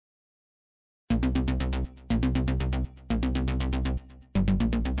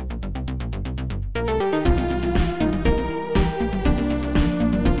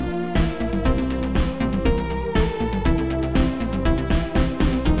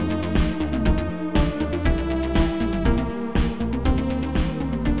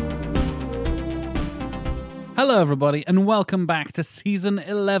Hello, everybody, and welcome back to Season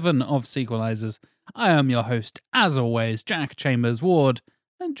 11 of Sequelizers. I am your host, as always, Jack Chambers Ward,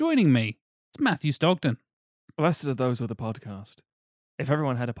 and joining me is Matthew Stockton. Blessed are those with a podcast. If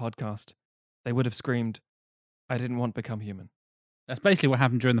everyone had a podcast, they would have screamed, I didn't want to become human. That's basically what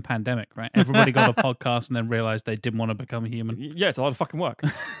happened during the pandemic, right? Everybody got a podcast and then realized they didn't want to become human. Yeah, it's a lot of fucking work.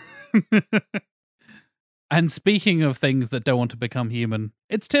 And speaking of things that don't want to become human,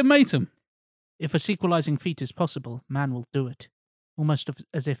 it's Tim Matum. If a sequelizing feat is possible, man will do it. Almost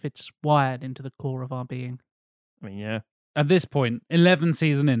as if it's wired into the core of our being. I mean, yeah. At this point, 11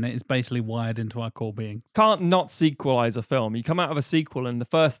 season in, it is basically wired into our core being. Can't not sequelize a film. You come out of a sequel and the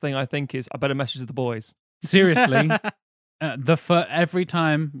first thing I think is, I better message the boys. Seriously. Every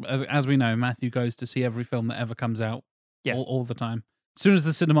time, as we know, Matthew goes to see every film that ever comes out. Yes. All the time. As soon as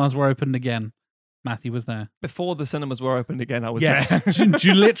the cinemas were opened again, Matthew was there. Before the cinemas were opened again, I was Yes. there.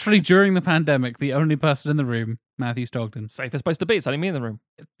 Literally during the pandemic, the only person in the room, Matthew Stockton. Safest place to be. It's only me in the room.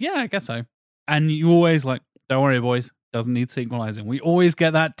 Yeah, I guess so. And you always like, don't worry, boys, doesn't need sequelizing. We always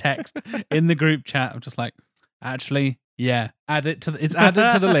get that text in the group chat of just like, actually, yeah, it's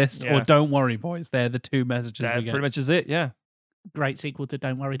added to the list, Yeah. or don't worry, boys. They're the two messages That we get. pretty much is it, yeah. Great sequel to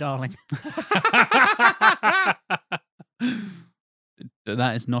Don't Worry, Darling.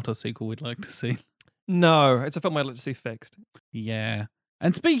 That is not a sequel we'd like to see. No, it's a film I'd like to see fixed. Yeah.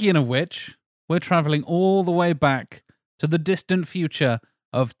 And speaking of which, we're traveling all the way back to the distant future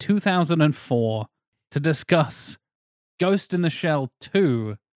of 2004 to discuss Ghost in the Shell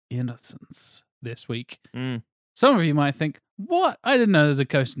 2 Innocence this week. Mm. Some of you might think, what? I didn't know there's a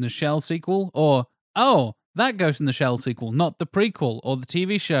Ghost in the Shell sequel. Or, oh, that Ghost in the Shell sequel, not the prequel, or the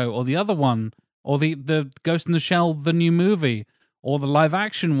TV show, or the other one, or the Ghost in the Shell, the new movie, or the live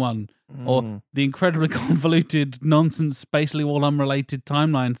action one, or the incredibly convoluted, nonsense, basically all unrelated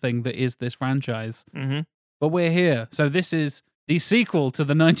timeline thing that is this franchise. Mm-hmm. But we're here. So this is the sequel to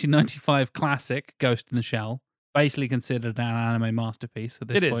the 1995 classic Ghost in the Shell, basically considered an anime masterpiece at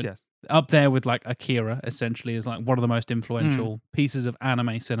this point. It is, yes. Up there with like Akira, essentially, is like one of the most influential pieces of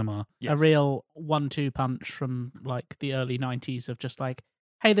anime cinema. Yes. A real 1-2 punch from like the early 90s of just like,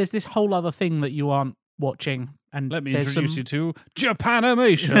 hey, there's this whole other thing that you aren't watching. And Let me there's introduce you to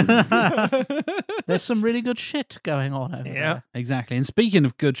Japanimation. There's some really good shit going on over there. Exactly. And speaking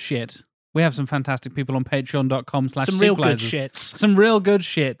of good shit, we have some fantastic people on patreon.com/sequelizers. Some real good shits. Some real good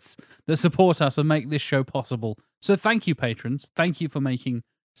shits that support us and make this show possible. So thank you, patrons. Thank you for making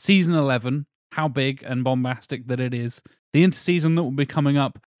Season 11, how big and bombastic that it is, the interseason that will be coming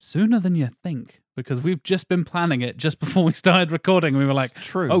up sooner than you think, because we've just been planning it just before we started recording. We were like,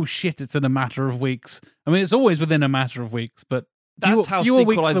 True. oh shit, it's in a matter of weeks. I mean, it's always within a matter of weeks, but That's how fewer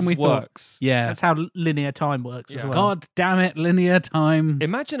weeks than we Sequelizers thought. works. Yeah. That's how linear time works as Yeah. well. God damn it, linear time.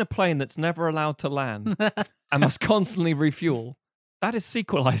 Imagine a plane that's never allowed to land and must constantly refuel. That is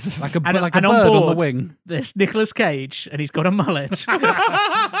sequelizers. Like a And bird on on the board, wing. There's Nicolas Cage, and he's got a mullet.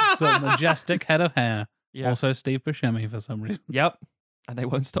 Got a majestic head of hair. Yeah. Also Steve Buscemi for some reason. Yep. And they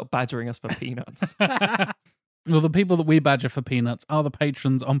won't stop badgering us for peanuts. Well, the people that we badger for peanuts are the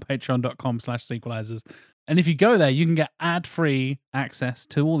patrons on patreon.com/sequelizers. And if you go there, you can get ad-free access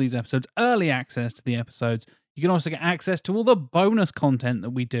to all these episodes, early access to the episodes. You can also get access to all the bonus content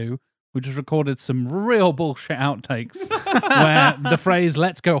that we do. We just recorded some real bullshit outtakes where the phrase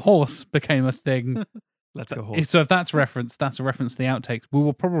 "let's go horse" became a thing. Let's go horse. So if that's a reference to the outtakes. We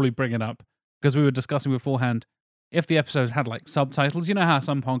will probably bring it up because we were discussing beforehand if the episodes had like subtitles. You know how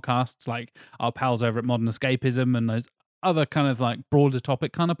some podcasts, like our pals over at Modern Escapism and those other kind of like broader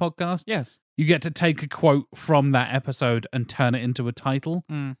topic kind of podcasts, Yes. you get to take a quote from that episode and turn it into a title.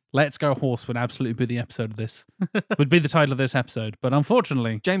 Let's Go Horse would absolutely be the episode of this. Would be the title of this episode. But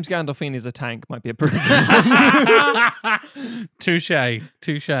unfortunately, James Gandolfini as a tank might be a pretty touche.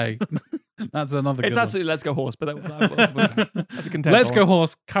 That's another good It's one. absolutely Let's Go Horse, but that's a contender. Let's Go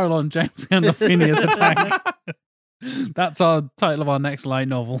Horse, James Gandolfini as a tank. That's our title of our next light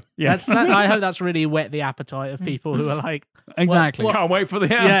novel. Yes. I hope that's really whet the appetite of people who are like, Exactly. What- Can't wait for the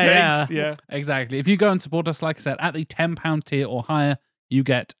outtakes. Yeah. Exactly. If you go and support us, like I said, at the £10 tier or higher, you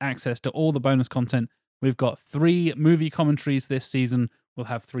get access to all the bonus content. We've got 3 movie commentaries this season. We'll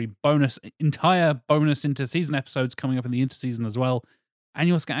have 3 entire bonus interseason episodes coming up in the interseason as well. And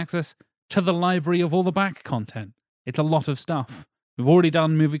you also get access to the library of all the back content. It's a lot of stuff. We've already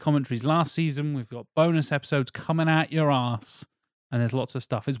done movie commentaries last season. We've got bonus episodes coming out your ass. And there's lots of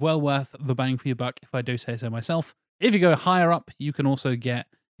stuff. It's well worth the bang for your buck, if I do say so myself. If you go higher up, you can also get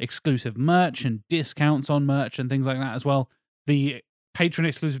exclusive merch and discounts on merch and things like that as well. The patron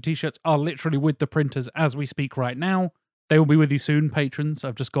exclusive t-shirts are literally with the printers as we speak right now. They will be with you soon, patrons.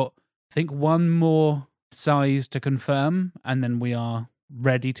 I've just got, I think, one more size to confirm, and then we are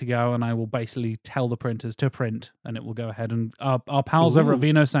ready to go, and I will basically tell the printers to print, and it will go ahead, and our pals over at Ooh.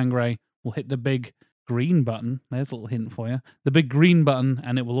 Vino Sangre will hit the big green button. There's a little hint for you. The big green button,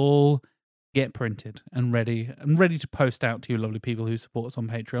 and it will all get printed and ready to post out to you lovely people who support us on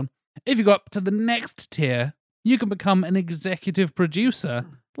Patreon. If you go up to the next tier, you can become an executive producer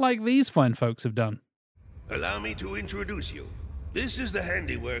like these fine folks have done. Allow me to introduce you. This is the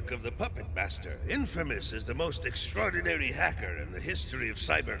handiwork of the Puppet Master, infamous as the most extraordinary hacker in the history of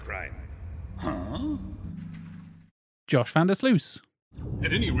cybercrime. Huh? Josh Vandersloos.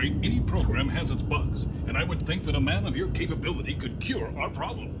 At any rate, any program has its bugs, and I would think that a man of your capability could cure our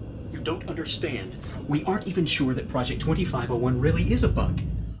problem. You don't understand. We aren't even sure that Project 2501 really is a bug.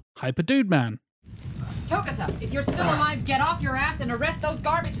 Hyper Dude Man. Tokusa, if you're still alive, get off your ass and arrest those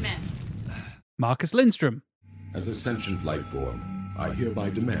garbage men. Marcus Lindstrom. As a sentient life form, I hereby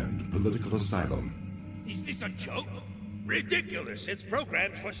demand political asylum. Is this a joke? Ridiculous. It's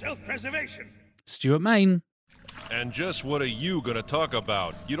programmed for self-preservation. Stuart Main. And just what are you gonna talk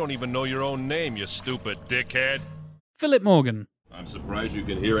about? You don't even know your own name, you stupid dickhead. Philip Morgan. I'm surprised you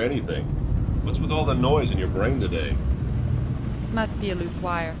can hear anything. What's with all the noise in your brain today? Must be a loose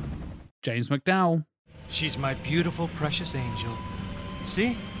wire. James McDowell. She's my beautiful, precious angel.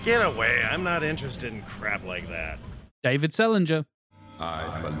 See? Get away. I'm not interested in crap like that. David Sellinger.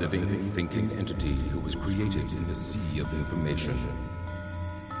 I am a living, thinking entity who was created in the sea of information.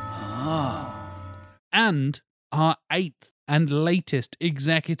 And our 8th and latest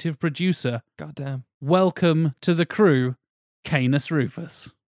executive producer. Goddamn. Welcome to the crew, Canis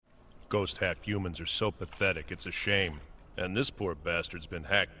Rufus. Ghost-hacked humans are so pathetic, it's a shame. And this poor bastard's been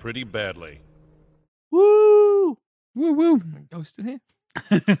hacked pretty badly. Woo! Woo woo. Ghost in here?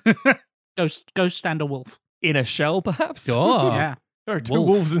 Ghost and a wolf. In a shell, perhaps? Oh, Yeah. There are two wolf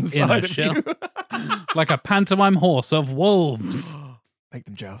wolves in inside a of shell. you. Like a pantomime horse of wolves. Make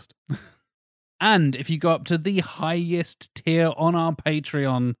them joust. And if you go up to the highest tier on our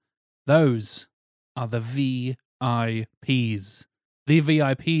Patreon, those are the VIPs. The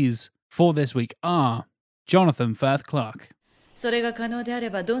VIPs for this week are Jonathan Firth Clark. それが可能であれ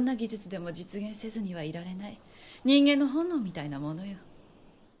ばどんな技術でも実現せずにはいられない。人間の本能みたいなものよ。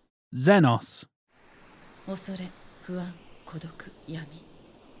 Xenos. 恐れ、不安、孤独、闇。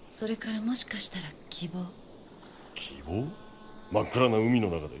それからもしかしたら希望。希望？真っ暗な海の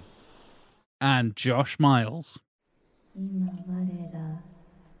中で。 And Josh Miles. 今我ら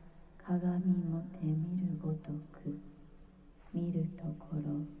鏡もて見るごとく見るとこ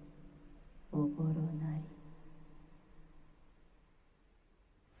ろおぼろなり。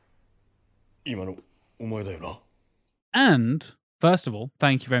今のお前だよな。 And, first of all,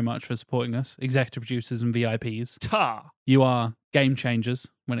 thank you very much for supporting us, executive producers and VIPs. Ta! You are game changers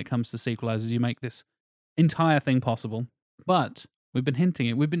when it comes to sequelizers. You make this entire thing possible. But we've been hinting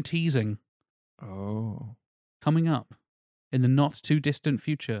it, we've been teasing Oh. coming up in the not too distant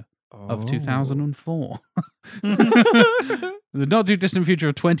future of 2004. The not too distant future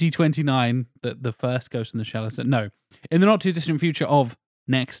of 2029, that the first Ghost in the Shell is. No, in the not too distant future of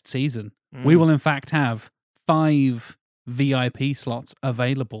next season, we will in fact have 5 VIP slots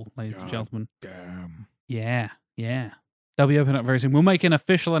available, ladies and gentlemen. Damn. Yeah. They'll be opening up very soon. We'll make an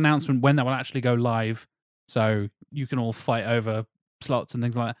official announcement when that will actually go live, so you can all fight over slots and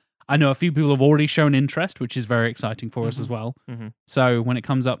things like that. I know a few people have already shown interest, which is very exciting for us as well. So when it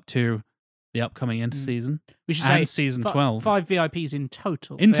comes up to the upcoming end season, We should and say season 12. 5 VIPs in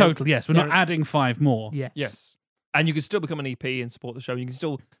total. In They're- total, yes. We're not they're- adding 5 more. Yes. And you can still become an EP and support the show. You can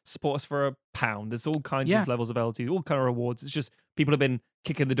still support us for £1. There's all kinds Yeah. of levels of LT, all kind of rewards. It's just people have been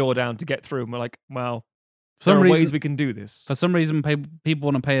kicking the door down to get through, and we're like, well, there are ways we can do this. For some reason, people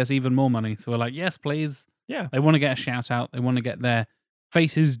want to pay us even more money. So we're like, yes, please. Yeah. They want to get a shout out. They want to get their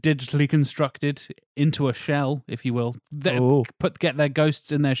faces digitally constructed into a shell, if you will. Get their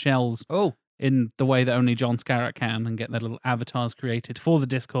ghosts in their shells. In the way that only John Scarrett can, and get their little avatars created for the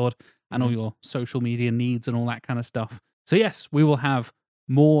Discord and all your social media needs and all that kind of stuff. So yes, we will have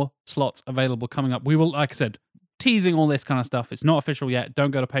more slots available coming up. We will, like I said, teasing all this kind of stuff. It's not official yet. Don't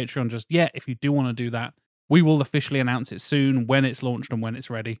go to Patreon just yet. If you do want to do that, we will officially announce it soon when it's launched and when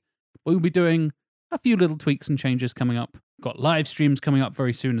it's ready. We'll be doing a few little tweaks and changes coming up. Got live streams coming up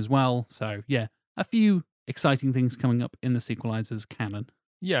very soon as well. So yeah, a few exciting things coming up in the Sequelizers canon.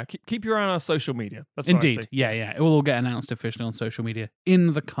 Yeah, keep your eye on our social media. That's what I'd Indeed. say. Yeah. It will all get announced officially on social media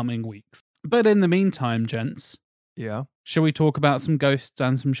in the coming weeks. But in the meantime, gents, Yeah. shall we talk about some ghosts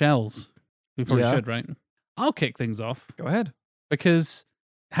and some shells? We probably Yeah. should, right? I'll kick things off. Go ahead. Because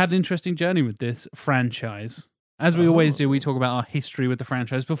I had an interesting journey with this franchise. As we always do, we talk about our history with the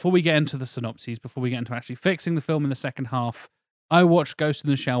franchise. Before we get into the synopses, before we get into actually fixing the film in the second half, I watched Ghost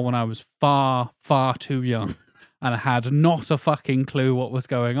in the Shell when I was far, far too young. And I had not a fucking clue what was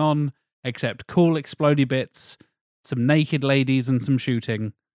going on, except cool explodey bits, some naked ladies, and some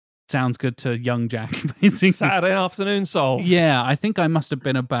shooting. Sounds good to young Jack, basically. Saturday afternoon solved. Yeah, I think I must have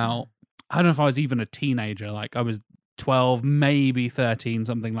been about, I don't know if I was even a teenager, like I was 12, maybe 13,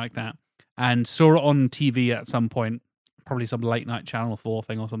 something like that. And saw it on TV at some point, probably some late night Channel 4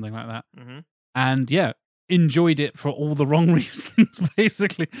 thing or something like that. Mm-hmm. And yeah, enjoyed it for all the wrong reasons,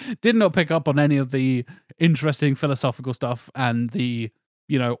 basically. Did not pick up on any of the interesting philosophical stuff and the,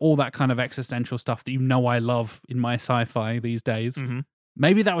 all that kind of existential stuff that I love in my sci-fi these days. Mm-hmm.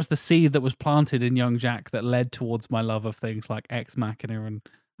 Maybe that was the seed that was planted in young Jack that led towards my love of things like Ex Machina and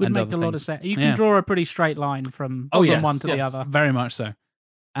would make other a lot of things. sense. You can draw a pretty straight line from one to the other. Very much so.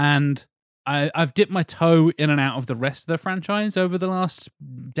 And I've dipped my toe in and out of the rest of the franchise over the last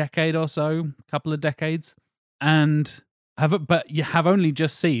decade or so, couple of decades, and you have only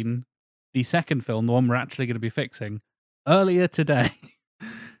just seen the second film, the one we're actually going to be fixing, earlier today.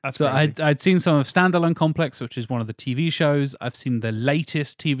 That's so crazy. I'd seen some of Standalone Complex, which is one of the TV shows. I've seen the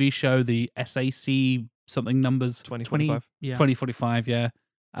latest TV show, the SAC something numbers 2045. 2045, yeah.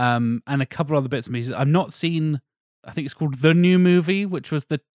 And a couple other bits and pieces. I've not seen. I think it's called The New Movie, which was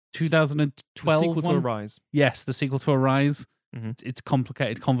the 2012 The sequel to one. Arise. Yes, the sequel to Arise. Mm-hmm. It's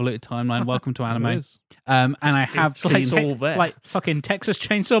complicated, convoluted timeline. Welcome to anime. It is. And I have It's seen like, it's like fucking Texas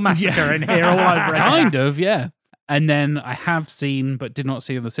Chainsaw Massacre in here all over again. kind of, yeah. And then I have seen, but did not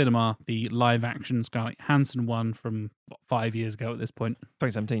see in the cinema, the live action Scarlett Johansson one from 5 years ago at this point.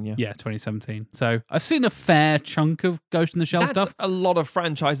 2017, yeah. Yeah, 2017. So I've seen a fair chunk of Ghost in the Shell That's stuff. a lot of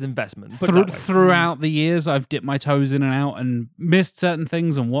franchise investment. Put it that way. Throughout the years, I've dipped my toes in and out and missed certain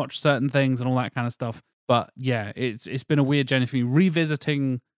things and watched certain things and all that kind of stuff. But yeah, it's been a weird journey for me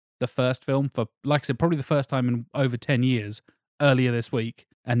revisiting the first film for, like I said, probably the first time in over 10 years earlier this week.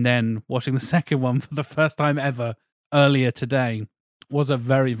 And then watching the second one for the first time ever earlier today was a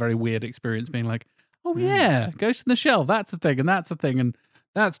very, very weird experience being like, oh yeah, Ghost in the Shell, that's a thing and that's a thing and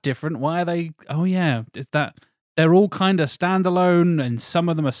that's different. Why are they, oh yeah, is that, they're all kind of standalone and some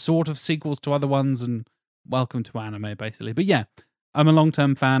of them are sort of sequels to other ones and welcome to anime basically. But yeah, I'm a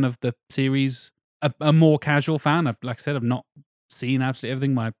long-term fan of the series, a more casual fan. Like I said, I've not seen absolutely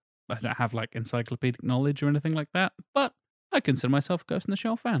everything. I don't have like encyclopedic knowledge or anything like that, but I consider myself a Ghost in the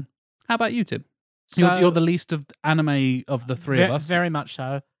Shell fan. How about you, Tim? So, You're the least of anime of the three of us. Very much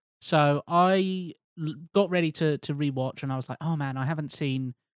so. So I got ready to rewatch, and I was like, oh man, I haven't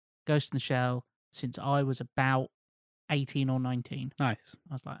seen Ghost in the Shell since I was about 18 or 19. Nice.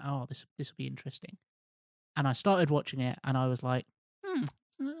 I was like, oh, this will be interesting. And I started watching it, and I was like, I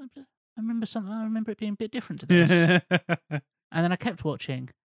remember something. I remember it being a bit different to this. And then I kept watching,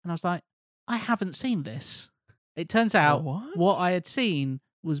 and I was like, I haven't seen this. It turns out what I had seen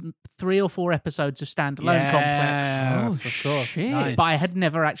was 3 or 4 episodes of Standalone Complex. Of course. Shit. Nice. But I had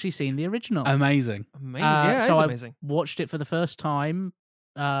never actually seen the original. Amazing. Yeah, so it's I amazing. watched it for the first time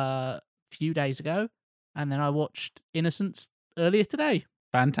a few days ago, and then I watched Innocence earlier today.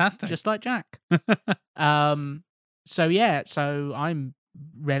 Fantastic. Just like Jack. So yeah, so I'm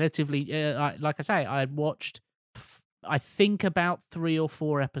relatively, like I say, I watched, I think about 3 or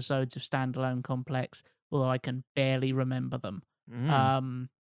 4 episodes of Standalone Complex, although I can barely remember them.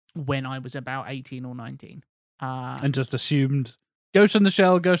 When I was about 18 or 19. And just assumed Ghost in the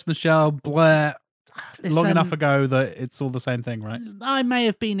Shell, Blair. Long enough ago that it's all the same thing, right? I may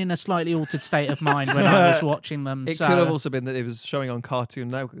have been in a slightly altered state of mind when I was watching them. It could have also been that it was showing on Cartoon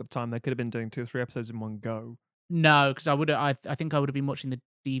Network at the time. They could have been doing 2 or 3 episodes in one go. No, because I think I would have been watching the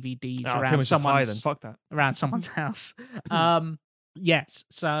DVDs Tim around was just high then. someone's Fuck that. around someone's house. Yes.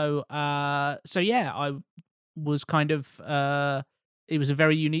 So yeah, I was kind of it was a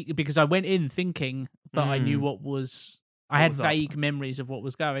very unique, because I went in thinking that I knew what I had vague memories of what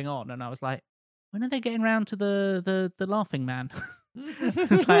was going on, and I was like, when are they getting round to the laughing man?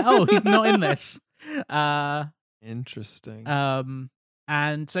 It's like, oh, he's not in this. Interesting.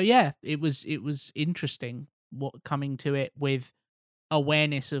 And so yeah, it was interesting coming to it with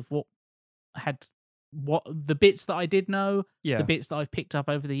awareness of what the bits that I did know, the bits that I've picked up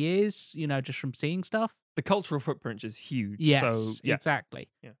over the years, just from seeing stuff. The cultural footprint is huge. Yes, so, yeah. exactly.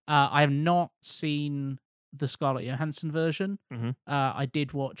 Yeah. I have not seen the Scarlett Johansson version. Mm-hmm. I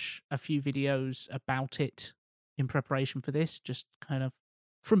did watch a few videos about it in preparation for this, just kind of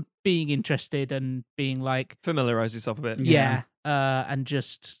from being interested and being like... Familiarize yourself a bit. Yeah. And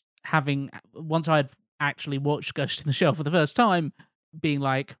just having... Once I had actually watched Ghost in the Shell for the first time, being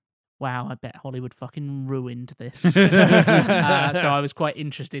like, wow, I bet Hollywood fucking ruined this. So I was quite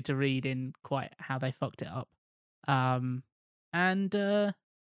interested to read in quite how they fucked it up.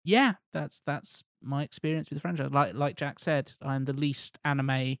 Yeah, that's my experience with the franchise. Like Jack said, I'm the least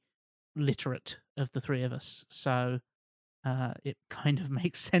anime literate of the three of us, so it kind of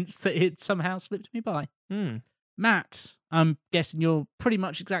makes sense that it somehow slipped me by. Matt, I'm guessing you're pretty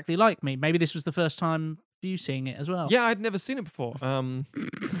much exactly like me. Maybe this was the first time you seeing it as well. Yeah, I'd never seen it before. Don't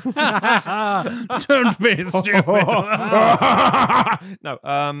be stupid.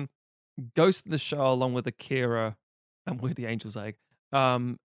 No, Ghost in the Shell, along with Akira and with the Angel's Egg.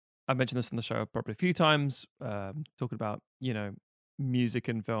 I mentioned this in the show probably a few times, talking about, music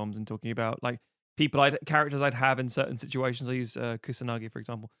and films and talking about like characters I'd have in certain situations. I use Kusanagi, for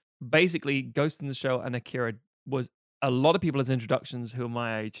example. Basically, Ghost in the Shell and Akira was a lot of people as introductions who are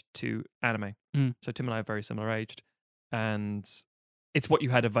my age to anime. So Tim and I are very similar aged, and it's what you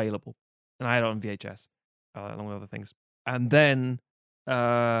had available. And I had it on VHS, along with other things. And then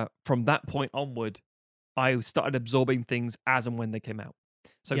from that point onward, I started absorbing things as and when they came out.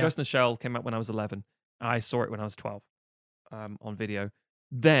 So Ghost in the Shell came out when I was 11, and I saw it when I was 12 on video.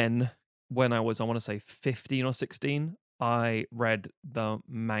 Then, when I was, I want to say 15 or 16, I read the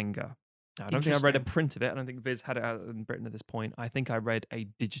manga. Now, I don't think I read a print of it. I don't think Viz had it out in Britain at this point. I think I read a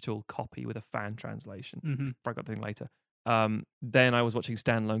digital copy with a fan translation. I got the thing later. Then I was watching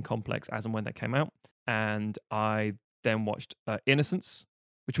Standalone Complex as and when that came out. And I then watched Innocence,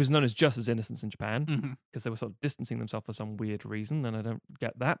 which was known as just as Innocence in Japan, because they were sort of distancing themselves for some weird reason, and I don't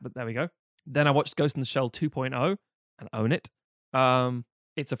get that, but there we go. Then I watched Ghost in the Shell 2.0 and own it.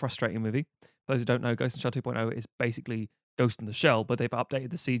 It's a frustrating movie. For those who don't know, Ghost in the Shell 2.0 is basically Ghost in the Shell, but they've updated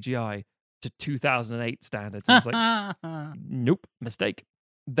the CGI to 2008 standards. And it's like, nope, mistake.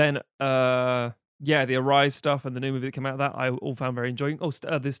 Then, the Arise stuff and the new movie that came out of that, I all found very enjoying. The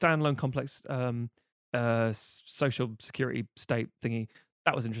Standalone Complex social security state thingy.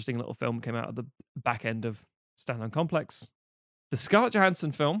 That was an interesting little film. Came out at the back end of Standalone Complex. The Scarlett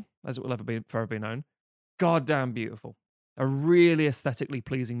Johansson film, as it will forever be known, goddamn beautiful. A really aesthetically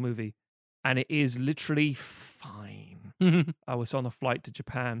pleasing movie. And it is literally fine. I was on a flight to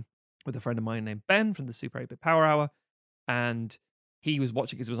Japan with a friend of mine named Ben from the Super 8-Bit Power Hour. And he was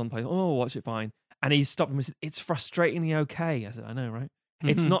watching because it was on the plane. Oh, watch it fine. And he stopped and said, it's frustratingly okay. I said, I know, right?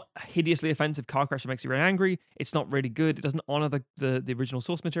 It's not a hideously offensive car crash that makes you very angry. It's not really good. It doesn't honor the original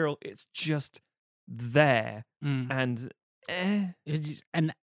source material. It's just there. And it's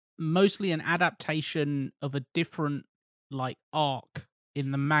mostly an adaptation of a different arc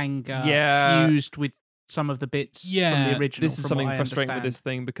in the manga fused with some of the bits from the original. This is something frustrating with this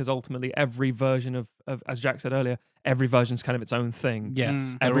thing, because ultimately every version of, as Jack said earlier, every version is kind of its own thing.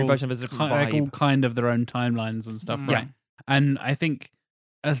 Yes. Every version has a different vibe. All kind of their own timelines and stuff. Right. And I think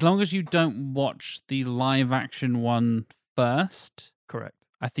as long as you don't watch the live action one first, correct,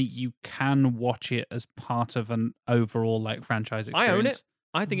 I think you can watch it as part of an overall franchise experience. I own it.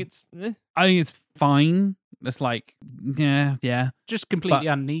 I think it's I think it's fine. It's just completely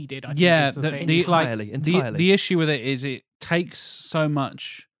unneeded. I think is the thing. Entirely. The issue with it is it takes so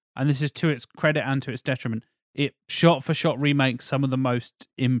much, and this is to its credit and to its detriment. It shot for shot remakes some of the most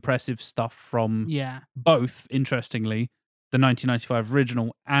impressive stuff from both, interestingly, the 1995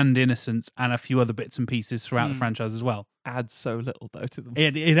 original and Innocence, and a few other bits and pieces throughout the franchise as well. Adds so little, though, to them.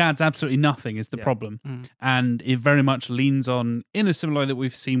 It adds absolutely nothing is the problem. And it very much leans on, in a similar way that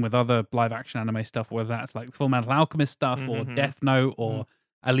we've seen with other live-action anime stuff, whether that's like Full Metal Alchemist stuff or Death Note or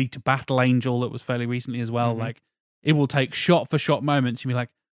Alita Battle Angel that was fairly recently as well. It will take shot-for-shot moments. You'll be like,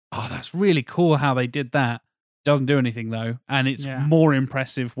 oh, that's really cool how they did that. Doesn't do anything though, and it's more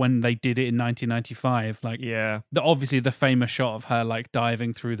impressive when they did it in 1995. Obviously the famous shot of her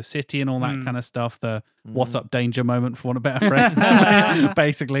diving through the city and all that kind of stuff. The "What's up, danger" moment, for want of better phrase,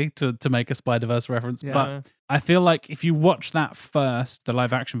 basically to make a Spider-Verse reference. But I feel like if you watch that first, the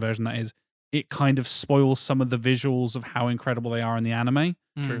live action version, that is, it kind of spoils some of the visuals of how incredible they are in the anime.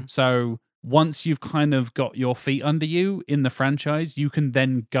 True. So once you've kind of got your feet under you in the franchise, you can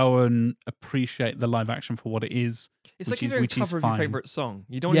then go and appreciate the live action for what it is. It's like hearing a cover of your favorite song.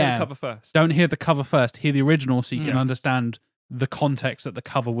 You don't hear the cover first. Don't hear the cover first. Hear the original so you can understand the context that the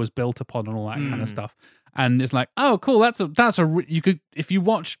cover was built upon and all that kind of stuff. And it's like, oh, cool. You could, if you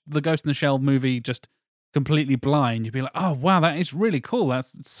watch the Ghost in the Shell movie just completely blind, you'd be like, oh wow, that is really cool.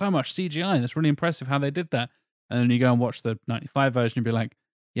 That's so much CGI. That's really impressive how they did that. And then you go and watch the 95 version and be like,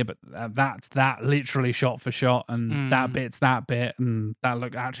 yeah, but that's that literally shot for shot, and that bit's that bit, and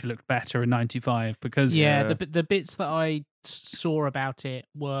that actually looked better in 95 because the bits that I saw about it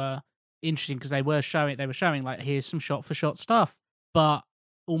were interesting because they were showing like, here's some shot for shot stuff, but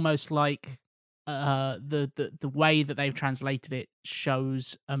almost like the way that they've translated it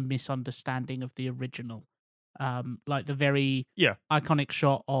shows a misunderstanding of the original. Like the very iconic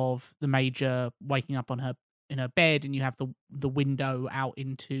shot of the Major waking up in her bed, and you have the window out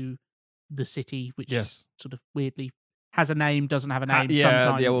into the city, which sort of weirdly has a name, doesn't have a name.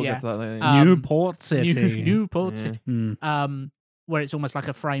 Sometimes, we'll get to that later. Newport City. Newport City. Where it's almost like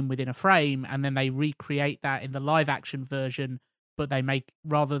a frame within a frame, and then they recreate that in the live action version, but they make,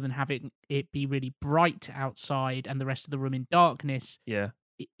 rather than having it be really bright outside and the rest of the room in darkness,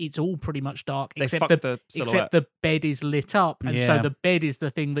 it's all pretty much dark, except the bed is lit up, and so the bed is the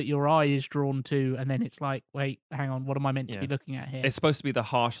thing that your eye is drawn to, and then it's like, wait, hang on, what am I meant to be looking at here? It's supposed to be the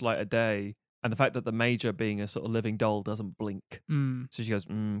harsh light of day, and the fact that the Major, being a sort of living doll, doesn't blink. So she goes,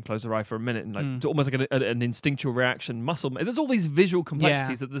 close her eye for a minute, and like almost like an instinctual reaction, muscle. There's all these visual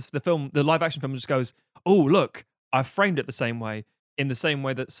complexities that the live action film just goes, oh, look, I framed it the same way, in the same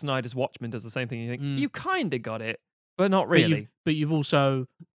way that Snyder's Watchmen does the same thing. You think, you kind of got it, but not really. But you've also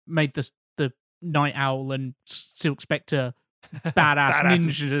made the Night Owl and Silk Spectre badass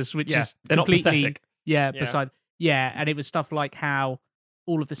ninjas, which is they're completely, not pathetic. Beside, and it was stuff like how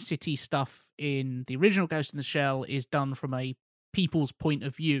all of the city stuff in the original Ghost in the Shell is done from a people's point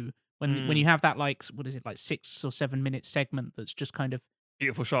of view. When you have that, like, what is it, like 6 or 7 minute segment that's just kind of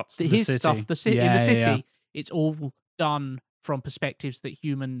beautiful shots. His stuff, in the city, it's all done from perspectives that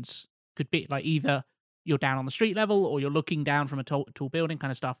humans could be, like either you're down on the street level or you're looking down from a tall building kind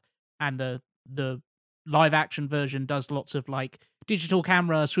of stuff. And the live action version does lots of like digital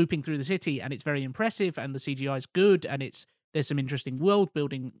camera swooping through the city, and it's very impressive, and the CGI is good, and there's some interesting world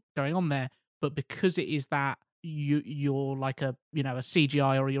building going on there. But because it is that you're like a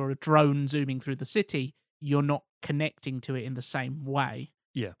CGI, or you're a drone zooming through the city, you're not connecting to it in the same way.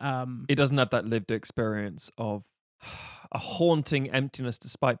 It doesn't have that lived experience of a haunting emptiness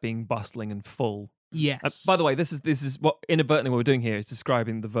despite being bustling and full. Yes. By the way, this is what inadvertently what we're doing here is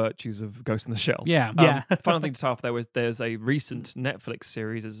describing the virtues of Ghost in the Shell. Final thing to start off, there's a recent Netflix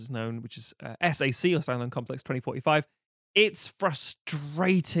series, as is known, which is SAC, or Standalone Complex 2045. It's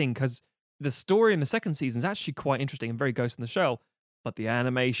frustrating because the story in the second season is actually quite interesting and very Ghost in the Shell, but the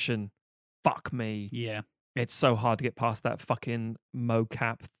animation, fuck me. Yeah. It's so hard to get past that fucking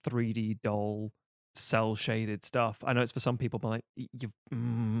mocap 3D doll cell shaded stuff. I know it's for some people, but like, you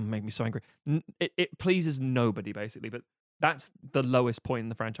make me so angry. It pleases nobody basically, but that's the lowest point in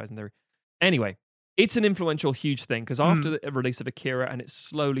the franchise in theory. Anyway, it's an influential, huge thing because after the release of Akira and it's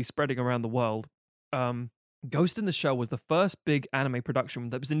slowly spreading around the world, Ghost in the Shell was the first big anime production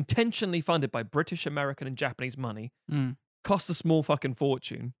that was intentionally funded by British, American, and Japanese money, cost a small fucking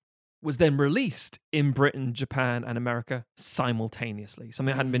fortune, was then released in Britain, Japan, and America simultaneously.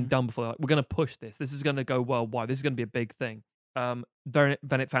 Something that hadn't been done before. Like, we're going to push this. This is going to go worldwide. This is going to be a big thing. Then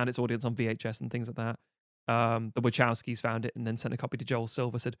it found its audience on VHS and things like that. The Wachowskis found it and then sent a copy to Joel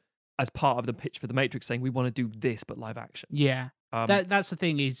Silver, said, as part of the pitch for The Matrix, saying, we want to do this, but live action. Yeah. That's the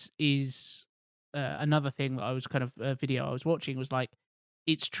thing is another thing that I was kind of a video I was watching was like,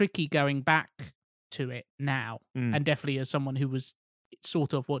 it's tricky going back to it now. And definitely as someone who was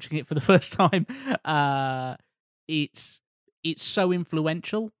sort of watching it for the first time, it's so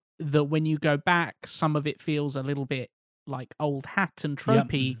influential that when you go back, some of it feels a little bit like old hat and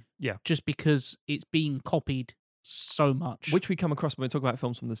tropey, just because it's being copied so much. Which we come across when we talk about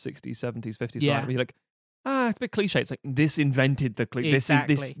films from the 60s, 70s, 50s. Like, you're like, it's a bit cliche. It's like, this invented the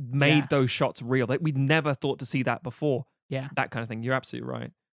Exactly. This made those shots real. Like, we'd never thought to see that before. Yeah. That kind of thing. You're absolutely right.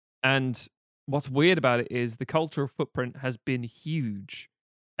 And what's weird about it is the cultural footprint has been huge,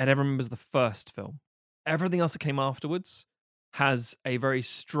 and everyone remembers the first film. Everything else that came afterwards has a very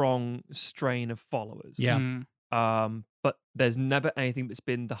strong strain of followers. But there's never anything that's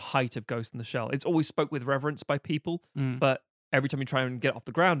been the height of Ghost in the Shell. It's always spoke with reverence by people, but every time you try and get off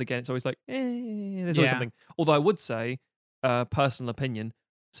the ground again, it's always like, there's always something. Although I would say, personal opinion,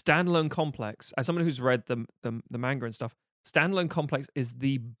 Standalone Complex, as someone who's read the manga and stuff, Standalone Complex is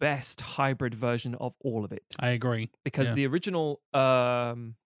the best hybrid version of all of it. I agree. Because the original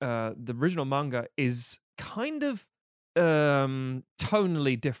manga is kind of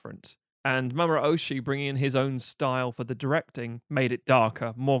tonally different. And Mamoru Oshii bringing in his own style for the directing made it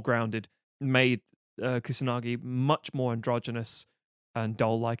darker, more grounded, made Kusanagi much more androgynous and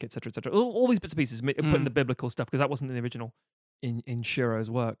doll-like, etc., etc. All these bits and pieces, put in the biblical stuff, because that wasn't in the original, in Shiro's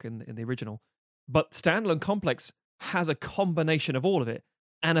work in the original. But Standalone Complex has a combination of all of it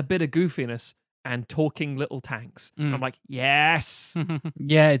and a bit of goofiness and talking little tanks. I'm like, yes.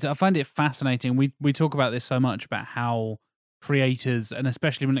 I find it fascinating. We talk about this so much about how creators, and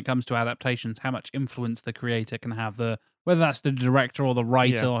especially when it comes to adaptations, how much influence the creator can have, whether that's the director or the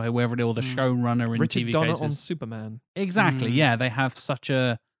writer or whoever it is, or the showrunner in Richard TV Donner cases. on Superman. Exactly, yeah. They have such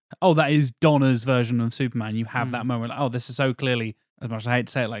a... Oh, that is Donner's version of Superman. You have that moment, oh, this is so clearly, as much as I hate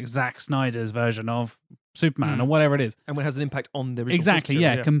to say it, like Zack Snyder's version of Superman or whatever it is. And when it has an impact on the original Exactly, source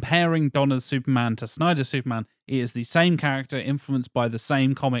material, yeah. Comparing Donner's Superman to Snyder's Superman, it is the same character influenced by the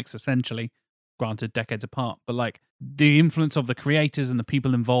same comics, essentially. Granted, decades apart. But like the influence of the creators and the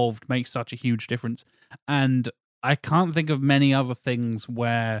people involved makes such a huge difference. And I can't think of many other things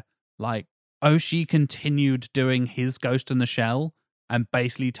where like Oshii continued doing his Ghost in the Shell and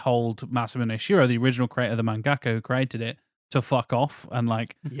basically told Masamune Shirow, the original creator, the mangaka who created it, to fuck off and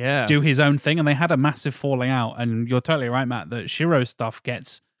like do his own thing. And they had a massive falling out. And you're totally right, Matt, that Shirow's stuff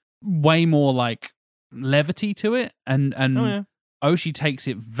gets way more like levity to it. And Oshii takes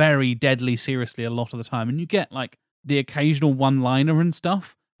it very deadly seriously a lot of the time. And you get like the occasional one-liner and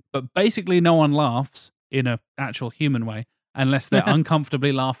stuff, but basically no one laughs in an actual human way unless they're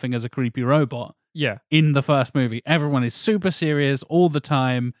uncomfortably laughing as a creepy robot. Yeah. In the first movie, everyone is super serious all the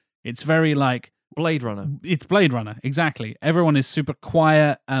time. It's very like Blade Runner. It's Blade Runner, exactly. Everyone is super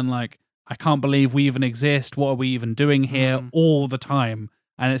quiet and like, I can't believe we even exist. What are we even doing here all the time?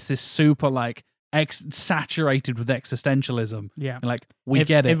 And it's this super like saturated with existentialism. Yeah. And, like, we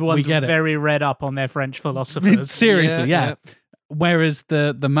get it. Everyone's we get very read up on their French philosophers. Seriously, yeah. Whereas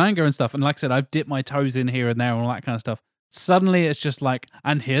the manga and stuff, and like I said, I've dipped my toes in here and there and all that kind of stuff. Suddenly it's just like,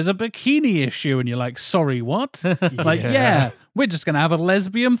 and here's a bikini issue, and you're like, sorry, what? Like, yeah, we're just gonna have a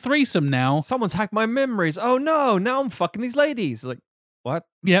lesbian threesome now. Someone's hacked my memories. Oh no, now I'm fucking these ladies. Like, what?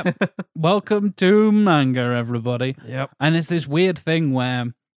 Yep. Welcome to manga, everybody. Yep. And it's this weird thing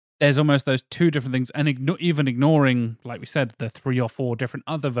where there's almost those two different things, and even ignoring, like we said, the 3 or 4 different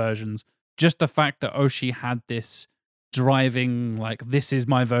other versions, just the fact that Oshii had this driving, like, this is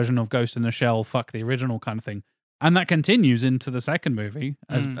my version of Ghost in the Shell, fuck the original kind of thing. And that continues into the second movie,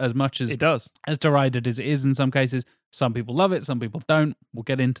 as much as it does, as derided as it is in some cases. Some people love it, some people don't. We'll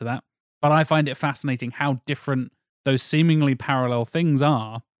get into that. But I find it fascinating how different those seemingly parallel things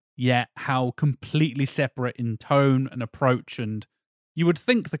are, yet how completely separate in tone and approach. And you would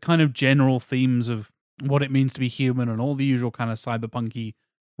think the kind of general themes of what it means to be human and all the usual kind of cyberpunky,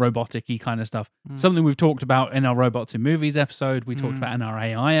 robotic-y kind of stuff. Something we've talked about in our Robots in Movies episode. We talked about in our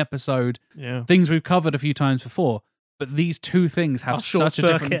AI episode. Yeah. Things we've covered a few times before. But these two things have short such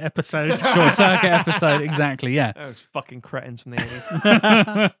a different... episode. Short circuit episode, exactly, yeah. Those fucking cretins from the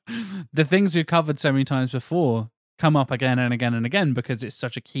 80s. The things we've covered so many times before come up again and again and again because it's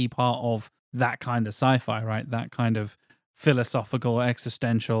such a key part of that kind of sci-fi, right? That kind of philosophical,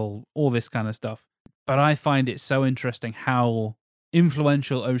 existential, all this kind of stuff. But I find it so interesting how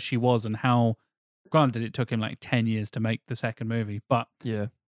influential Oshii was and how, granted, it took him like 10 years to make the second movie, but yeah,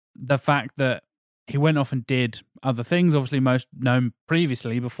 the fact that he went off and did other things, obviously most known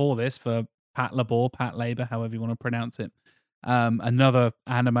previously before this for Pat Labor, however you want to pronounce it. Another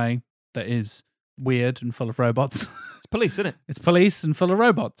anime that is weird and full of robots. It's Police, isn't it? It's Police and full of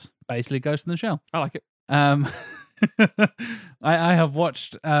robots. Basically Ghost in the Shell. I like it. I have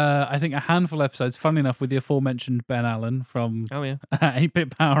watched, I think, a handful of episodes, funnily enough, with the aforementioned Ben Allen from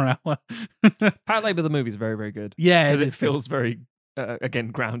 8-Bit Power Hour. Pat Labor, the movie, is very, very good. Yeah. Because it feels very,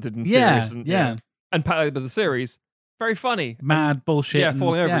 again, grounded and Yeah, serious. And, yeah. And Pat Labor, the series, very funny. Mad bullshit. Yeah, and-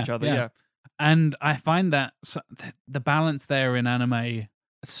 falling over each other, yeah. And I find that the balance there in anime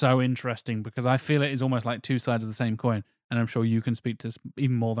so interesting because I feel it is almost like two sides of the same coin. And I'm sure you can speak to this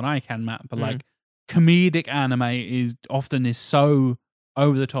even more than I can, Matt, but like, comedic anime is so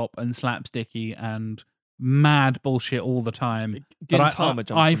over the top and slapsticky and mad bullshit all the time. Gintama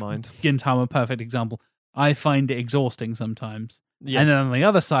jumps to mind. Gintama, perfect example. I find it exhausting sometimes. Yes. And then on the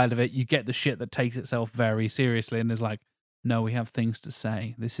other side of it, you get the shit that takes itself very seriously and is like, no, we have things to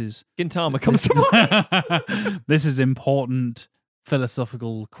say. This is Gintama comes to mind. This is important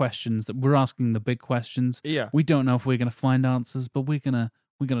philosophical questions that we're asking, the big questions. Yeah. We don't know if we're going to find answers, but we're going to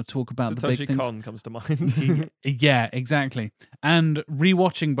talk about the big Satoshi things. Kon comes to mind. Yeah, exactly. And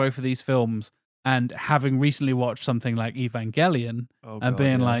rewatching both of these films and having recently watched something like Evangelion and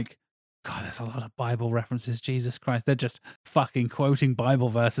being like, God, there's a lot of Bible references. Jesus Christ. They're just fucking quoting Bible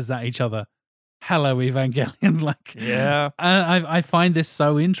verses at each other. Hello, Evangelion. Like, yeah. I find this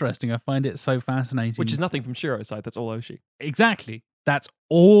so interesting. I find it so fascinating. Which is nothing from Shiro's side. That's all Oshii. Exactly. That's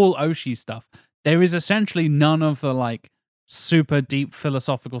all Oshii stuff. There is essentially none of the like super deep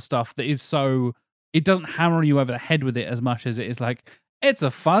philosophical stuff that is so, it doesn't hammer you over the head with it as much as it is like, it's a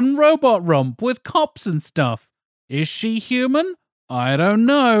fun robot romp with cops and stuff. Is she human? I don't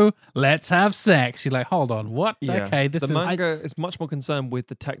know. Let's have sex. You're like, hold on, what? Yeah. Okay, this the is manga is much more concerned with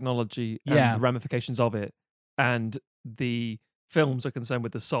the technology and Yeah. the ramifications of it, and the films are concerned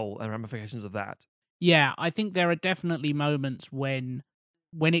with the soul and ramifications of that. Yeah, I think there are definitely moments when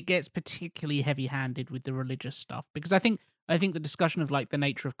it gets particularly heavy-handed with the religious stuff, because I think the discussion of like the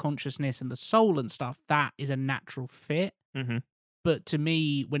nature of consciousness and the soul and stuff, that is a natural fit. Mm-hmm. But to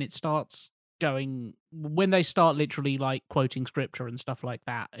me, when they start literally like quoting scripture and stuff like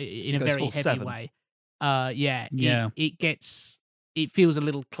that in a goes very full heavy seven. way, Yeah. it feels a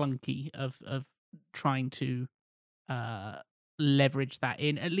little clunky of trying to leverage that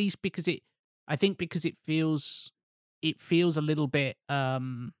in, at least because it feels a little bit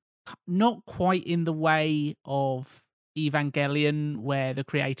not quite in the way of Evangelion, where the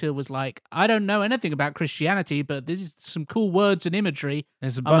creator was like, I don't know anything about Christianity, but this is some cool words and imagery.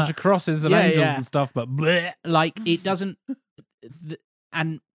 There's a bunch of crosses and angels and stuff, but bleh. Like, it doesn't.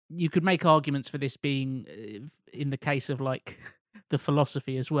 And you could make arguments for this being, in the case of like the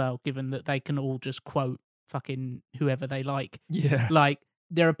philosophy as well, given that they can all just quote fucking whoever they like. Yeah. Like,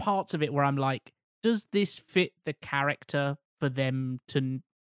 there are parts of it where I'm like, does this fit the character for them to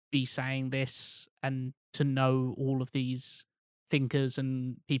be saying this and to know all of these thinkers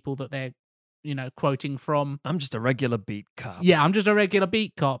and people that they're, quoting from? I'm just a regular beat cop. Yeah, I'm just a regular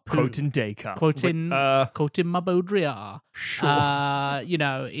beat cop. Quoting day cop. Quoting my Baudrillard. Sure.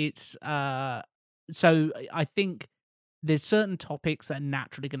 It's so I think there's certain topics that are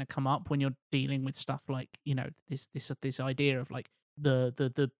naturally going to come up when you're dealing with stuff like, this idea of like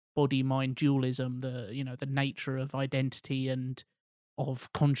the body mind dualism, the nature of identity and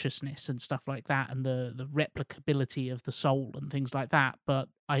of consciousness and stuff like that, and the replicability of the soul and things like that. But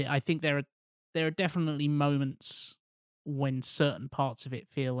I think there are definitely moments when certain parts of it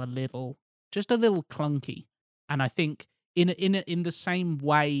feel just a little clunky, and I think in the same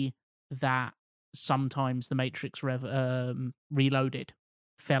way that sometimes the Matrix Reloaded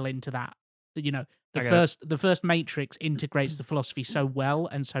fell into that. The first Matrix integrates the philosophy so well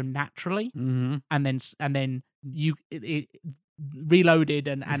and so naturally, and then it Reloaded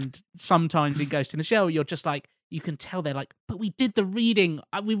and sometimes in Ghost in the Shell, you're just like, you can tell they're like, but we did the reading,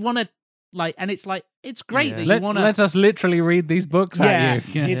 we want to like, and it's like, it's great that you want to let us literally read these books at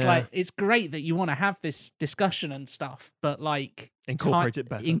you. It's like, it's great that you want to have this discussion and stuff, but like incorporate it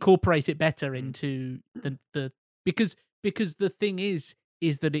better into the because the thing is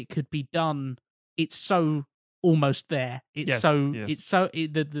that it could be done. It's so almost there. The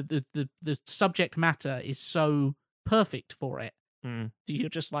subject matter is so perfect for it. You're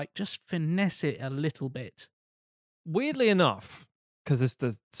just like, just finesse it a little bit. Weirdly enough, because this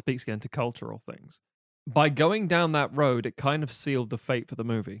speaks again to cultural things, by going down that road, it kind of sealed the fate for the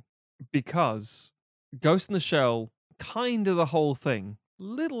movie, because Ghost in the Shell, kind of the whole thing,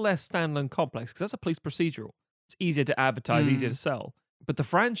 little less standalone complex, because that's a police procedural. It's easier to advertise, easier to sell. But the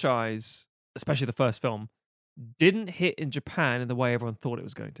franchise, especially the first film, didn't hit in Japan in the way everyone thought it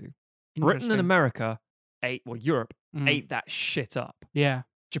was going to. Britain and America Europe ate that shit up. Yeah.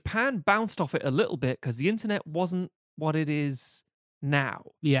 Japan bounced off it a little bit because the internet wasn't what it is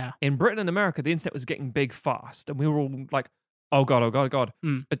now. Yeah. In Britain and America, the internet was getting big fast, and we were all like, oh God, oh God, oh God.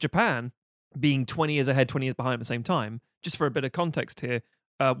 But Japan, being 20 years ahead, 20 years behind at the same time, just for a bit of context here,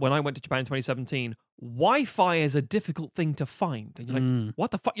 when I went to Japan in 2017, Wi-Fi is a difficult thing to find. And you're like,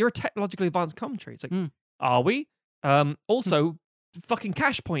 what the fuck? You're a technologically advanced country. It's like, are we? Also, fucking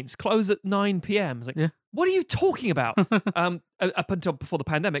cash points close at 9 p.m. It's like, what are you talking about? Up until before the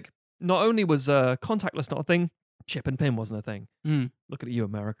pandemic, not only was contactless not a thing, chip and pin wasn't a thing. Looking at you,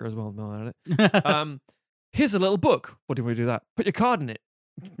 America, as well. Not it. Here's a little book. What do we do that? Put your card in it.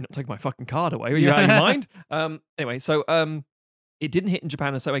 You're not taking my fucking card away. Are you out of your mind? Anyway, so it didn't hit in Japan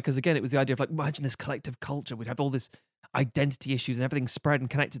in the same way because, again, it was the idea of like, imagine this collective culture. We'd have all this identity issues and everything spread and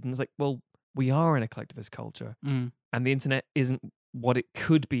connected. And it's like, well, we are in a collectivist culture, and the internet isn't what it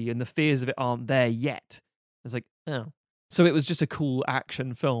could be, and the fears of it aren't there yet. It's like, oh. So it was just a cool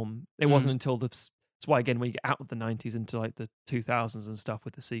action film. It wasn't until that's why, again, when you get out of the 90s into like the 2000s and stuff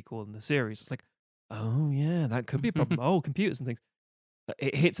with the sequel and the series, it's like, oh yeah, that could be a problem. Oh, computers and things.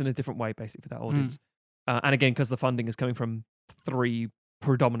 It hits in a different way, basically, for that audience. And again, because the funding is coming from 3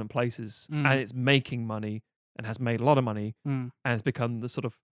 predominant places, and it's making money and has made a lot of money, and it's become the sort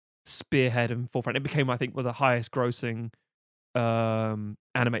of spearhead and forefront. It became, I think, one of the highest grossing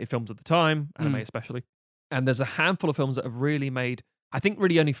animated films at the time, anime especially. And there's a handful of films that have really made, I think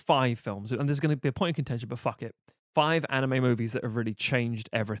really only 5 films, and there's going to be a point of contention, but fuck it. 5 anime movies that have really changed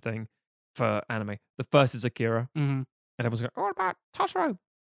everything for anime. The first is Akira, and everyone's going, oh, what about Totoro?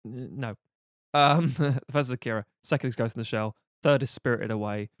 No. The first is Akira. Second is Ghost in the Shell. third is Spirited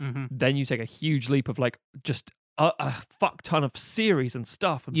Away. Mhm. Then you take a huge leap of like just a fuck ton of series and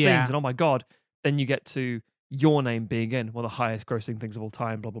stuff and Yeah. things, and oh my god, then you get to Your Name being in one of the highest grossing things of all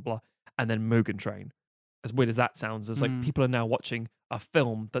time, blah blah blah, and then Mugen Train. As weird as that sounds, as like people are now watching a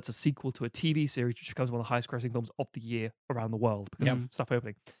film that's a sequel to a TV series, which becomes one of the highest grossing films of the year around the world because of stuff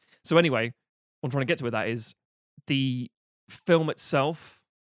opening. So anyway, what I'm trying to get to with that is the film itself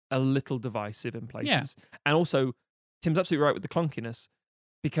a little divisive in places, and also Tim's absolutely right with the clunkiness,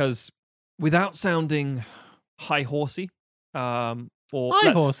 because without sounding high horsey, or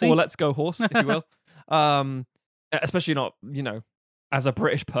let's go horse, if you will, especially not, you know, as a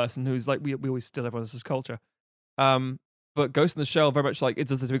British person who's like, we always steal everyone else's culture. But Ghost in the Shell very much like, it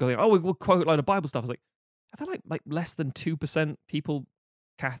does the typical thing, oh, we'll quote a load of Bible stuff. I was like, are there like less than 2% people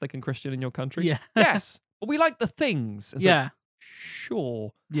Catholic and Christian in your country? Yeah. Yes, but we like the things. It's like,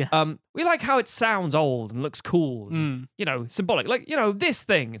 sure. Yeah. We like how it sounds old and looks cool. And, you know, symbolic. Like, you know, this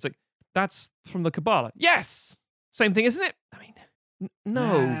thing. It's like, that's from the Kabbalah. Yes. Same thing, isn't it? I mean,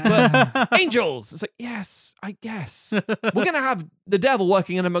 no, but angels. It's like, yes, I guess. We're going to have the devil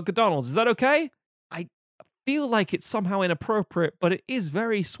working in a McDonald's. Is that okay? I feel like it's somehow inappropriate, but it is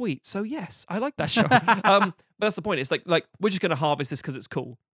very sweet. So yes, I like that show. But that's the point. It's like we're just going to harvest this because it's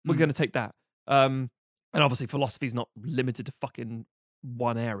cool. We're going to take that. And obviously philosophy is not limited to fucking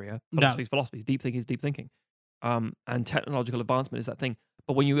one area. Philosophy is philosophy. Deep thinking is deep thinking. And technological advancement is that thing.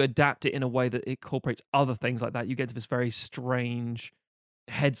 But when you adapt it in a way that it incorporates other things like that, you get to this very strange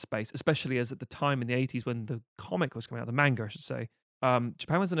headspace, especially as at the time in the 80s when the comic was coming out, the manga, I should say,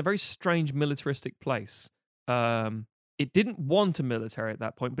 Japan was in a very strange militaristic place. It didn't want a military at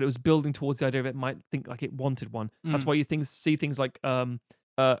that point, but it was building towards the idea of it might think like it wanted one. That's why you see things like,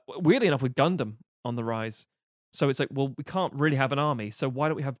 weirdly enough, with Gundam on the rise. So it's like, well, we can't really have an army, so why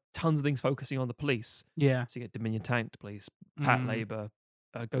don't we have tons of things focusing on the police? Yeah. So you get Dominion Tank Police, Pat Labor,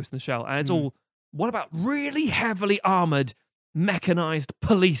 Ghost in the Shell, and it's all, what about really heavily armored, mechanized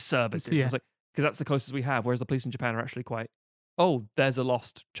police services? Yeah. It's like, because that's the closest we have, whereas the police in Japan are actually quite, oh, there's a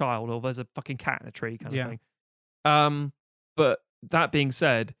lost child, or there's a fucking cat in a tree kind of thing. But that being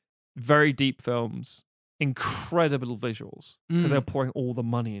said, very deep films, incredible visuals, because they're pouring all the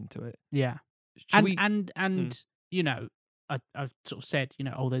money into it. Yeah. And you know, I've sort of said, you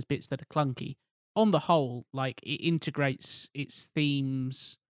know, all those bits that are clunky. On the whole, like, it integrates its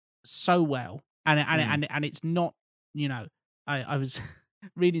themes so well, and it's not, you know, I was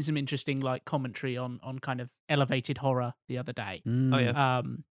reading some interesting like commentary on kind of elevated horror the other day. Oh yeah.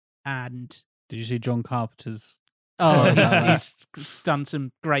 And did you see John Carpenter's? Oh, he's done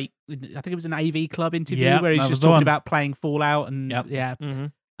some great. I think it was an AV Club interview where he's just talking one about playing Fallout and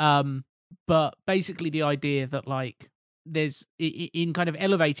Mm-hmm. But basically the idea that like there's in kind of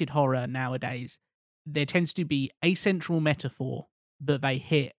elevated horror nowadays, there tends to be a central metaphor that they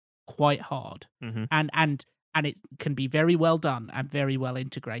hit quite hard, and it can be very well done and very well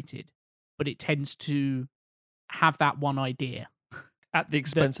integrated, but it tends to have that one idea at the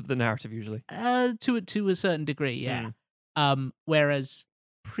expense of the narrative, usually. To a certain degree, yeah. Whereas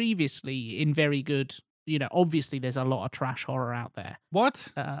previously, in very good, you know, obviously there's a lot of trash horror out there.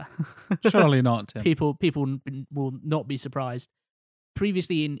 What? Surely not, Tim. People will not be surprised.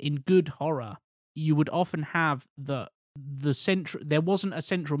 Previously, in good horror, you would often have the central. There wasn't a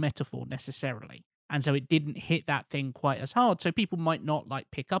central metaphor necessarily, and so it didn't hit that thing quite as hard. So people might not like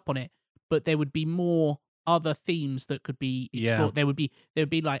pick up on it, but there would be more other themes that could be explored. There would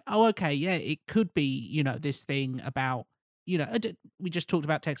be like, oh, okay, yeah, it could be, you know, this thing about, you know, we just talked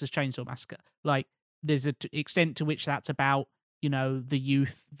about Texas Chainsaw Massacre. Like, there's an extent to which that's about, you know, the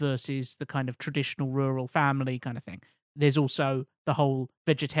youth versus the kind of traditional rural family kind of thing. There's also the whole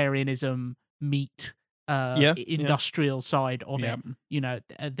vegetarianism, meat, industrial side of it. You know,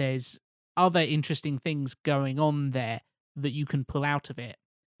 there's other interesting things going on there that you can pull out of it.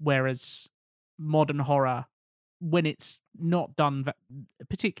 Whereas modern horror, when it's not done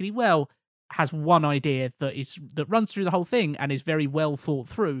particularly well, has one idea that runs through the whole thing and is very well thought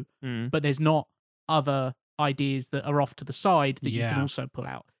through, but there's not other ideas that are off to the side that you can also pull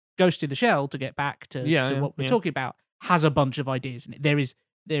out. Ghost in the Shell, to get back to what we're talking about, has a bunch of ideas in it. There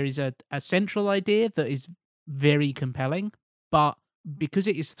is a central idea that is very compelling, but because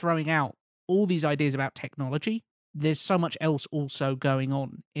it is throwing out all these ideas about technology, there's so much else also going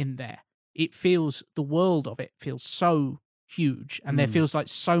on in there. It feels, the world of it feels so huge, and there feels like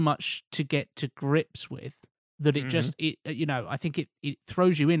so much to get to grips with that it just, you know, I think it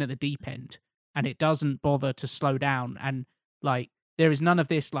throws you in at the deep end, and it doesn't bother to slow down. And like, there is none of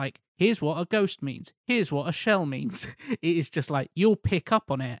this like, here's what a ghost means, here's what a shell means. It is just like, you'll pick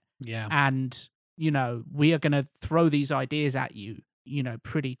up on it, and you know, we are going to throw these ideas at you, you know,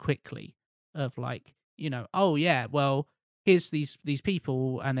 pretty quickly of like, you know, oh yeah, well, here's these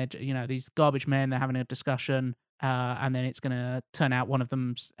people and they're, you know, these garbage men, they're having a discussion, and then it's going to turn out one of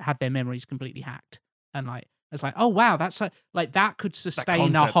them's had their memories completely hacked. And like, it's like, oh wow, that's like that could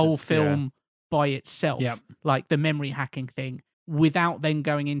sustain a whole film by itself. Yep. Like the memory hacking thing, without then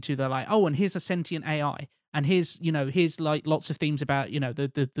going into the like, oh, and here's a sentient AI, and here's, you know, here's like lots of themes about, you know,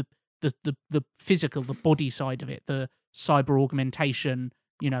 the physical, the body side of it, the cyber augmentation,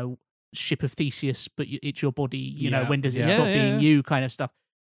 you know, ship of Theseus, but it's your body, you know, when does it stop being you kind of stuff.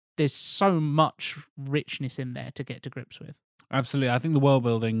 There's so much richness in there to get to grips with. Absolutely. I think the world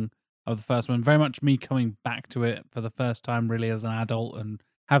building of the first one, very much me coming back to it for the first time really as an adult and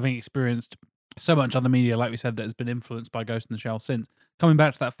having experienced so much other media, like we said, that has been influenced by Ghost in the Shell since. Coming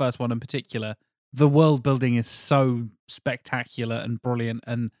back to that first one in particular, the world building is so spectacular and brilliant,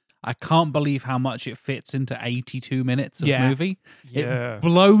 and I can't believe how much it fits into 82 minutes of movie. Yeah. It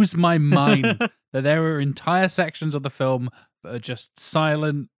blows my mind that there are entire sections of the film that are just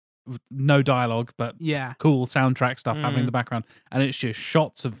silent, no dialogue, but cool soundtrack stuff happening in the background. And it's just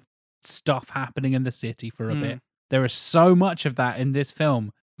shots of stuff happening in the city for a bit. There is so much of that in this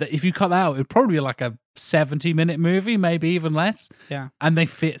film that if you cut that out, it'd probably be like a 70-minute movie, maybe even less. Yeah. And they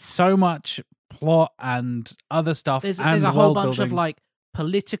fit so much plot and other stuff. There's and a whole bunch world of like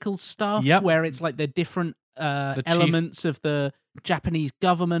political stuff where it's like the different elements of the Japanese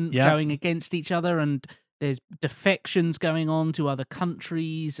government going against each other, and there's defections going on to other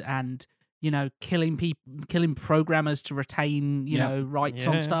countries, and you know, killing programmers to retain, you know, rights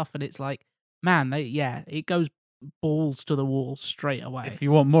on stuff. And it's like, man, it goes balls to the wall straight away. If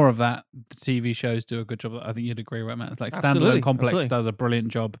you want more of that, the TV shows do a good job. I think you'd agree with Matt. It's like Standalone Complex does a brilliant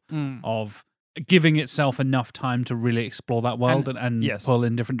job of giving itself enough time to really explore that world and pull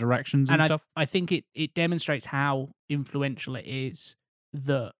in different directions and stuff. I think it demonstrates how influential it is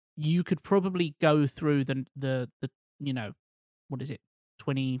that you could probably go through the you know, what is it,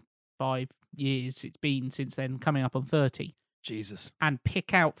 25 years it's been since then, coming up on 30. Jesus. And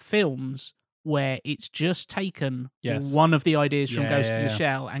pick out films where it's just taken one of the ideas from Ghost in the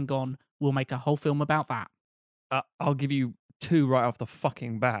Shell and gone, we'll make a whole film about that. I'll give you two right off the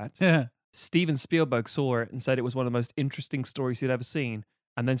fucking bat. Yeah. Steven Spielberg saw it and said it was one of the most interesting stories he'd ever seen,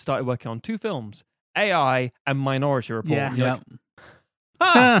 and then started working on two films, AI and Minority Report. Yeah.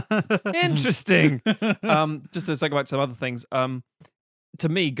 Interesting. Just to talk about some other things. To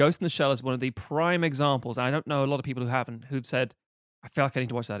me, Ghost in the Shell is one of the prime examples, and I don't know a lot of people who've said, I feel like I need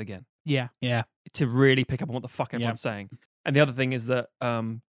to watch that again. Yeah. To really pick up on what the fuck everyone's saying. And the other thing is that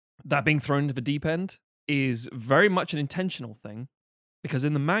that being thrown into the deep end is very much an intentional thing, because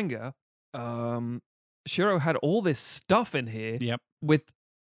in the manga, Shiro had all this stuff in here with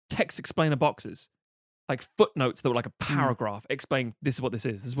text explainer boxes, like footnotes that were like a paragraph explaining this is what this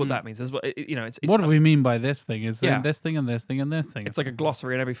is what that means, this is what you know. It's what do we mean by this thing? Is this thing and this thing and this thing? It's like a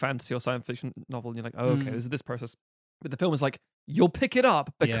glossary in every fantasy or science fiction novel, and you're like, oh, okay, this is this process. But the film is like, you'll pick it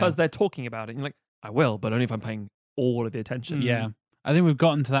up because they're talking about it. And you're like, I will, but only if I'm paying all of the attention. Yeah. I think we've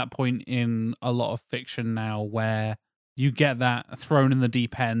gotten to that point in a lot of fiction now where you get that thrown in the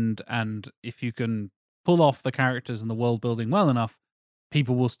deep end, and if you can pull off the characters and the world building well enough,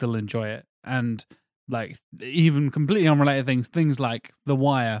 people will still enjoy it. And like, even completely unrelated things like The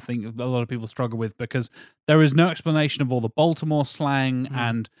Wire, I think a lot of people struggle with, because there is no explanation of all the Baltimore slang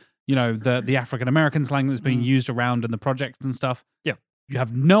and, you know, the African American slang that's being used around in the project and stuff. Yeah. You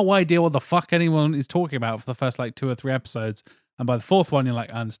have no idea what the fuck anyone is talking about for the first like 2 or 3 episodes. And by the fourth one, you're like,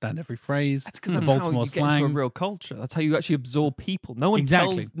 I understand every phrase. That's because that's Baltimore how you slang. Get into a real culture. That's how you actually absorb people. No one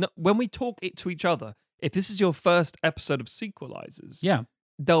tells. No, when we talk it to each other, if this is your first episode of Sequelizers,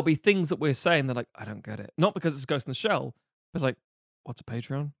 there'll be things that we're saying that like, I don't get it. Not because it's Ghost in the Shell, but like, what's a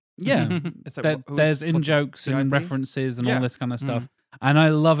Patreon? Yeah. It's like, there's in-jokes and references and all this kind of stuff. And I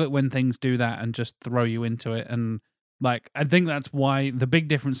love it when things do that and just throw you into it. And like, I think that's why the big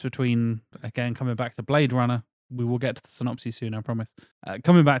difference between, again, coming back to Blade Runner, we will get to the synopsis soon, I promise.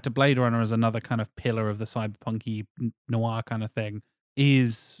 Coming back to Blade Runner as another kind of pillar of the cyberpunky noir kind of thing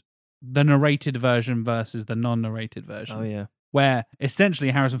is the narrated version versus the non-narrated version. Oh, yeah. Where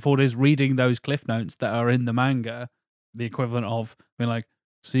essentially Harrison Ford is reading those cliff notes that are in the manga, the equivalent of being like,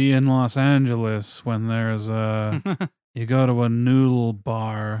 see in Los Angeles when there's you go to a noodle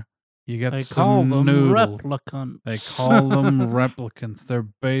bar, you get they some call them noodle. replicants. They call them replicants. They're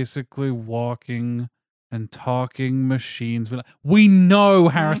basically walking and talking machines. We know,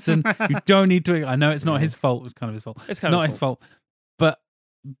 Harrison. You don't need to. I know it's not his fault. It's kind of his fault. It's kind of his fault. But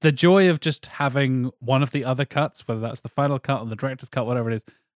the joy of just having one of the other cuts, whether that's the final cut or the director's cut, whatever it is,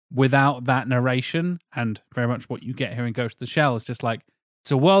 without that narration, and very much what you get here in Ghost of the Shell is just like,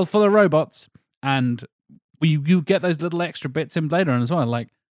 it's a world full of robots, and you get those little extra bits in Blade Runner as well. Like,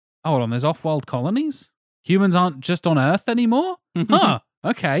 oh, hold on, there's off-world colonies? Humans aren't just on Earth anymore? Huh,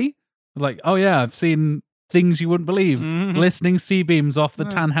 okay. Like, oh yeah, I've seen things you wouldn't believe. Glistening C-beams off the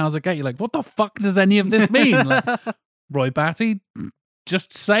Tannhauser Gate. You're like, what the fuck does any of this mean? Like, Roy Batty,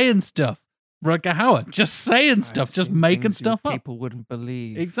 just saying stuff. Rutger Hauer, just saying stuff, just making stuff up. People wouldn't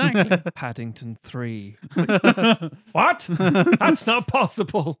believe. Exactly. Paddington 3. Like, what? That's not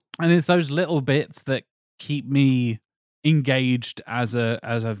possible. And it's those little bits that keep me engaged as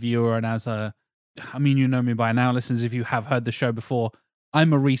a viewer and as a... I mean, you know me by now, listeners, if you have heard the show before.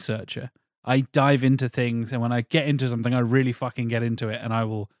 I'm a researcher. I dive into things, and when I get into something, I really fucking get into it, and I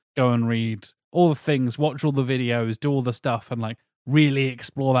will go and read all the things, watch all the videos, do all the stuff, and like really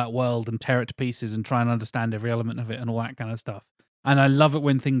explore that world and tear it to pieces and try and understand every element of it and all that kind of stuff. And I love it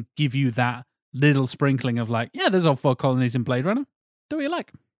when things give you that little sprinkling of like, yeah, there's off-world colonies in Blade Runner. Do what you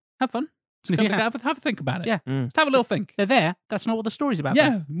like. Have fun. Just have a think about it. Yeah. Just have a little think. They're there. That's not what the story's about.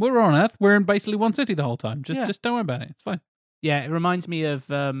 Yeah, we're on Earth. We're in basically one city the whole time. Just don't worry about it. It's fine. Yeah, it reminds me of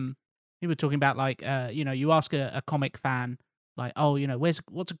we were talking about like you ask a comic fan like, oh,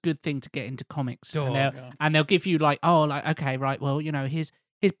 what's a good thing to get into comics, and they'll give you like, oh, like, okay, right, well, here's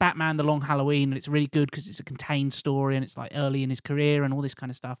Batman: The Long Halloween, and it's really good because it's a contained story and it's like early in his career and all this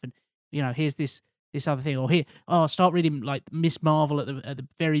kind of stuff, and here's this other thing, or here, start reading like Miss Marvel at the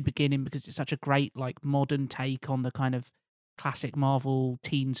very beginning because it's such a great like modern take on the kind of classic Marvel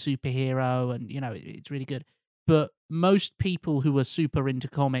teen superhero, and it's really good. But most people who are super into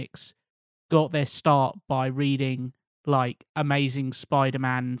comics got their start by reading like Amazing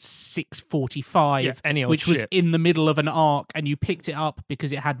Spider-Man 645, which was in the middle of an arc, and you picked it up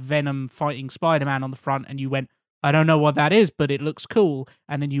because it had Venom fighting Spider-Man on the front, and you went, I don't know what that is, but it looks cool.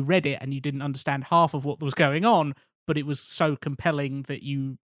 And then you read it, and you didn't understand half of what was going on, but it was so compelling that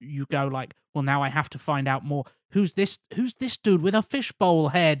you go like, well, now I have to find out more. Who's this dude with a fishbowl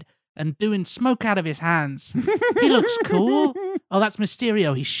head and doing smoke out of his hands? He looks cool. Oh, that's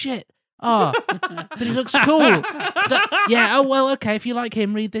Mysterio. He's shit. Oh, but he looks cool. Yeah, oh, well, okay, if you like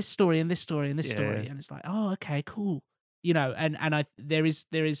him, read this story and this story and this story. And it's like, oh, okay, cool. And there is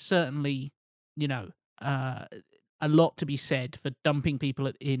certainly, a lot to be said for dumping people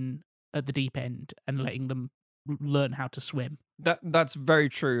at the deep end and letting them learn how to swim. That's very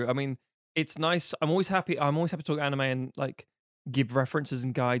true. I mean, it's nice. I'm always happy to talk anime and like give references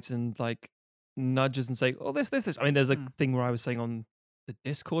and guides and like nudges and say, oh, this. I mean, there's a thing where I was saying on the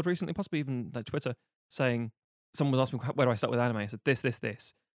Discord recently, possibly even like Twitter, saying someone was asking me, where do I start with anime? I said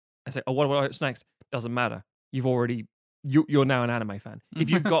this. I say, oh, what's next? Doesn't matter. You're now an anime fan.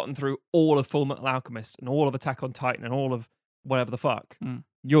 If you've gotten through all of Full Metal Alchemist and all of Attack on Titan and all of whatever the fuck,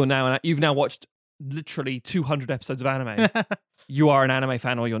 you've now watched literally 200 episodes of anime. You are an anime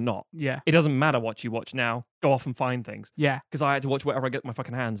fan or you're not. Yeah. It doesn't matter what you watch now. Go off and find things. Yeah. Because I had to watch whatever I get my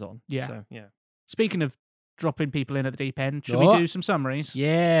fucking hands on. Yeah. So, yeah. Speaking of dropping people in at the deep end, should we do some summaries?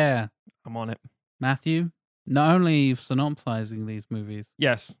 Yeah. I'm on it. Matthew, not only synopsizing these movies.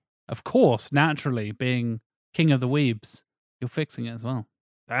 Yes. Of course, naturally, being king of the weebs, you're fixing it as well.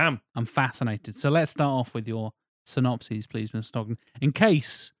 Damn. I'm fascinated. So let's start off with your synopses, please, Mr. Stockton. In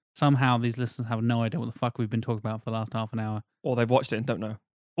case somehow these listeners have no idea what the fuck we've been talking about for the last half an hour. Or they've watched it and don't know.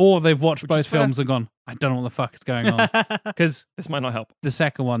 Or they've watched both films and gone, I don't know what the fuck is going on. Because this might not help. The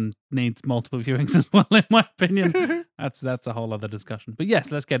second one needs multiple viewings as well, in my opinion. That's a whole other discussion. But yes,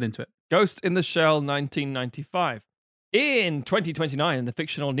 let's get into it. Ghost in the Shell 1995. In 2029 in the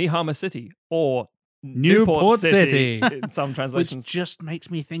fictional Nihama City, or Newport City in some translations. Which just makes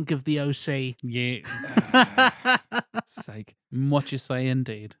me think of the OC. Yeah. Sake. What you say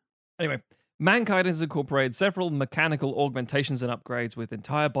indeed. Anyway, mankind has incorporated several mechanical augmentations and upgrades with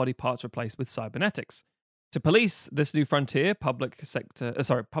entire body parts replaced with cybernetics. To police this new frontier, Public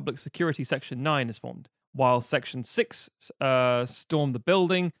Security Section 9 is formed, while Section 6 stormed the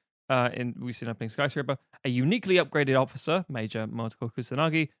building. We see an opening skyscraper. A uniquely upgraded officer, Major Motoko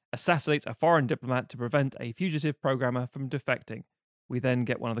Kusanagi, assassinates a foreign diplomat to prevent a fugitive programmer from defecting. We then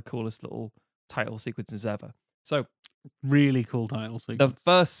get one of the coolest little title sequences ever. So, really cool title sequence. The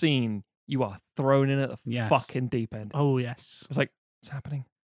first scene, you are thrown in at the fucking deep end. Oh, yes. It's like, what's happening?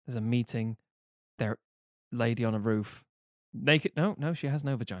 There's a meeting. There, lady on a roof. Naked? No, she has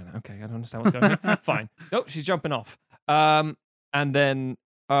no vagina. Okay, I don't understand what's going on. Fine. No, she's jumping off. And then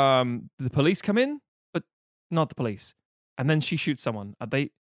the police come in, but not the police. And then she shoots someone.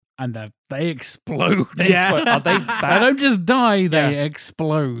 And they explode. Are they bad? They don't just die, they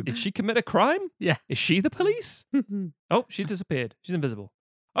explode. Did she commit a crime? Yeah. Is she the police? Oh, she disappeared. She's invisible.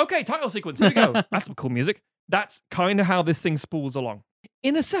 Okay, title sequence. Here we go. That's some cool music. That's kind of how this thing spools along.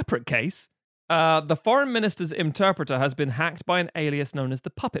 In a separate case, the foreign minister's interpreter has been hacked by an alias known as the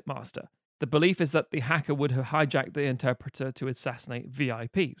Puppet Master. The belief is that the hacker would have hijacked the interpreter to assassinate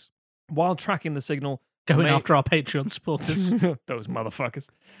VIPs. While tracking the signal... Going after our Patreon supporters. Those motherfuckers.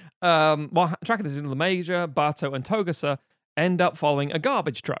 While tracking the signal, the Major, Bato, and Togasa end up following a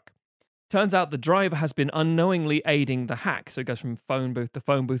garbage truck. Turns out the driver has been unknowingly aiding the hack. So he goes from phone booth to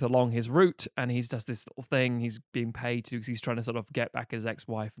phone booth along his route, and he does this little thing he's being paid to because he's trying to sort of get back his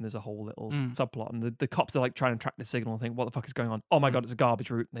ex-wife, and there's a whole little subplot. And the cops are like trying to track the signal and think, what the fuck is going on? Oh my God, it's a garbage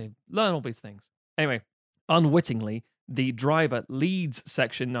route. And they learn all these things. Anyway, unwittingly, the driver leads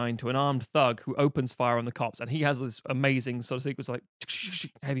Section 9 to an armed thug who opens fire on the cops. And he has this amazing sort of sequence like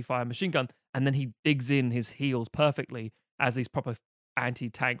heavy fire machine gun. And then he digs in his heels perfectly as these proper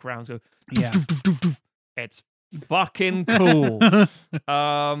anti-tank rounds go. Yeah. It's fucking cool.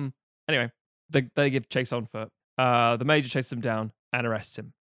 Anyway, they give chase on foot. The Major chases him down and arrests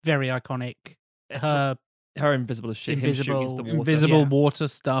him. Very iconic. Her invisible as shit. Invisible water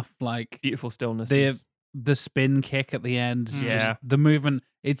stuff, like beautiful stillness. The spin kick at the end. Just the movement.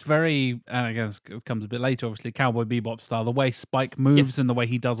 It's very, I guess it comes a bit later, obviously, Cowboy Bebop style. The way Spike moves and the way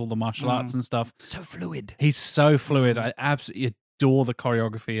he does all the martial arts and stuff. So fluid. He's so fluid. I absolutely adore the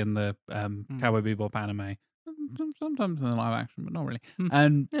choreography in the Cowboy Bebop anime. Sometimes in the live action, but not really.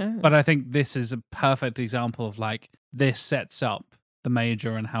 But I think this is a perfect example of like, this sets up the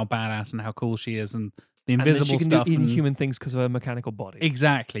Major and how badass and how cool she is and the invisible and she can stuff. do inhuman things because of her mechanical body.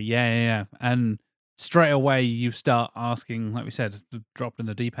 Exactly. Yeah. And straight away you start asking, like we said, dropped in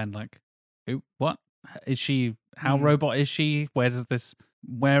the deep end, like, who, what is she? How robot is she? Where does this?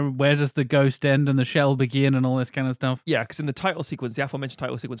 Where does the ghost end and the shell begin and all this kind of stuff? Yeah, because in the title sequence, the aforementioned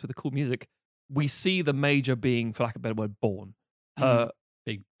title sequence with the cool music, we see the Major being, for lack of a better word, born. Her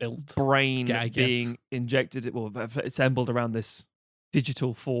big built brain being injected, well, assembled around this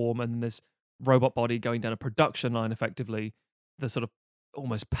digital form, and this robot body going down a production line, effectively. The sort of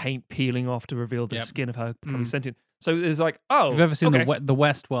almost paint peeling off to reveal the skin of her becoming sentient. So there's like, oh, you've ever seen the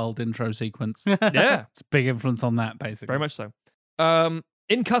Westworld intro sequence? Yeah, it's a big influence on that, basically. Very much so.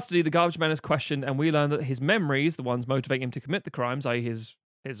 In custody, the garbage man is questioned, and we learn that his memories, the ones motivating him to commit the crimes, i.e. his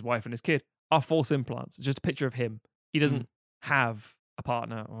wife and his kid, are false implants. It's just a picture of him. He doesn't have a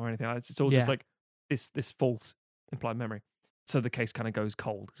partner or anything like that. It's all just like this false implied memory. So the case kind of goes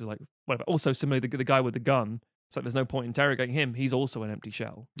cold. It's like, whatever. Also, similarly, the guy with the gun, it's like there's no point interrogating him. He's also an empty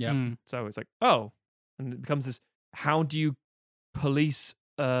shell. Yeah. So it's like, oh. And it becomes this, how do you police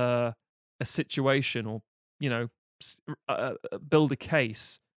a situation or, build a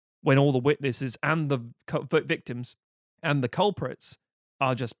case when all the witnesses and the victims and the culprits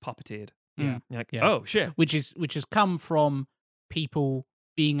are just puppeteered? Oh, shit. Which has come from people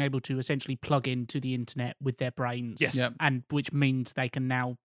being able to essentially plug into the internet with their brains. Yes. Yep. And which means they can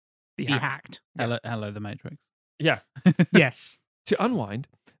now be hacked. Hello, the Matrix. Yeah. Yes. To unwind,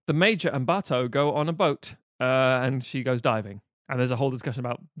 the Major and Bato go on a boat and she goes diving. And there's a whole discussion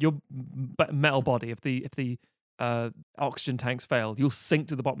about your metal body. If the oxygen tanks fail, you'll sink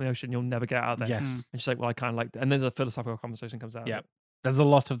to the bottom of the ocean. You'll never get out of there. Yes. And she's like, well, I kind of like that. And there's a philosophical conversation comes out. Yeah. There's a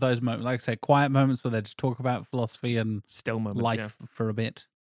lot of those moments, like I say, quiet moments where they just talk about philosophy and still moments, life for a bit.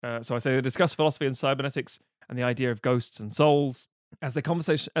 So I say they discuss philosophy and cybernetics and the idea of ghosts and souls. As the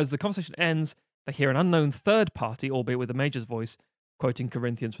conversation ends, they hear an unknown third party, albeit with the Major's voice, quoting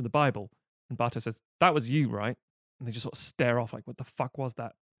Corinthians from the Bible. And Bato says, "That was you, right?" And they just sort of stare off like, what the fuck was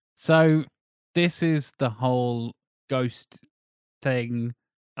that? So this is the whole ghost thing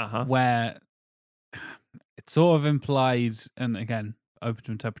where it's sort of implied, and again, open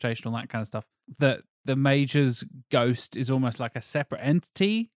to interpretation, all that kind of stuff, that the Major's ghost is almost like a separate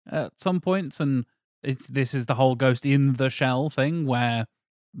entity at some points. And this is the whole ghost in the shell thing where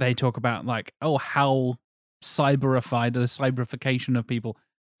they talk about like, oh, how cyberified, the cyberification of people.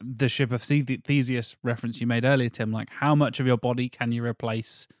 The ship of Theseus reference you made earlier, Tim, like how much of your body can you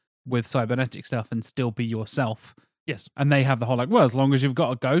replace with cybernetic stuff and still be yourself? Yes. And they have the whole like, well, as long as you've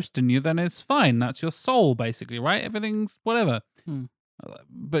got a ghost in you, then it's fine. That's your soul, basically, right? Everything's whatever.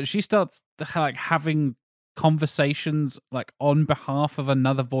 But she starts like having conversations like on behalf of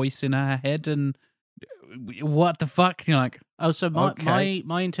another voice in her head, and what the fuck? You're like, oh, so my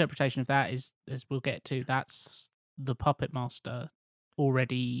interpretation of that is, as we'll get to, that's the Puppet Master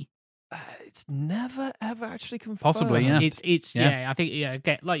already. It's never ever actually confirmed. Possibly, yeah. It's I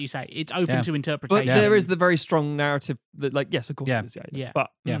think like you say, it's open to interpretation. But there is the very strong narrative that, like, yes, of course, it is. Yeah. But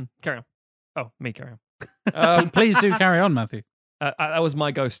carry on. Oh, me carry on. Please do carry on, Matthew. That was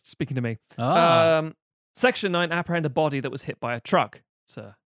my ghost speaking to me. Section 9 apprehend a body that was hit by a truck. It's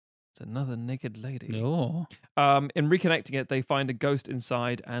a It's another naked lady. Oh. In reconnecting it, they find a ghost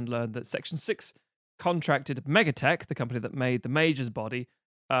inside and learn that Section 6 contracted Megatech, the company that made the Major's body,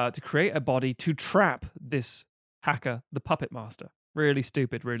 to create a body to trap this hacker, the Puppet Master. Really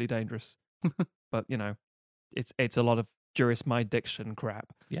stupid, really dangerous. But, you know, it's a lot of jurisdiction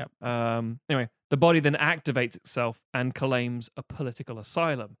crap. Yeah. Anyway, the body then activates itself and claims a political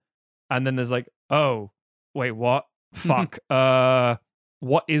asylum. And then there's like, oh, wait, what? Fuck.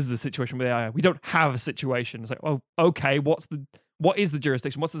 What is the situation with AI? We don't have a situation. It's like, oh, okay, what is the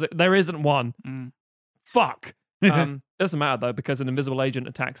jurisdiction? There isn't one. Fuck. Doesn't matter though, because an invisible agent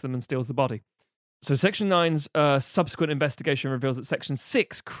attacks them and steals the body. So Section 9's subsequent investigation reveals that Section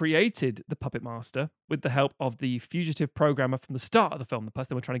 6 created the Puppet Master with the help of the fugitive programmer from the start of the film, the person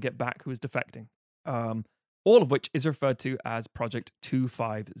they were trying to get back who was defecting. All of which is referred to as Project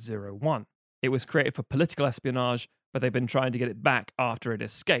 2501. It was created for political espionage, but they've been trying to get it back after it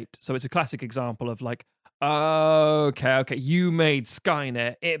escaped. So it's a classic example of like, okay, you made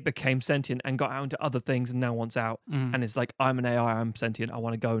Skynet, it became sentient and got out into other things and now wants out. And it's like, I'm an AI, I'm sentient, I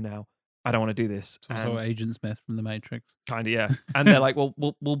want to go now. I don't want to do this. It's also Agent Smith from The Matrix. Kind of, yeah. And they're like, well,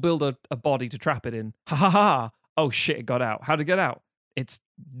 we'll build a body to trap it in. Ha ha ha. Oh shit, it got out. How did it get out? It's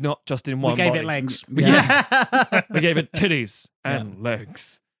not just in one We gave body. it legs. Yeah. We gave it titties and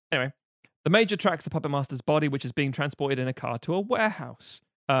legs. Anyway, the Major tracks the Puppet Master's body, which is being transported in a car to a warehouse.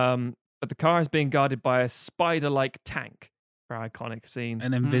 But the car is being guarded by a spider-like tank. Very iconic scene.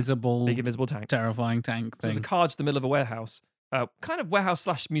 An invisible, big invisible tank. Terrifying tank So there's thing. a car just in the middle of a warehouse. Kind of warehouse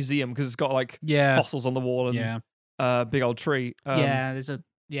 / museum because it's got like Yeah. fossils on the wall and big old tree. There's a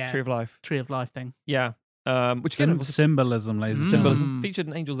Tree of Life. Tree of Life thing. Yeah. Which again was Symbolism, ladies and gentlemen. symbolism featured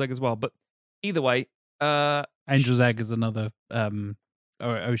in Angel's Egg as well. But either way, Angel's Egg is another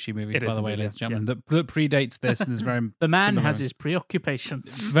Oshii movie, It by is the way, indeed, ladies and yeah. gentlemen, that predates this and is very The man similar. has his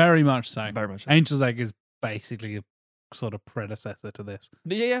preoccupations. Very much so. Very much so. Angel's Egg is basically a sort of predecessor to this.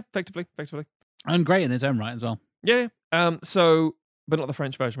 Yeah, effectively. And great in its own right as well. Yeah. So, but not the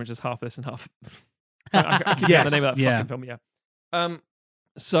French version, which is half this and half. I keep forgetting Yes, the name of that yeah. fucking film. Yeah.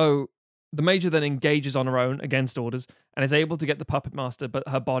 So the Major then engages on her own against orders and is able to get the Puppet Master, but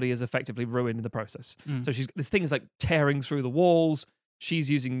her body is effectively ruined in the process. So this thing is like tearing through the walls.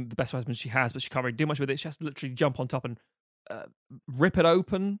 She's using the best weapons she has, but she can't really do much with it. She has to literally jump on top and rip it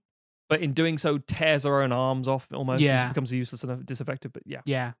open. But in doing so, tears her own arms off almost. Yeah. She becomes useless and disaffected. But yeah.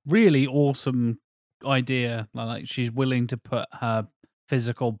 Yeah. Really awesome idea. Like she's willing to put her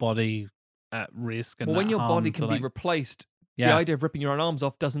physical body at risk. And Well, when at your harm body to, can like, be replaced, the Yeah. idea of ripping your own arms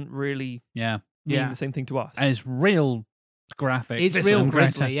off doesn't really mean the same thing to us. And it's real graphic. It's visceral real and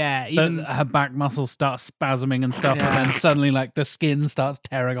grisly, graphic. yeah. But Even her back muscles start spasming and stuff, and then suddenly, like, the skin starts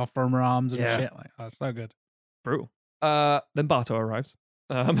tearing off from her arms and Yeah. shit. Like, oh, so good. Brutal. Then Bato arrives.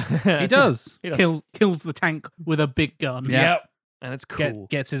 He does. He does. kills the tank with a big gun. Yeah. Yep. And it's cool.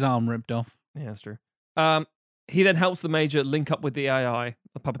 Gets his arm ripped off. Yeah, that's true. He then helps the Major link up with the AI,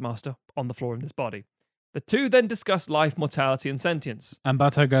 the Puppet Master, on the floor in this body. The two then discuss life, mortality, and sentience. And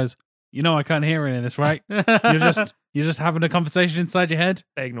Bato goes, "You know I can't hear any of this, right? You're just having a conversation inside your head."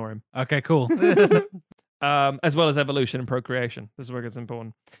 They ignore him. Okay, cool. As well as evolution and procreation. This is where it gets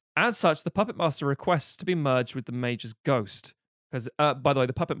important. As such, the Puppet Master requests to be merged with the Major's ghost. Because, by the way,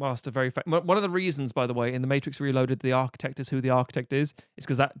 the Puppet Master, one of the reasons, by the way, in The Matrix Reloaded, the Architect is who the Architect is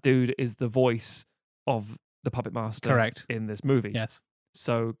because that dude is the voice of the Puppet Master Correct. in this movie. Yes.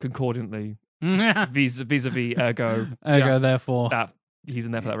 So, concordantly, vis-a-vis ergo, therefore. that he's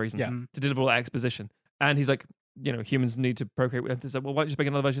in there for that reason. Yeah. To deliver all that exposition. And he's like, you know, humans need to procreate with. He's like, well, why don't you just make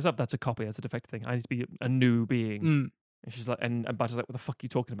another version of yourself? That's a copy. That's a defective thing. I need to be a new being. And she's like, and Bato's like, what the fuck are you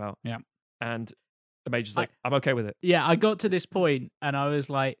talking about? Yeah. And the Major's like, I'm okay with it. Yeah, I got to this point and I was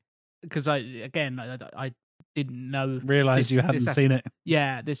like, because I didn't know. Realised you hadn't seen it.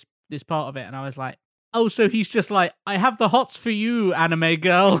 Yeah, this part of it. And I was like, oh, so he's just like, I have the hots for you, anime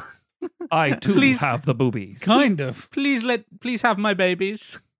girl. I too have the boobies. Kind of. Please have my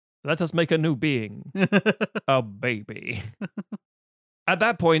babies. Let us make a new being. A baby. At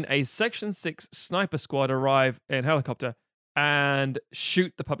that point, a Section 6 sniper squad arrive in helicopter and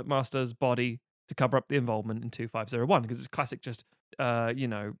shoot the Puppet Master's body to cover up the involvement in 2501 because it's classic just,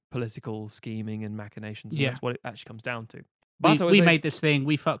 political scheming and machinations. And that's what it actually comes down to. We made this thing.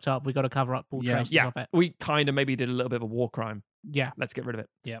 We fucked up. We got to cover up all traces of it. We kind of maybe did a little bit of a war crime. Yeah. Let's get rid of it.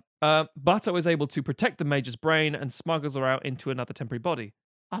 Yeah. Bato is able to protect the Major's brain and smuggles her out into another temporary body.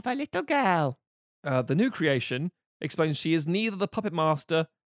 Of a little girl. The new creation explains she is neither the Puppet Master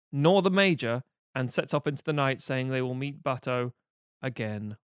nor the Major and sets off into the night saying they will meet Bato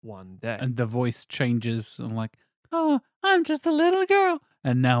again one day. And the voice changes and like, oh, I'm just a little girl.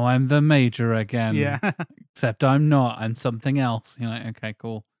 and now I'm the Major again. Yeah. Except I'm not. I'm something else. You're like, okay,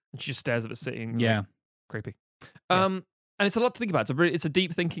 cool. And she just stares at it sitting. Yeah. Like, creepy. And it's a lot to think about. It's a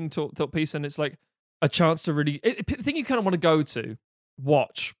deep thinking thought piece, and it's like a chance to really the thing you kind of want to go to,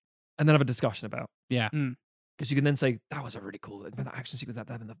 watch, and then have a discussion about. Yeah. Because you can then say that was a really cool that action sequence, that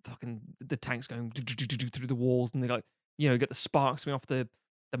having the tanks going through the walls, and they like get the sparks coming off the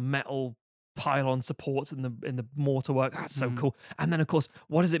metal pylon supports in the mortar work. That's so cool. And then of course,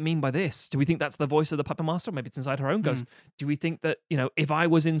 what does it mean by this? Do we think that's the voice of the puppet master? Maybe it's inside her own ghost. Do we think that if I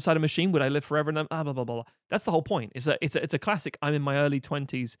was inside a machine, would I live forever? And then blah blah blah blah. That's the whole point. It's a classic. I'm in my early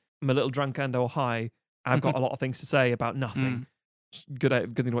 20s. I'm a little drunk and or high, and I've got a lot of things to say about nothing.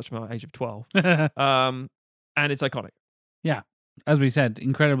 Good thing to watch from the age of 12. And it's iconic. Yeah. As we said,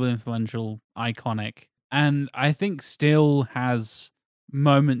 incredibly influential, iconic, and I think still has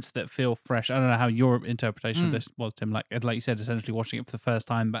moments that feel fresh. I don't know how your interpretation of this was, Tim. Like you said, essentially watching it for the first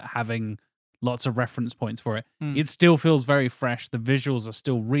time, but having lots of reference points for it. It still feels very fresh. The visuals are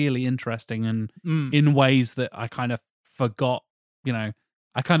still really interesting, and in ways that I kind of forgot.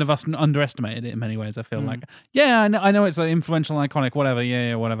 I kind of underestimated it in many ways. I feel like, I know it's like influential, iconic, whatever.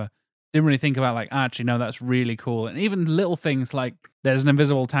 Yeah, whatever. Didn't really think about actually, no, that's really cool. And even little things like there's an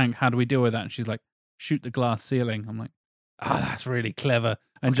invisible tank. How do we deal with that? And she's like, shoot the glass ceiling. I'm like, that's really clever.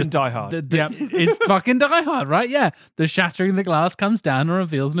 And just Die Hard. It's fucking Die Hard, right? Yeah. The shattering the glass comes down and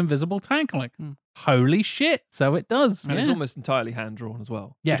reveals an invisible tank. I'm like, holy shit. So it does. And it's almost entirely hand drawn as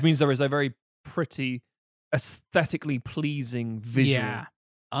well. Yes. Which means there is a very pretty, aesthetically pleasing visual. Yeah.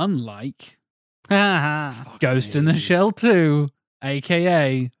 Unlike Ghost in the Shell 2,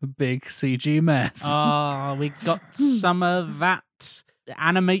 aka Big CG Mess. Oh, we got some of that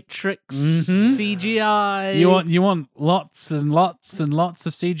Animatrix CGI. You want lots and lots and lots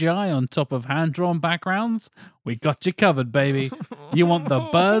of CGI on top of hand-drawn backgrounds? We got you covered, baby. You want the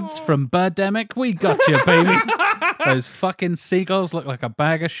birds from Birdemic? We got you, baby. Those fucking seagulls look like a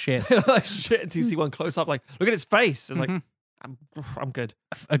bag of shit. Like shit until you see one close up, like, look at its face. And like, I'm good.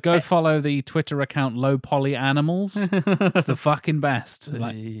 Go follow the Twitter account Low Poly Animals. It's the fucking best.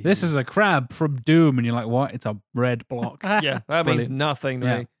 Like, this is a crab from Doom, and you're like, what? It's a red block. Yeah, that means nothing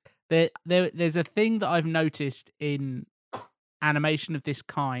to me. There's a thing that I've noticed in animation of this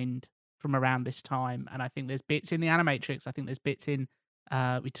kind from around this time, and I think there's bits in the Animatrix. I think there's bits in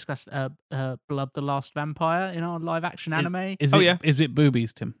we discussed Blood the Last Vampire in our live action anime. Is it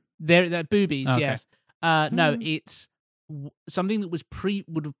boobies, Tim? They're boobies, Okay. yes. No, it's something that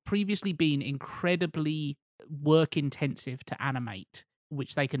would have previously been incredibly work intensive to animate,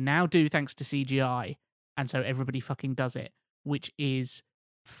 which they can now do thanks to CGI, and so everybody fucking does it, which is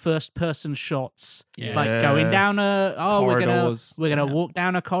first person shots, like going down corridors. we're gonna walk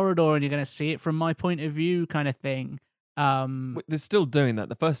down a corridor and you're gonna see it from my point of view kind of thing. They're still doing that.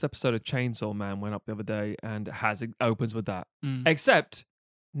 The first episode of Chainsaw Man went up the other day, and it opens with that. Except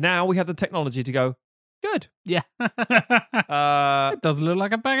now we have the technology to go, good. Yeah. It doesn't look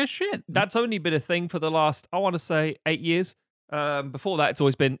like a bag of shit. That's only been a thing for the last, I want to say, 8 years. Before that, it's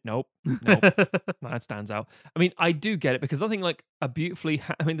always been, nope. That stands out. I mean, I do get it, because nothing like a beautifully,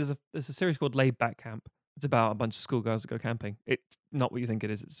 there's a series called Laid Back Camp. It's about a bunch of schoolgirls that go camping. It's not what you think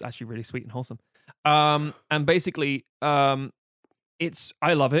it is. It's actually really sweet and wholesome. And basically, I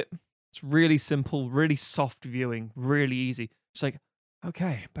love it. It's really simple, really soft viewing, really easy. It's like,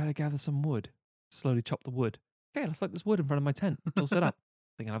 okay, better gather some wood. Slowly chop the wood. Okay, let's light this wood in front of my tent. It's all set up.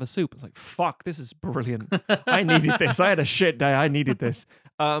 I can have a soup. It's like, fuck, this is brilliant. I needed this. I had a shit day. I needed this.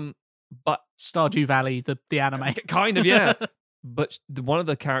 But Stardew Valley, the anime. Kind of, yeah. But one of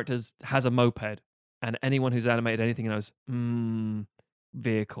the characters has a moped, and anyone who's animated anything knows,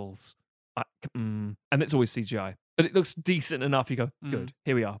 vehicles. And it's always CGI. But it looks decent enough. You go, good,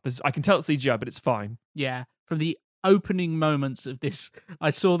 here we are. I can tell it's CGI, but it's fine. Yeah, from the opening moments of this,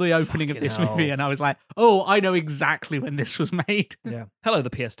 I saw the opening of this movie and I was like, oh, I know exactly when this was made. Yeah. Hello, the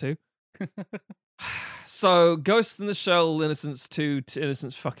PS2. So, Ghost in the Shell, Innocence 2,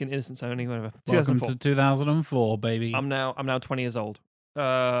 Innocence Only, whatever. Welcome to 2004, baby. I'm now 20 years old.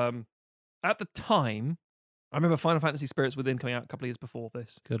 At the time, I remember Final Fantasy Spirits Within coming out a couple of years before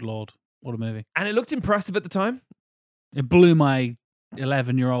this. Good lord, what a movie! And it looked impressive at the time. It blew my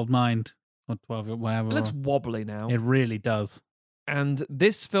 11-year-old mind. Or 12, whatever. It looks wobbly now. It really does. And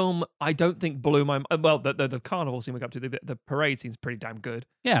this film, I don't think blew my mind. Well, the carnival scene we got up to, the parade seems pretty damn good.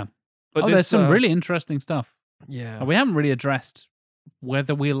 Yeah. But there's some really interesting stuff. Yeah. We haven't really addressed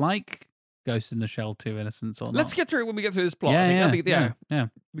whether we like Ghost in the Shell 2 Innocence or not. Let's get through it when we get through this plot. Yeah.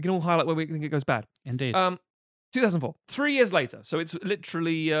 We can all highlight where we think it goes bad. Indeed. 2004. 3 years later. So it's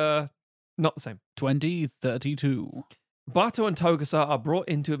literally not the same. 2032. Bato and Togusa are brought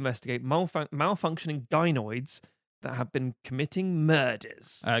in to investigate malfunctioning gynoids that have been committing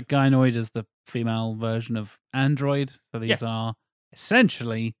murders. Gynoid is the female version of android. So these Yes. are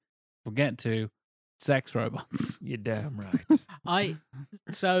essentially, we'll get to, sex robots. You're damn right.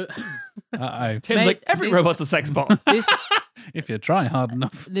 So Uh-oh. Tim's Mate, like, every this- robot's a sex bot. this If you try hard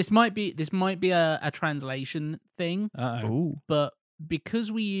enough. this might be a translation thing, Uh-oh. but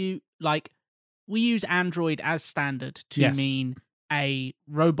because we use Android as standard to Yes. mean a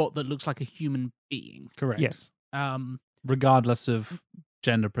robot that looks like a human being. Correct. Yes. Regardless of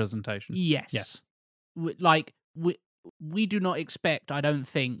gender presentation. Yes. Yes. We do not expect, I don't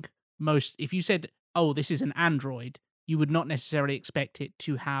think, if you said, oh, this is an android, you would not necessarily expect it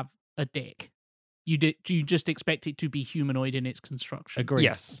to have a dick. You just expect it to be humanoid in its construction. Agreed.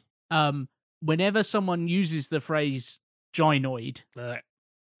 Yes. Whenever someone uses the phrase gynoid,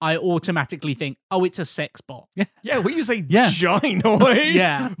 I automatically think, oh, it's a sex bot. Yeah, when you say Yeah. gynoid,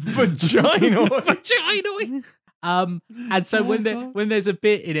 Yeah. vaginoid. Vaginoid. And so when there's a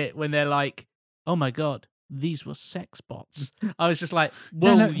bit in it when they're like, oh my god, these were sex bots, I was just like,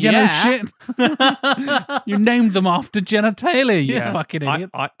 well, shit. You named them after genitalia, you Yeah. fucking idiot.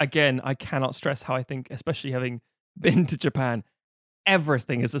 I cannot stress how I think, especially having been to Japan,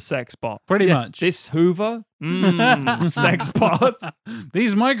 everything is a sex bot. Pretty much. This Hoover, sex bot.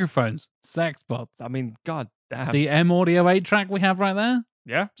 These microphones, sex bots. I mean, god damn. The M Audio 8 track we have right there,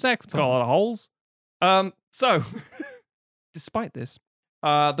 Yeah, sex it's got a lot of holes. So, despite this,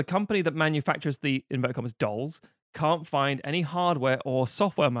 the company that manufactures the inverted commas dolls can't find any hardware or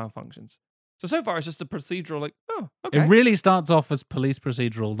software malfunctions. So far it's just a procedural, like, oh, okay. It really starts off as police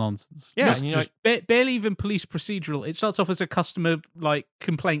procedural nonsense. Yeah, Just, and you're just barely even police procedural. It starts off as a customer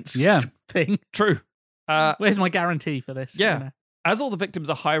complaints Yeah. thing. true. Where's my guarantee for this? Yeah. You know? As all the victims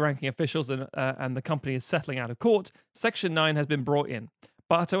are high-ranking officials and the company is settling out of court, Section 9 has been brought in.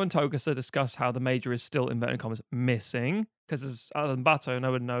 Bato and Togusa discuss how the Major is still, inverted commas, missing, because other than Bato,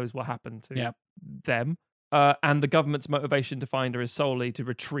 no one knows what happened to them. And the government's motivation to find her is solely to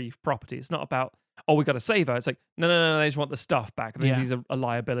retrieve property. It's not about, oh, we got to save her. It's like, no, they just want the stuff back. And he's a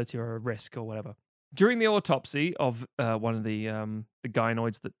liability or a risk or whatever. During the autopsy of one of the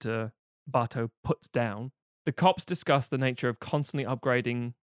gynoids that Bato puts down, the cops discuss the nature of constantly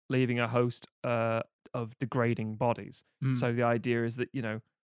upgrading, leaving a host of degrading bodies. So the idea is that,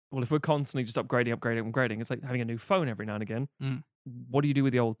 well, if we're constantly just upgrading, it's like having a new phone every now and again. What do you do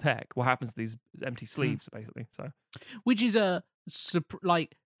with the old tech? What happens to these empty sleeves, basically? So, Which is that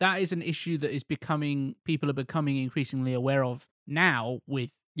is an issue that people are becoming increasingly aware of now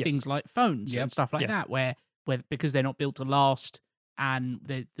with things like phones and stuff like that, where because they're not built to last, and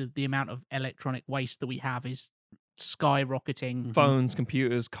the amount of electronic waste that we have is skyrocketing. Phones,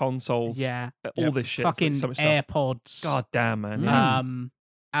 computers, consoles, all this shit. Fucking so much stuff. AirPods. God damn, man.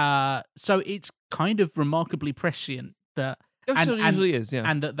 So it's kind of remarkably prescient that. It usually is, yeah.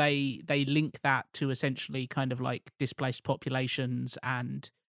 And that they link that to essentially kind of like displaced populations and,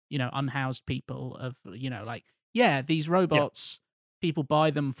 unhoused people of, these robots, people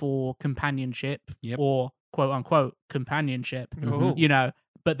buy them for companionship or quote unquote companionship,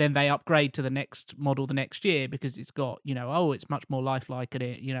 but then they upgrade to the next model the next year because it's got, it's much more lifelike at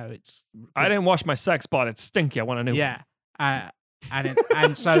it, it's. I didn't wash my sex bot. It's stinky. I want a new one.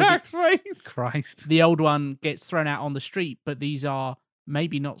 And so Jack's face. Christ. The old one gets thrown out on the street, but these are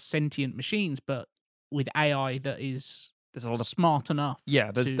maybe not sentient machines, but with AI that is there's a lot of smart enough.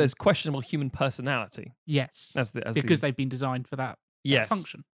 Yeah, there's questionable human personality. Yes, because they've been designed for that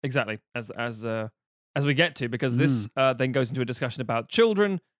function. Exactly. As we get to, because this then goes into a discussion about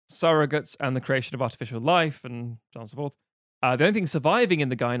children, surrogates, and the creation of artificial life, and so on and so forth. The only thing surviving in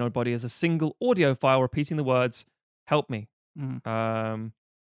the gynoid body is a single audio file repeating the words "Help me."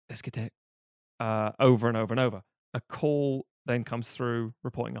 Let's get it over and over and over. A call then comes through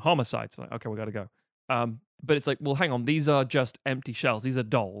reporting a homicide. So like, okay, we got to go. But it's like, well, hang on. These are just empty shells. These are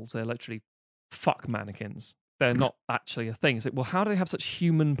dolls. They're literally fuck mannequins. They're not actually a thing. It's like, well, how do they have such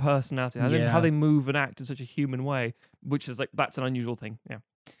human personality? How they move and act in such a human way? Which is like, that's an unusual thing. Yeah.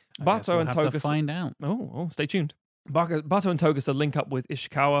 Bato and Togusa find out. Oh, stay tuned. Bato and Togusa link up with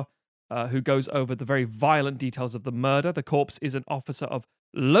Ishikawa, who goes over the very violent details of the murder. The corpse is an officer of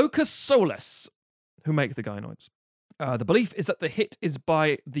Locus Solus, who make the gynoids. The belief is that the hit is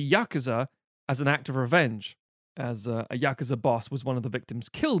by the Yakuza as an act of revenge, as a Yakuza boss was one of the victims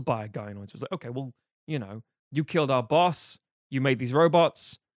killed by a gynoid. So it was like, okay, well, you killed our boss, you made these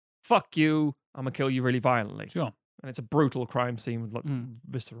robots, fuck you, I'm going to kill you really violently. Sure. And it's a brutal crime scene with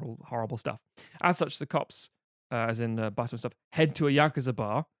visceral, horrible stuff. As such, the cops, as in Bato and stuff, head to a Yakuza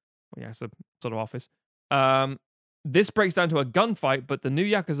bar, Yakuza sort of office, This breaks down to a gunfight, but the new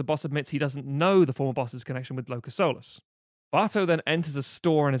Yakuza boss admits he doesn't know the former boss's connection with Locus Solus. Bato then enters a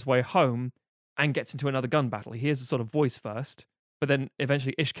store on his way home and gets into another gun battle. He hears a sort of voice first, but then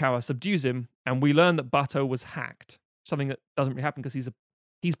eventually Ishikawa subdues him, and we learn that Bato was hacked. Something that doesn't really happen because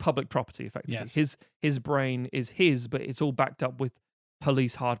he's public property, effectively. Yes. His brain is his, but it's all backed up with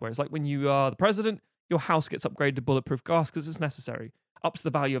police hardware. It's like when you are the president, your house gets upgraded to bulletproof glass because it's necessary. Ups the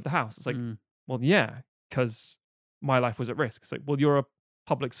value of the house. It's like, well, yeah, because my life was at risk. It's like, well, you're a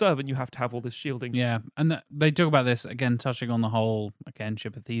public servant, you have to have all this shielding. Yeah, and they talk about this, again, touching on the whole, again,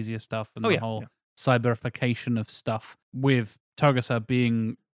 Shipathesia stuff and the whole cyberification of stuff, with Togusa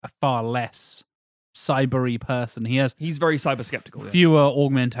being a far less cybery person. He's very cyber skeptical. Fewer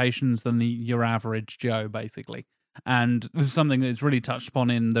augmentations than your average Joe, basically. And this is something that's really touched upon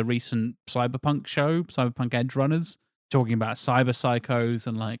in the recent Cyberpunk show, Cyberpunk Edge Runners, talking about cyber psychos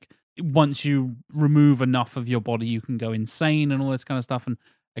and like once you remove enough of your body, you can go insane and all this kind of stuff. And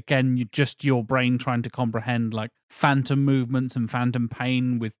again, your brain trying to comprehend like phantom movements and phantom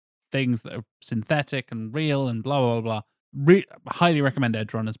pain with things that are synthetic and real and blah, blah, blah. Highly recommend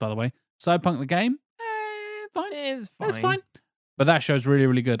Edge Runners, by the way. Cyberpunk the game, fine. It's fine. But that show's really,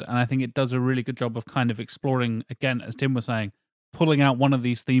 really good. And I think it does a really good job of kind of exploring, again, as Tim was saying, pulling out one of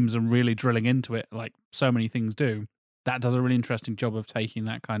these themes and really drilling into it like so many things do. That does a really interesting job of taking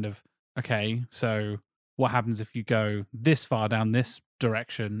that kind of, okay, so what happens if you go this far down this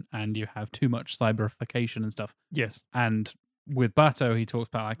direction and you have too much cyberification and stuff? Yes. And with Bato, he talks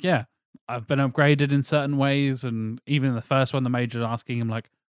about like, yeah, I've been upgraded in certain ways. And even in the first one, the Major's asking him like,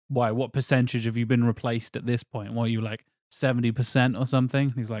 why, what percentage have you been replaced at this point? What are you like 70% or something?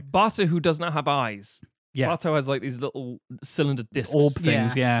 And he's like, Bato, who does not have eyes. Yeah. Bato has like these little cylinder discs. Orb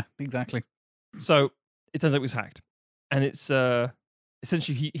things, yeah, exactly. So it turns out he was hacked. And it's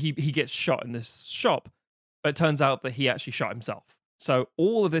essentially he gets shot in this shop, but it turns out that he actually shot himself. So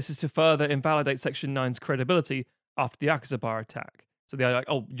all of this is to further invalidate Section 9's credibility after the Yakuza bar attack. So they're like,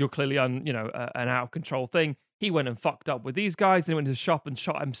 oh, you're clearly on, an out of control thing. He went and fucked up with these guys. Then he went to the shop and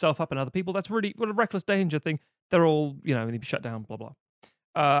shot himself up and other people. That's really what a reckless danger thing. They're all, need to be shut down, blah, blah.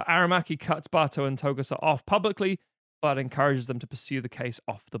 Aramaki cuts Bato and Togusa off publicly, but encourages them to pursue the case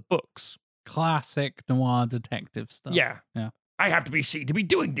off the books. Classic noir detective stuff. Yeah. I have to be seen to be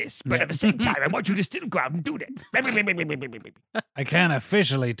doing this, but at the same time, I want you to still go out and do that. I can't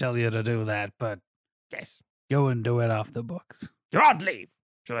officially tell you to do that, but yes, go and do it off the books. You're on leave.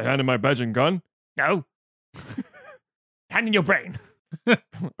 Should I hand in my badge and gun? No. Hand in your brain.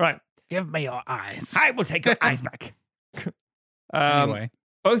 Right. Give me your eyes. I will take your eyes back. Anyway.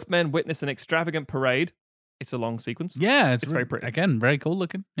 Both men witness an extravagant parade. It's a long sequence. Yeah, it's very pretty. Again, very cool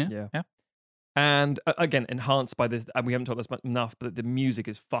looking. Yeah. And again, enhanced by this, and we haven't talked this much enough, but the music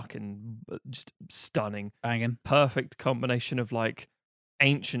is fucking just stunning. Banging. Perfect combination of like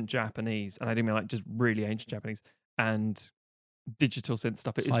ancient Japanese, and I didn't mean like just really ancient Japanese, and digital synth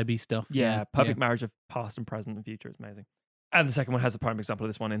stuff. It Cyber stuff. Yeah, perfect marriage of past and present and future. It's amazing. And the second one has the prime example of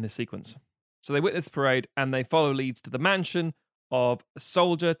this one in this sequence. So they witness the parade and they follow leads to the mansion of a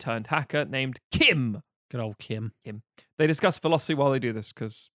soldier turned hacker named Kim. Good old Kim. They discuss philosophy while they do this,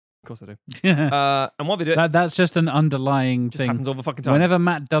 because of course they do. And what they do... That's just an underlying just thing. Happens all the fucking time. Whenever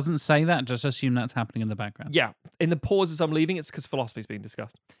Matt doesn't say that, just assume that's happening in the background. Yeah. In the pauses I'm leaving, it's because philosophy is being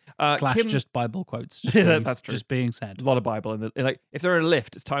discussed. Slash just Bible quotes. That's true. Just being said. A lot of Bible. Like, if they're in a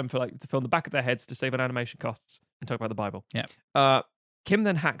lift, it's time to film the back of their heads to save on animation costs and talk about the Bible. Yeah. Kim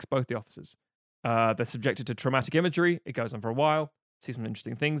then hacks both the officers. They're subjected to traumatic imagery. It goes on for a while. See some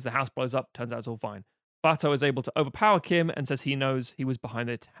interesting things. The house blows up. Turns out it's all fine. Bato is able to overpower Kim and says he knows he was behind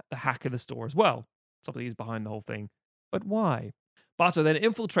the hack of the store as well. Something he's behind the whole thing. But why? Bato then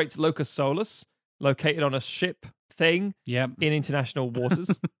infiltrates Locus Solus, located on a ship thing in international waters.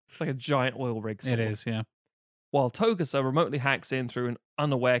 It's like a giant oil rig. It is, yeah. While Togusa remotely hacks in through an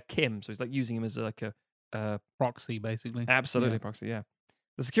unaware Kim. So he's like using him as like a proxy, basically. Absolutely, proxy, yeah.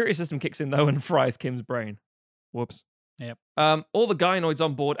 The security system kicks in though and fries Kim's brain. Whoops. Yep. All the gynoids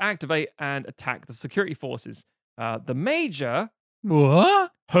on board activate and attack the security forces. The Major...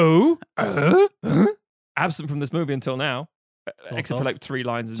 What? Who? Absent from this movie until now. Except for like 3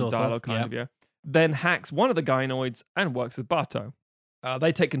 lines of dialogue, kind of, yeah. Then hacks one of the gynoids and works with Bato.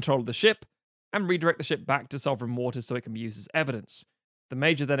 They take control of the ship and redirect the ship back to Sovereign Waters so it can be used as evidence. The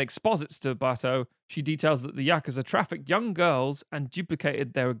Major then exposits to Bato. She details that the Yakuza trafficked young girls and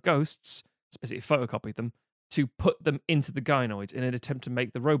duplicated their ghosts, specifically photocopied them, to put them into the gynoids in an attempt to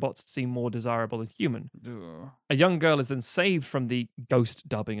make the robots seem more desirable and human. Ugh. A young girl is then saved from the ghost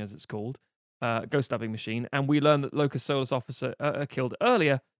dubbing, as it's called, ghost dubbing machine, and we learn that Locus Solus officer killed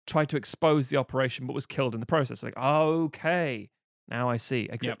earlier tried to expose the operation but was killed in the process. Like, okay, now I see.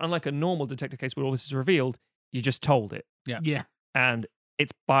 Except unlike a normal detective case where all this is revealed, you just told it. Yeah. And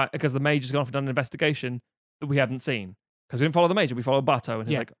it's because the major's gone off and done an investigation that we haven't seen. Because we didn't follow the major, we followed Bato, and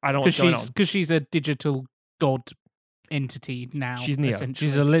he's like, I don't know what's going on. Because she's a digital god entity now. She's Neo.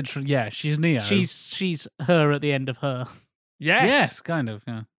 She's a literal, she's Neo. She's her at the end of her. Yes, kind of.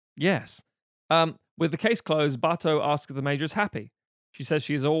 Yeah. Yes. With the case closed, Bato asks if the major is happy. She says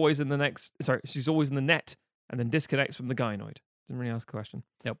she's always in the net, and then disconnects from the gynoid. Didn't really ask the question.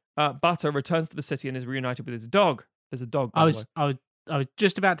 Yep. Bato returns to the city and is reunited with his dog. There's a dog. By the way. I was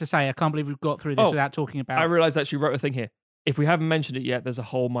just about to say, I can't believe we've got through this without talking about. I realized that she wrote a thing here. If we haven't mentioned it yet, there's a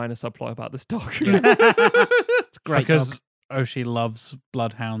whole minor subplot about this dog. It's great because dog. Oshie loves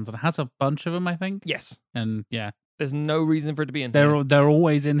bloodhounds and has a bunch of them, I think. Yes. And yeah, there's no reason for it to be in here. They're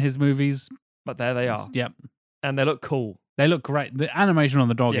always in his movies, but there they are. Yep. And they look cool. They look great. The animation on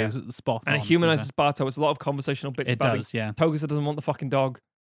the dog is spot on. And it humanizes Bato. It's a lot of conversational bits It about does, yeah. Togusa doesn't want the fucking dog.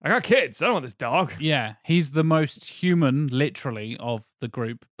 I got kids. I don't want this dog. Yeah, he's the most human, literally, of the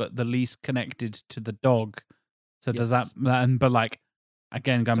group, but the least connected to the dog. So does that, but like,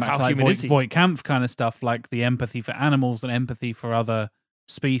 again, going back to like Voight Kampf kind of stuff, like the empathy for animals and empathy for other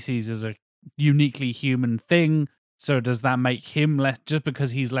species is a uniquely human thing. So does that make him less, just because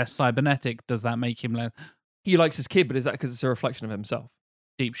he's less cybernetic, does that make him less? He likes his kid, but is that because it's a reflection of himself?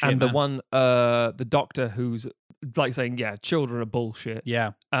 Deep shit. And man. the doctor who's like saying, yeah, children are bullshit.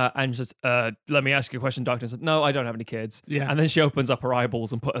 Yeah. And just, let me ask you a question, doctor. And says, no, I don't have any kids. Yeah. And then she opens up her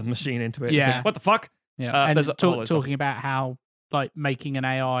eyeballs and put a machine into it. Yeah. It's like, what the fuck? Yeah. And there's talking about how like making an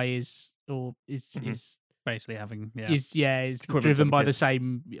AI is basically having is equivalent driven to by the the kids.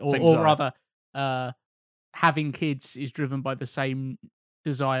 same Same or desire. rather having kids is driven by the same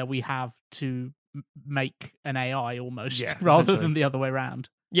desire we have to make an AI almost rather essentially. than the other way around.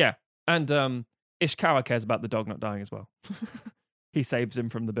 Yeah. And Ishikawa cares about the dog not dying as well. He saves him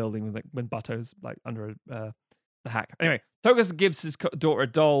from the building when Bato's like under the hack. Anyway, Togusa gives his daughter a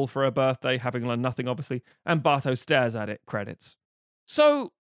doll for her birthday, having learned nothing, obviously, and Bato stares at it, credits.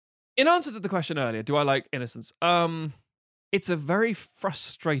 So, in answer to the question earlier, do I like Innocence? It's a very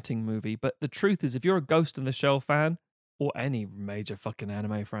frustrating movie, but the truth is, if you're a Ghost in the Shell fan, or any major fucking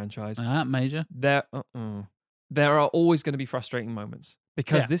anime franchise, major, there are always going to be frustrating moments,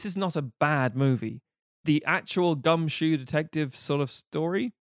 because this is not a bad movie. The actual gumshoe detective sort of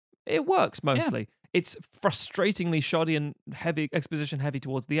story, it works mostly. Yeah. It's frustratingly shoddy and heavy, exposition heavy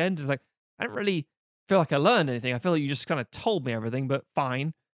towards the end. It's like, I don't really feel like I learned anything. I feel like you just kind of told me everything, but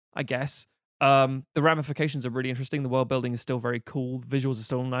fine, I guess. The ramifications are really interesting. The world building is still very cool. The visuals are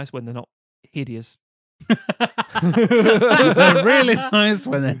still nice when they're not hideous. They're really nice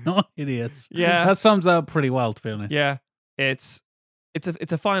when they're not idiots. Yeah. That sums up pretty well, to be honest. Yeah. It's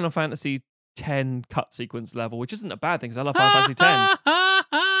a Final Fantasy X cut sequence level, which isn't a bad thing, because I love Final Fantasy X.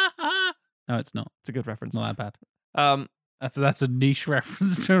 No, it's not. It's a good reference. Not that bad. That's a niche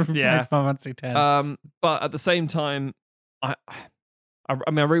reference to Final Fantasy X. But at the same time, I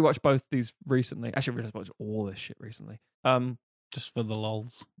rewatched both these recently. Actually, I rewatched all this shit recently. Just for the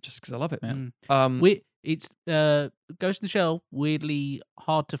lols. Just because I love it. Yeah. It's Ghost in the Shell, weirdly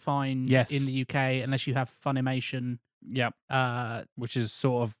hard to find in the UK unless you have Funimation. Yep. Which is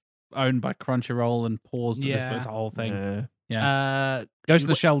sort of owned by Crunchyroll and paused at this, but it's a whole thing. Yeah. Ghost in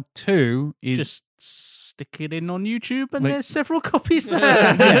the Shell 2 is... Just stick it in on YouTube and there's several copies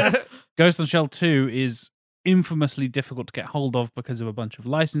there. Yes. Ghost in the Shell 2 is infamously difficult to get hold of because of a bunch of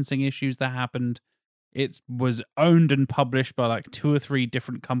licensing issues that happened. It was owned and published by like 2 or 3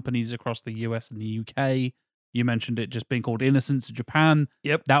 different companies across the US and the UK. You mentioned it just being called Innocence in Japan.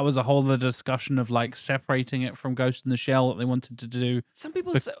 Yep. That was a whole other discussion of like separating it from Ghost in the Shell that they wanted to do. Some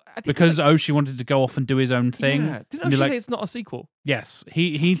people because Oshii wanted to go off and do his own thing. Yeah. Didn't Oshii say it's not a sequel? Yes.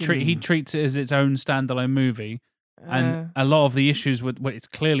 He treats it as its own standalone movie. And a lot of the issues with it's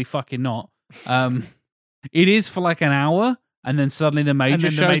clearly fucking not. It is for like an hour. And then suddenly the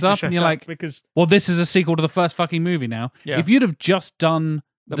major shows up, and you're like, well, this is a sequel to the first fucking movie now. Yeah. If you'd have just done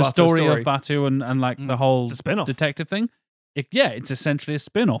the story of Bato and like the whole spin-off detective thing, it's essentially a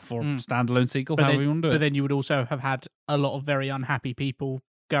spin-off or standalone sequel, however you want to do it. But then you would also have had a lot of very unhappy people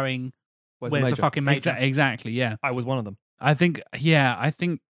going, where's the fucking major? Exactly, yeah. I was one of them. I think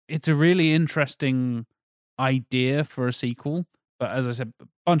it's a really interesting idea for a sequel. But as I said, a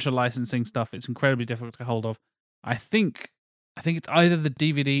bunch of licensing stuff. It's incredibly difficult to get hold of. I think it's either the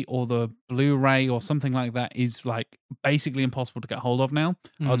DVD or the Blu-ray or something like that is like basically impossible to get hold of now.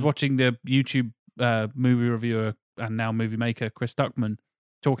 I was watching the YouTube movie reviewer and now movie maker Chris Duckman,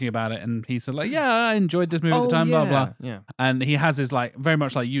 talking about it, and he's like, "Yeah, I enjoyed this movie at the time." Blah blah. Yeah. And he has his like very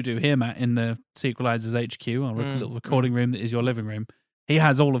much like you do here, Matt, in the Sequelizers HQ, or little recording room that is your living room. He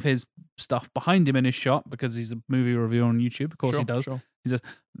has all of his stuff behind him in his shop because he's a movie reviewer on YouTube. Of course, he does. Sure. He says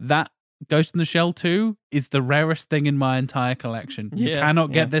that Ghost in the Shell 2 is the rarest thing in my entire collection. You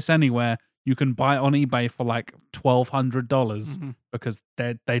cannot get this anywhere. You can buy it on eBay for like $1,200 because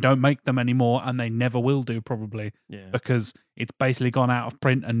they don't make them anymore, and they never will do probably because it's basically gone out of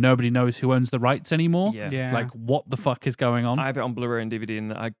print and nobody knows who owns the rights anymore. Like, what the fuck is going on? I have it on Blu-ray and DVD,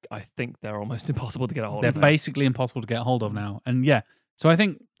 and I think they're almost impossible to get a hold of. They're basically impossible to get a hold of now. And yeah, so I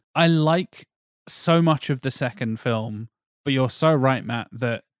think I like so much of the second film, but you're so right, Matt,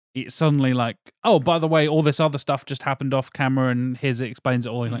 that it's suddenly like, oh, by the way, all this other stuff just happened off camera, and here's it explains it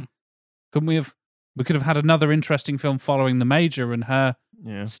all. You're like, couldn't we could have had another interesting film following the Major and her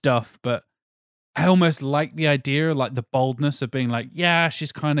stuff, but I almost like the idea, like the boldness of being like, yeah,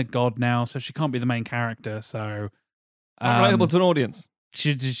 she's kind of God now, so she can't be the main character, so relatable to an audience.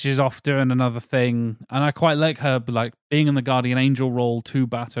 She's off doing another thing, and I quite like her, like being in the guardian angel role to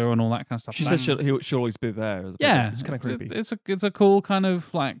Bato and all that kind of stuff. She says she'll always be there. It's kind of creepy. It's a cool kind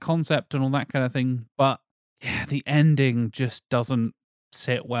of like concept and all that kind of thing, but yeah, the ending just doesn't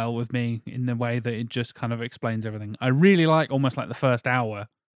sit well with me in the way that it just kind of explains everything. I really like almost like the first hour.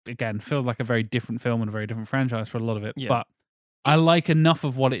 Again, feels like a very different film and a very different franchise for a lot of it, but I like enough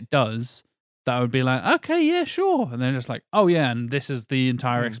of what it does that I would be like, okay, yeah, sure. And then just like, oh yeah, and this is the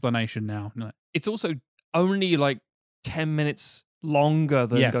entire explanation now. Like, it's also only like 10 minutes longer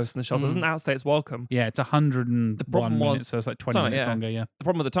than Ghost in the Shell. So it doesn't outstay its welcome. Yeah, it's 101 minutes, so it's like 20 minutes longer, yeah. The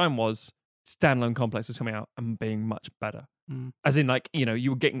problem at the time was Standalone Complex was coming out and being much better. As in, like, you know, you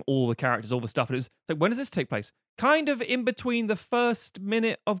were getting all the characters, all the stuff. And it was like, when does this take place? Kind of in between the first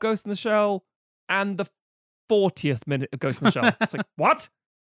minute of Ghost in the Shell and the 40th minute of Ghost in the Shell. It's like, what?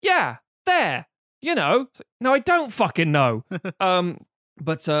 Yeah, there. You know? Like, no, I don't fucking know.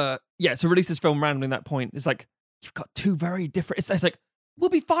 But to release this film randomly at that point, it's like, you've got two very different... It's like, we'll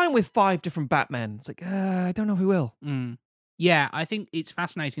be fine with 5 different Batmen. It's like, I don't know if we will. Yeah, I think it's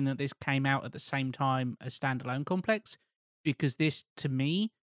fascinating that this came out at the same time as Standalone Complex, because this, to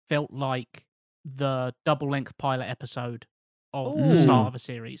me, felt like the double-length pilot episode of the start of a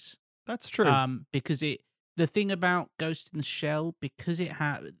series. That's true. Because the thing about Ghost in the Shell, because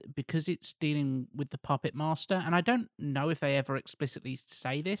it's dealing with the Puppet Master, and I don't know if they ever explicitly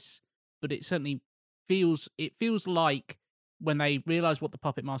say this, but it certainly feels like when they realize what the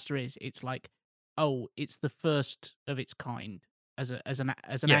Puppet Master is, it's like, oh, it's the first of its kind as an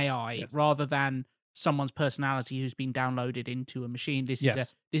AI, rather than someone's personality who's been downloaded into a machine. This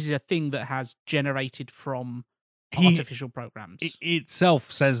is a thing that has generated from artificial programs. It itself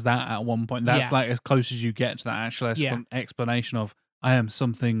says that at one point. That's like as close as you get to that actual explanation of, I am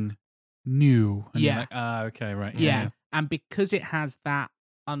something new. And you're like, okay, right. Yeah. And because it has that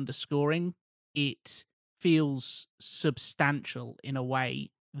underscoring, it feels substantial in a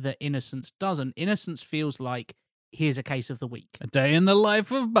way that Innocence doesn't. Innocence feels like, here's a case of the week. A day in the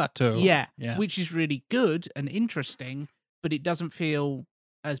life of Bato. Yeah, which is really good and interesting, but it doesn't feel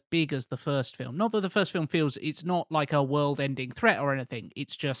as big as the first film. Not that the first film feels, it's not like a world-ending threat or anything.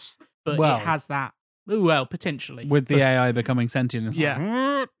 It's just, but it has that, potentially. With the AI becoming sentient.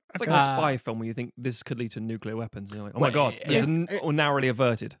 It's it's like a spy film where you think this could lead to nuclear weapons. And you're like, oh my God, this is narrowly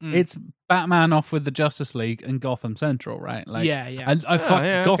averted. It's Batman off with the Justice League and Gotham Central, right? Like,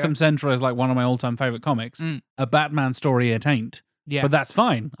 Gotham Central is like one of my all-time favorite comics. A Batman story it ain't. Yeah. But that's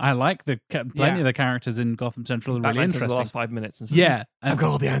fine. I like plenty of the characters in Gotham Central are really interesting. The last 5 minutes. And says, I've got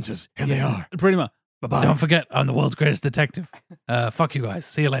all the answers. Here they are. Pretty much. Bye-bye. Don't forget, I'm the world's greatest detective. Fuck you guys.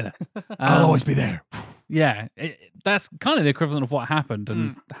 See you later. I'll always be there. Yeah, that's kind of the equivalent of what happened,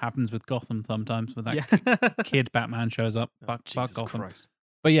 and happens with Gotham sometimes, with that kid Batman shows up. Fuck Gotham. Christ.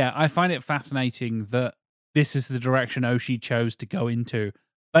 But yeah, I find it fascinating that this is the direction Oshii chose to go into,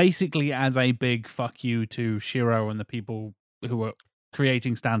 basically as a big fuck you to Shiro and the people who were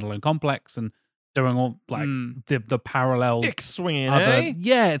creating Standalone Complex and doing all like the parallel dick swinging.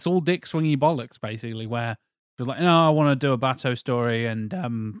 Yeah, it's all dick swingy bollocks basically. Where it's like, no, I want to do a Bato story,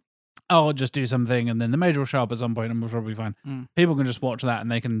 and I'll just do something, and then the Major will show up at some point, and we'll probably be fine. People can just watch that, and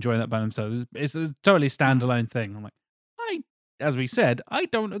they can enjoy that by themselves. It's a totally standalone thing. I'm like, as we said, I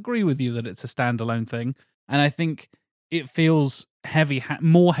don't agree with you that it's a standalone thing, and I think it feels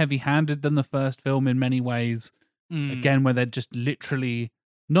more heavy-handed than the first film in many ways. Again, where they're just literally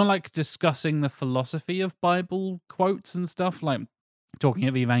not like discussing the philosophy of Bible quotes and stuff, like talking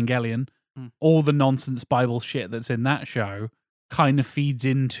of Evangelion. All the nonsense Bible shit that's in that show kind of feeds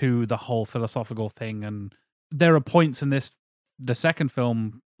into the whole philosophical thing, and there are points in this the second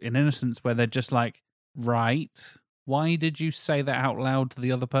film in Innocence where they're just like, right, why did you say that out loud to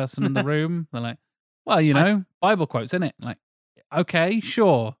the other person in the room? They're like, well, you know, Bible quotes, innit? Like, okay,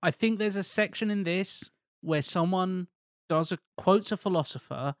 sure. I think there's a section in this where someone quotes a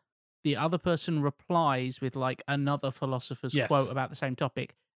philosopher, the other person replies with like another philosopher's Yes. quote about the same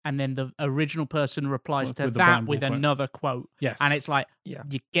topic, and then the original person replies With to the that Bible with quote. another quote. Yes. And it's like, Yeah.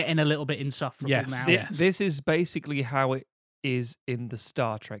 you're getting a little bit insufferable Yes, now. yes. This is basically how it is in the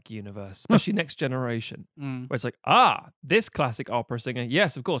Star Trek universe, especially Next Generation, Mm. where it's like, this classic opera singer,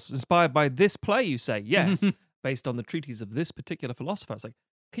 yes, of course, inspired by this play, you say, yes, based on the treatise of this particular philosopher. It's like,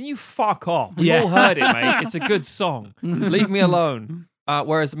 can you fuck off? We've Yeah. all heard it, mate. It's a good song. Leave me alone.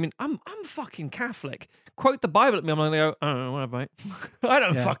 Whereas, I mean, I'm fucking Catholic. Quote the Bible at me. I'm like, I don't know, whatever, mate. I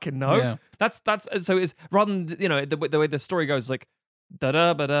don't Yeah. fucking know. Yeah. That's so it's rather than the way the story goes, like da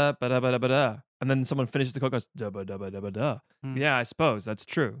da ba da ba da ba da ba da, and then someone finishes the quote, goes da ba da ba da ba da. Yeah, I suppose that's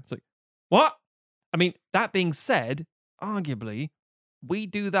true. It's like, what? I mean, that being said, arguably, we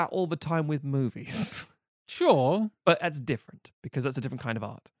do that all the time with movies. Sure. But that's different because that's a different kind of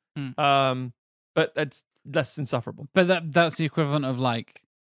art. Mm. But that's less insufferable. But that's the equivalent of like,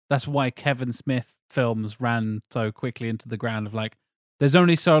 that's why Kevin Smith films ran so quickly into the ground of like, there's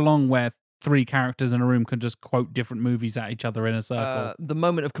only so long where 3 characters in a room can just quote different movies at each other in a circle. The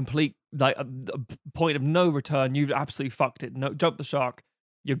moment of complete, like, a point of no return, you've absolutely fucked it. No, jump the shark,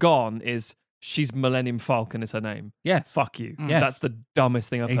 you're gone. Is she's Millennium Falcon is her name? Yes. Fuck you. Yes. That's the dumbest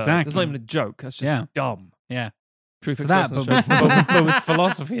thing I've heard. It's Exactly. not even a joke. That's just dumb. Yeah. True So success that, on but, the show. but with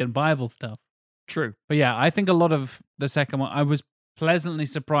philosophy and Bible stuff. True. But yeah, I think a lot of the second one, I was pleasantly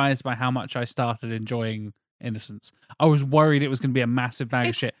surprised by how much I started enjoying Innocence. I was worried it was going to be a massive bag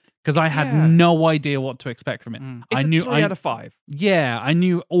of shit because I had no idea what to expect from it. It's I knew a 3 out of 5. Yeah, I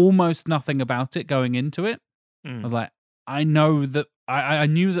knew almost nothing about it going into it. I was like, I know that I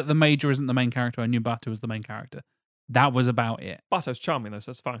knew that the Major isn't the main character. I knew Bato was the main character. That was about it. Bato's charming though,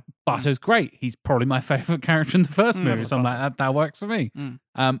 so that's fine. Bato's great. He's probably my favorite character in the first movie. Mm. So I'm like, that works for me.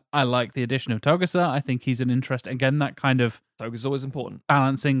 I like the addition of Togusa. I think he's an interest. Again, that kind of Togusa's always important.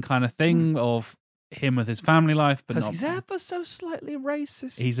 Balancing kind of thing of him with his family life, but Because not. he's ever so slightly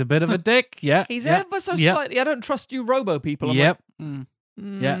racist. He's a bit of a dick. Yeah. He's yep, ever so yep, slightly. I don't trust you, robo people. I'm Yep. like,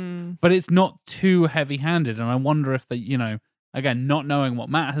 Yeah. But it's not too heavy handed. And I wonder if again, not knowing what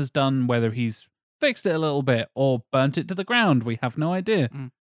Matt has done, whether he's fixed it a little bit or burnt it to the ground. We have no idea.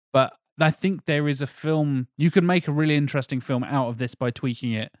 But I think there is a film, you can make a really interesting film out of this by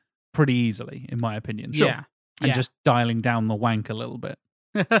tweaking it pretty easily, in my opinion. Sure. Yeah. And Yeah. just dialing down the wank a little bit.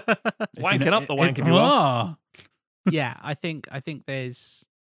 Wanking up the wank, if you will. Ah. Yeah, I think there's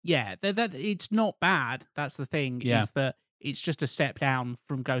that it's not bad. That's the thing. Yeah. Is that it's just a step down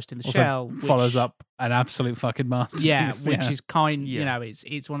from Ghost in the Also Shell, which, follows up an absolute fucking masterpiece. Yeah, which is kind. Yeah. You know,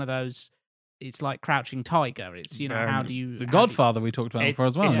 it's one of those. It's like Crouching Tiger. It's Very how much. do you The Godfather we talked about before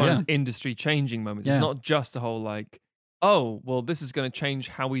as well. It's one yeah. of those industry changing moments. Yeah. It's not just a whole like, oh, well, this is going to change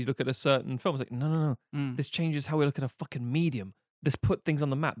how we look at a certain film. It's like, no. This changes how we look at a fucking medium. This put things on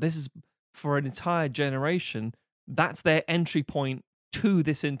the map. This is for an entire generation. That's their entry point to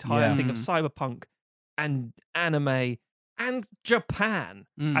this entire thing of cyberpunk and anime and Japan,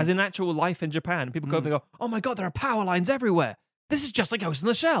 as in actual life in Japan. People go and they go, oh my God, there are power lines everywhere. This is just like Ghost in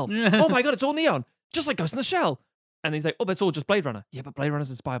the Shell. Oh my God, it's all neon. Just like Ghost in the Shell. And he's like, oh, but it's all just Blade Runner. Yeah, but Blade Runner's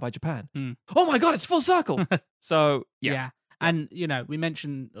inspired by Japan. Oh my God, it's full circle. So, yeah. And, we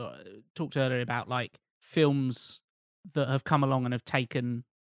mentioned, talked earlier about like films that have come along and have taken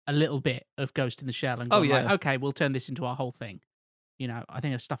a little bit of Ghost in the Shell and gone like, okay, we'll turn this into our whole thing. I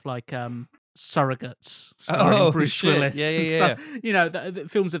think of stuff like Surrogates, starring Bruce shit. Willis Yeah, and yeah, stuff. The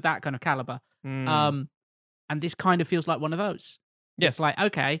films of that kind of caliber. And this kind of feels like one of those. Yes. It's like,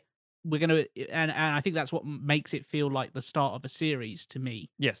 okay, we're going to, and I think that's what makes it feel like the start of a series to me.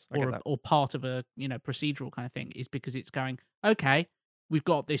 Yes, I get or that. or part of a procedural kind of thing, is because it's going, okay, we've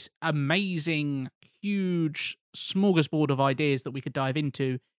got this amazing, huge smorgasbord of ideas that we could dive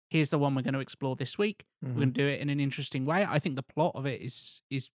into. Here's the one we're going to explore this week. We're going to do it in an interesting way. I think the plot of it is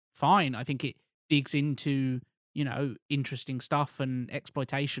fine. I think it digs into interesting stuff and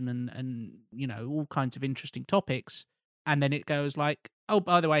exploitation and all kinds of interesting topics. And then it goes like, oh,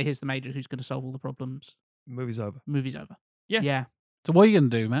 by the way, here's the Major who's going to solve all the problems. Movie's over. Movie's over. Yes. Yeah. So what are you going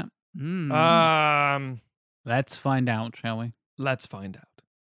to do, Matt? Let's find out, shall we? Let's find out.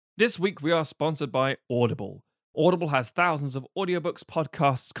 This week we are sponsored by Audible. Audible has thousands of audiobooks,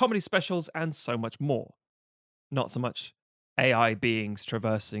 podcasts, comedy specials, and so much more. Not so much AI beings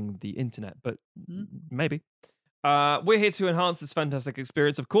traversing the internet, but maybe. We're here to enhance this fantastic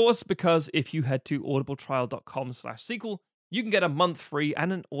experience, of course, because if you head to audibletrial.com/sequel, you can get a month free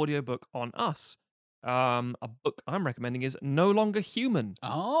and an audiobook on us. A book I'm recommending is No Longer Human.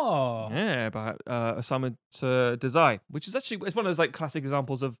 Oh. Yeah, by Osamu Dazai, which is actually it's one of those like classic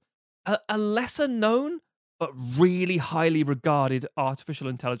examples of a lesser known but really highly regarded artificial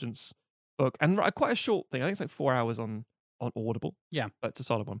intelligence book, and quite a short thing. I think it's like 4 hours on Audible. Yeah, but it's a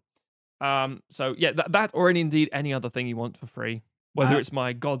solid one. So yeah, that or indeed any other thing you want for free, whether it's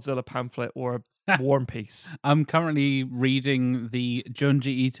my Godzilla pamphlet or a War and Peace. I'm currently reading the Junji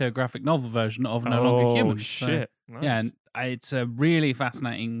Ito graphic novel version of No Longer Human. Shit. So, Nice. yeah, and it's a really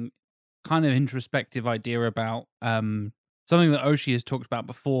fascinating kind of introspective idea about something that Oshii has talked about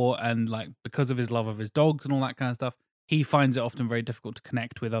before, and like because of his love of his dogs and all that kind of stuff, he finds it often very difficult to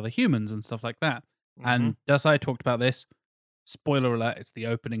connect with other humans and stuff like that. And Dazai talked about this. Spoiler alert, it's the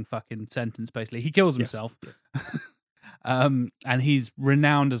opening fucking sentence, basically. He kills himself. Yes. And he's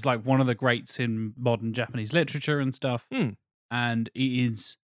renowned as like one of the greats in modern Japanese literature and stuff. And it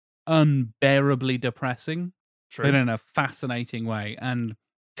is unbearably depressing, True. but in a fascinating way. And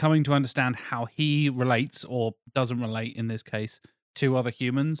coming to understand how he relates or doesn't relate in this case to other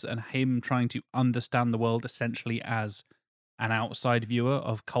humans, and him trying to understand the world essentially as an outside viewer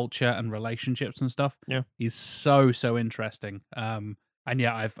of culture and relationships and stuff. Yeah, is so interesting. And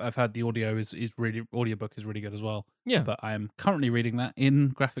yeah, I've heard the audiobook is really good as well. Yeah, but I am currently reading that in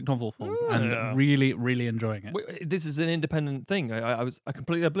graphic novel form and really enjoying it. This is an independent thing. I was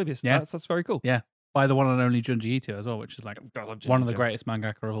completely oblivious. Yeah, that's very cool. Yeah, by the one and only Junji Ito as well, which is like one of the greatest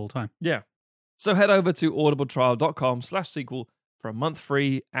mangaka of all time. Yeah. So head over to audibletrial.com/sequel for a month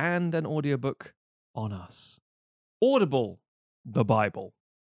free and an audiobook on us. Audible, the Bible.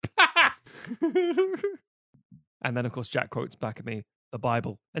 And then, of course, Jack quotes back at me, the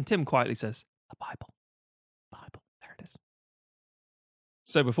Bible. And Tim quietly says, the Bible. Bible. There it is.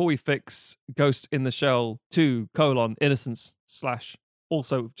 So before we fix Ghost in the Shell 2, Innocence /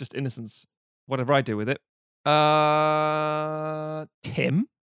 also just Innocence, whatever I do with it. Tim,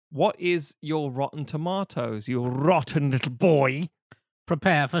 what is your Rotten Tomatoes, you rotten little boy?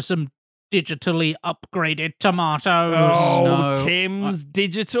 Prepare for some digitally upgraded tomatoes. Oh, No. Tim's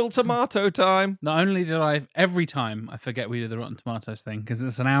digital tomato time. Not only did every time I forget we do the Rotten Tomatoes thing, because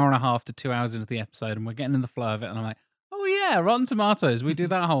it's an hour and a half to 2 hours into the episode and we're getting in the flow of it, and I'm like, oh yeah, Rotten Tomatoes. We do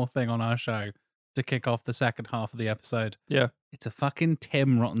that whole thing on our show to kick off the second half of the episode. Yeah. It's a fucking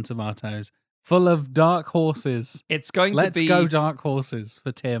Tim Rotten Tomatoes full of dark horses. It's going Let's to be... go dark horses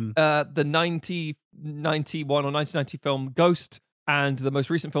for Tim. The 1991 or 1990 film Ghost, and the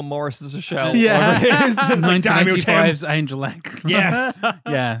most recent film Morris as a Shell. Yeah. It's like, 1995's Angel Egg. Yes.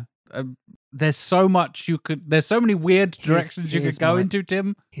 Yeah. There's so much there's so many weird directions you could go into,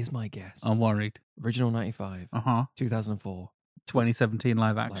 Tim. Here's my guess. I'm worried. Original 95. 2004. 2017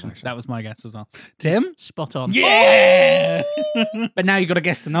 live action. That was my guess as well. Tim? Spot on. Yeah! But now you've got to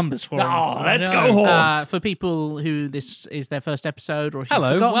guess the numbers for Oh, let's go, horse. For people who this is their first episode, or if Hello,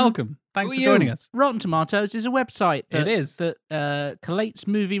 you've forgotten, welcome. Thanks for joining us. Rotten Tomatoes is a website that, It is. that collates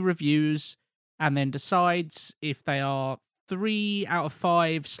movie reviews and then decides if they are 3 out of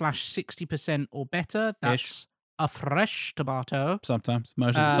 5 / 60% or better. That's a fresh tomato. Sometimes,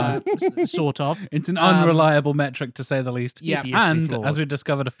 most of the time. Sort of. It's an unreliable metric, to say the least. Yeah. And, as we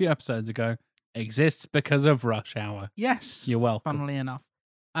discovered a few episodes ago, exists because of Rush Hour. Yes. You're welcome. Funnily enough.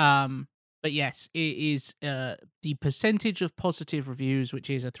 But yes, it is the percentage of positive reviews, which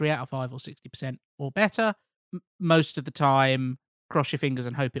is a 3 out of 5 or 60% or better. Most of the time, cross your fingers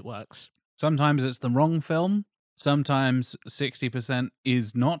and hope it works. Sometimes it's the wrong film. Sometimes 60%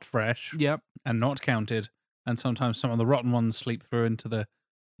 is not fresh. Yep. And not counted. And sometimes some of the rotten ones sleep through into the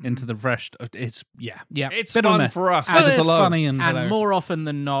fresh. It's It's bit on fun there. for us. But Leave us it's alone. funny and hilarious. more often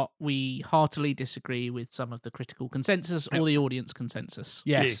than not, we heartily disagree with some of the critical consensus or the audience consensus.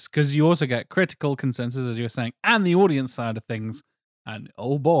 Yes, because you also get critical consensus, as you were saying, and the audience side of things. And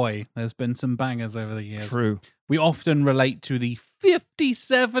oh boy, there's been some bangers over the years. True. We often relate to the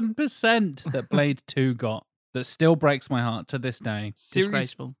 57% that Blade 2 got. That still breaks my heart to this day.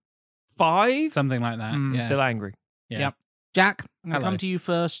 Disgraceful. 5? Something like that. Yeah. Still angry. Yeah. Yep. Jack, I'm going to Hello. come to you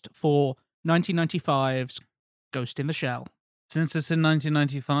first for 1995's Ghost in the Shell. Since it's in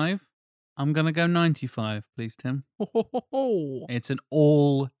 1995, I'm going to go 95, please, Tim. It's an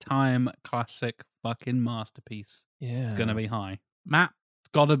all-time classic fucking masterpiece. Yeah. It's going to be high. Matt? It's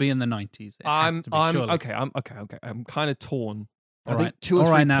got to be in the 90s. It has to be, surely. Okay. I'm kind of torn. All I right. think 2 or 3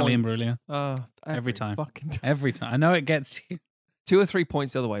 All right now, points. Liam Bruglia. Every time. Fucking time. Every time. I know it gets you. 2 or 3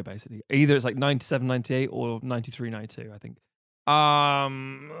 points the other way, basically. Either it's like 97, 98 or 93, 92, I think.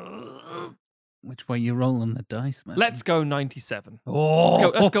 Which way you rolling the dice, man? Let's go 97. Oh,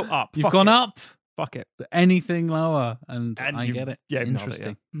 Let's go up. You've Fuck gone it. up. Fuck it. Anything lower, and I you- get it. yeah, you've nailed it,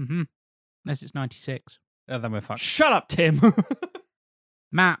 Interesting. Mm-hmm. Unless it's 96. Then we're fucked. Shut up, Tim.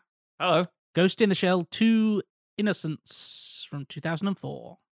 Matt, Hello. Ghost in the Shell 2 Innocence from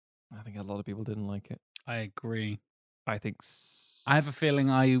 2004. I think a lot of people didn't like it. I agree. I think. I have a feeling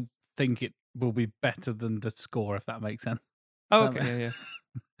I think it will be better than the score, if that makes sense. Oh, okay. Yeah.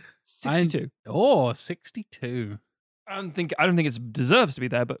 62. 62. I don't think it deserves to be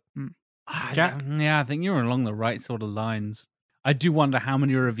there, but Jack? Yeah, I think you're along the right sort of lines. I do wonder how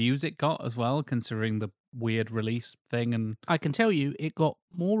many reviews it got as well, considering the weird release thing. And I can tell you it got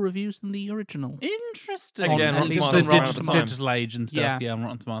more reviews than the original. interesting. Again, at Rotten least Tomatoes the ran out of digital- time. digital age and stuff. Yeah. Yeah, on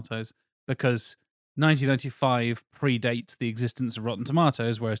Rotten Tomatoes, because 1995 predates the existence of Rotten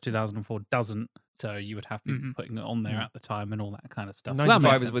Tomatoes, whereas 2004 doesn't. So you would have people putting it on there at the time and all that kind of stuff. So that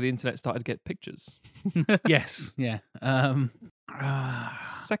 95 makes is where sense. the internet started to get pictures. Yes, yeah.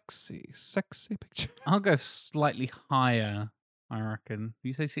 Sexy picture. I'll go slightly higher, I reckon.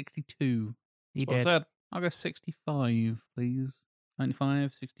 You say 62. He Well did. said. I'll go 65, please.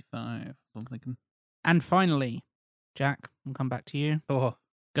 95, 65. I'm thinking. And finally, Jack, we'll come back to you. Oh,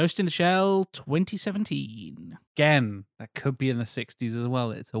 Ghost in the Shell 2017. again, that could be in the 60s as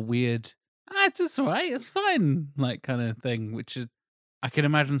well. It's a weird, it's just all right, it's fine, like kind of thing, which is, I can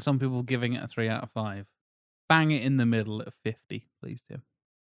imagine some people giving it a 3 out of 5. Bang it in the middle at 50, please, Tim.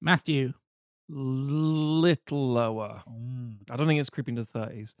 Matthew. Little lower. I don't think it's creeping to the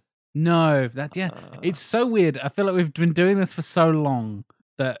 30s. No, it's so weird. I feel like we've been doing this for so long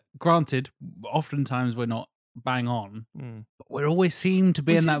that, granted, oftentimes we're not bang on, but we always seem to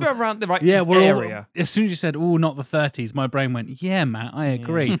be We in seem that to be around the right we're area. As soon as you said, "Oh, not the 30s," my brain went, "Yeah, Matt, I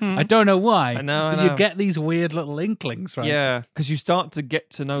agree." I don't know why. I know, but you get these weird little inklings, right? Yeah, because you start to get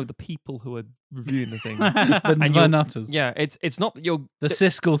to know the people who are reviewing the things. the And you're- nutters. Yeah, it's not that you're The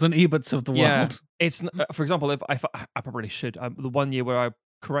Siskells and Eberts of the world. It's for example, if I probably should. The one year where I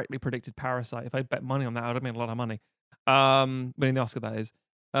correctly predicted Parasite, if I bet money on that, I would have made a lot of money. Winning the Oscar, that is.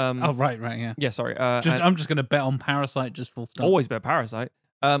 Oh, right, yeah. Yeah, sorry. I'm just going to bet on Parasite, just full stop. Always bet Parasite.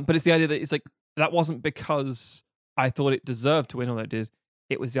 But it's the idea that it's like that wasn't because I thought it deserved to win, or that it did.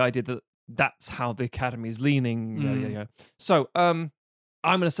 It was the idea that that's how the Academy is leaning. Yeah. So, I'm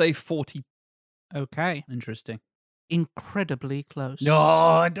going to say 40. Okay. Interesting. Incredibly close.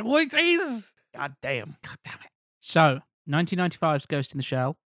 No, it always is. God damn. it. So, 1995's Ghost in the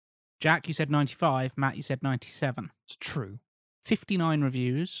Shell. Jack, you said 95. Matt, you said 97. It's true. 59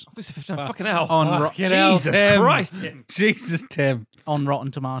 reviews. Obviously, 59. Fucking hell. On Jesus Tim. Christ, Tim. Jesus, Tim. On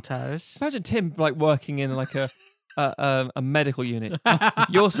Rotten Tomatoes. Imagine Tim like working in like a medical unit.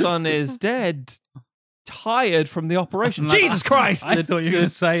 Your son is dead, tired from the operation. Jesus Christ! I thought you were going to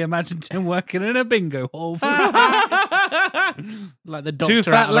say, imagine Tim working in a bingo hall. Like the Two doctor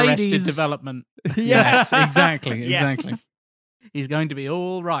fat out of Arrested ladies. Development. Yes, exactly. Yes. Exactly. He's going to be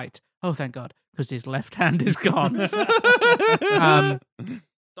all right. Oh, thank God, because his left hand is gone.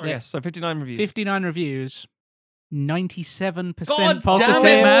 Yes, so 59 reviews. 59 reviews. 97% God positive.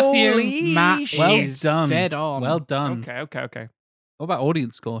 damn it, Matthew. holy Matt shit. Well is done. dead on. Well done. Okay. What about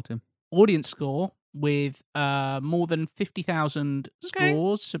audience score, Tim? Audience score with more than 50,000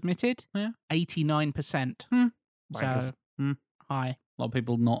 scores submitted. Yeah. 89%. So Wankers. high. A lot of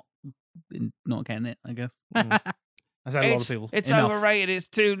people not getting it, I guess. I say a lot of people. It's Enough. overrated. It's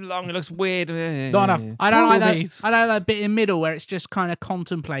too long. It looks weird. Not enough. I don't like Movies. that. I don't like that bit in the middle where it's just kind of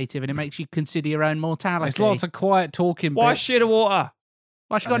contemplative and it makes you consider your own mortality. It's lots of quiet talking. Why bits. shit of water?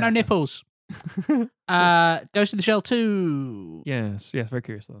 Why she got no nipples? Ghost in the Shell 2. Yes, very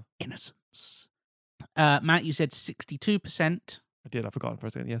curious though. Innocence. Matt, you said 62%. I did. I forgot for a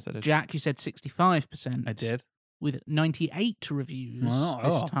second. Yes, I did. Jack, you said 65%. I did. With 98 reviews Oh.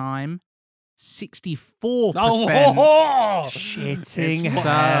 this time. 64%. Oh, Shitting It's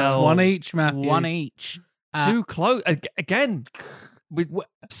hell. one each, Matthew. One each. Too close. Again, we're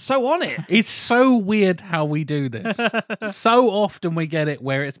so on it. It's so weird how we do this. So often we get it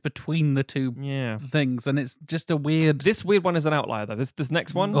where it's between the two Yeah. things, and it's just a weird. This weird one is an outlier though. This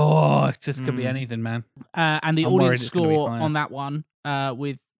next one. Oh, it just could be anything, man. And the I'm worried audience it's gonna be score higher. on that one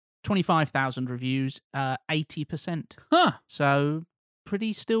with 25,000 reviews, 80%. Huh? So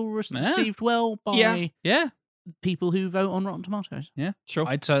pretty still received well by Yeah. people who vote on Rotten Tomatoes. Yeah. Sure.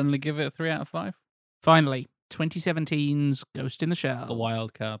 I'd certainly give it a 3 out of 5. Finally, 2017's Ghost in the Shell. The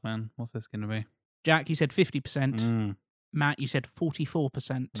wild card, man. What's this going to be? Jack, you said 50%. Mm. Matt, you said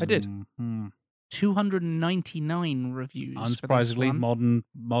 44%. I did. 299 reviews. for this Unsurprisingly, one.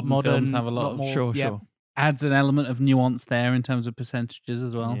 modern films have a lot of more. Sure. adds an element of nuance there in terms of percentages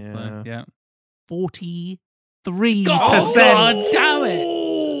as well. Yeah. So, yeah. 43%. God damn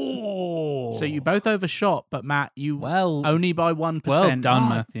it! So you both overshot, but Matt, you only by 1%. Well done,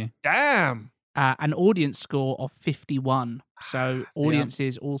 Matthew. Damn. An audience score of 51. So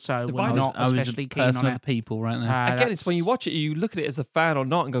audiences also were not especially keen on person of it. the people right there. Again, it's when you watch it, you look at it as a fan or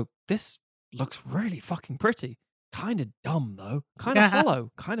not and go, this looks really fucking pretty. Kind of dumb, though. Kind of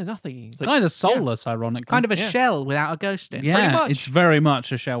hollow. Kind of nothing. It's like, Kind of soulless, ironically. Kind of a shell without a ghost in. Yeah, Pretty much. it's very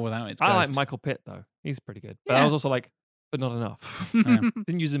much a shell without its ghost. I like Michael Pitt, though. He's pretty good. But I Yeah. was also like, but not enough. Yeah.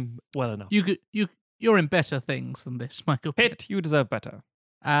 Didn't use him well enough. You're in better things than this, Michael Pitt. Pitt, you deserve better.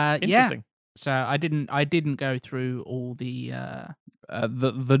 Yeah. Interesting. So I didn't go through all the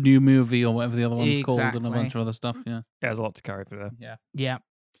the new movie or whatever the other one's called and a bunch Exactly. of other stuff. Yeah. Yeah, there's a lot to carry through there. Yeah. Yeah.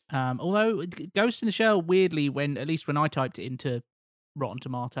 Although Ghost in the Shell, weirdly, at least when I typed it into Rotten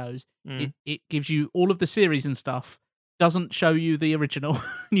Tomatoes, it gives you all of the series and stuff. Doesn't show you the original.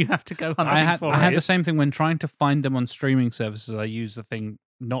 You have to go. I had the same thing when trying to find them on streaming services. I use the thing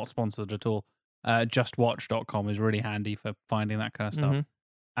not sponsored at all. Justwatch.com is really handy for finding that kind of stuff. Mhm.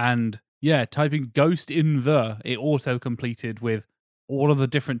 And yeah, typing Ghost in it auto completed with all of the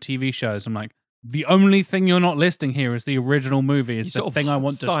different TV shows. I'm like, the only thing you're not listing here is the original movie. It's the thing I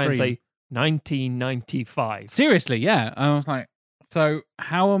want to sign and stream. say 1995. Seriously, yeah. I was like, so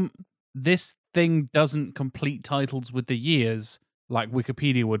how this thing doesn't complete titles with the years like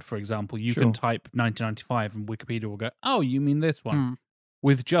Wikipedia would, for example. You Sure. can type 1995 and Wikipedia will go, oh, you mean this one. Hmm.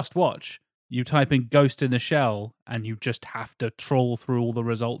 With Just Watch, you type in Ghost in the Shell and you just have to troll through all the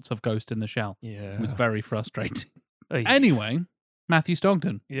results of Ghost in the Shell. Yeah. It was very frustrating. Ay. Anyway, Matthew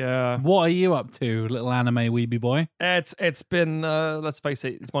Stogden, Yeah. what are you up to, little anime weeby boy? It's been, let's face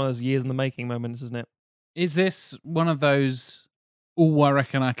it, it's one of those years in the making moments, isn't it? Is this one of those, oh, I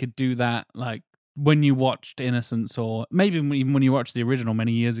reckon I could do that, like when you watched Innocence, or maybe even when you watched the original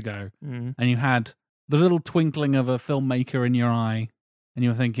many years ago, Mhm. and you had the little twinkling of a filmmaker in your eye, and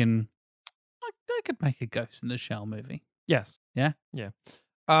you were thinking, I could make a Ghost in the Shell movie. Yes. Yeah? Yeah.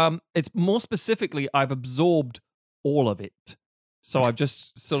 It's more specifically, I've absorbed all of it. So I've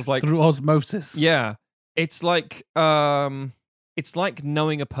just sort of like Through osmosis. Yeah. It's like knowing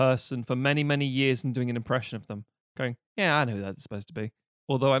a person for many, many years and doing an impression of them. Going, yeah, I know who that's supposed to be.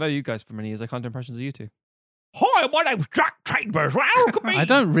 Although I know you guys for many years, I can't do impressions of you two. Hi, my name's Jack Chambers. I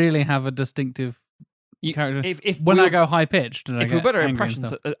don't really have a distinctive character. If when we I were- go high pitched, and I If we were get better angry and impressions,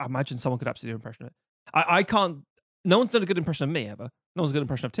 stuff. I imagine someone could absolutely do an impression of it. I can't. No one's done a good impression of me ever. No one's a good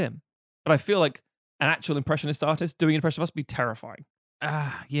impression of Tim. But I feel like an actual impressionist artist doing an impression of us would be terrifying.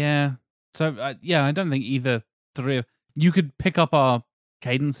 Yeah. So yeah, I don't think either three of you could pick up our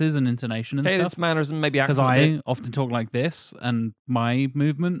cadences and intonation and Cadence, stuff. mannerism, maybe Because accent a I bit. often talk like this, and my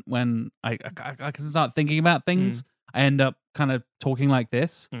movement when I can start thinking about things, I end up kind of talking like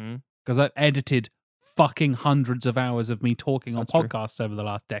this because I've edited fucking hundreds of hours of me talking on That's true. podcasts over the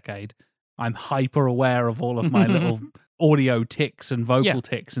last decade. I'm hyper aware of all of my little audio ticks and vocal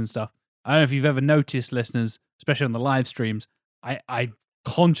ticks and stuff. I don't know if you've ever noticed, listeners, especially on the live streams, I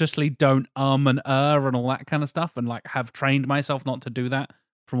consciously don't and and all that kind of stuff, and like have trained myself not to do that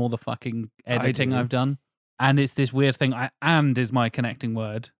from all the fucking editing do. I've done. And it's this weird thing. And is my connecting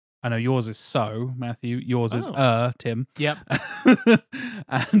word. I know yours is so, Matthew. Yours is Tim. Yep.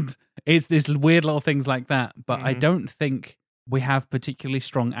 And it's this weird little things like that. But I Mhm. don't think we have particularly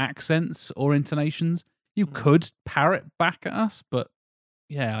strong accents or intonations. You could parrot back at us, but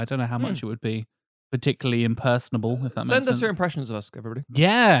yeah, I don't know how much it would be particularly impersonable, if that Send makes us sense. your impressions of us, everybody.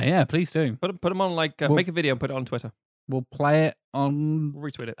 Yeah, please do. Put them on like Well- make a video and put it on Twitter. We'll play it on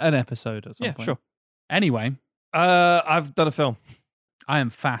Retweet it. an episode at some Yeah, point. sure. Anyway, I've done a film. I am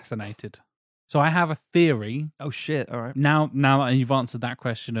fascinated. So I have a theory. Oh shit! All right. Now that you've answered that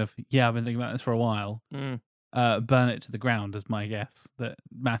question of, yeah, I've been thinking about this for a while, burn it to the ground is my guess. That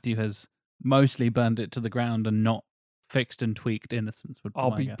Matthew has mostly burned it to the ground and not fixed and tweaked Innocence would be I'll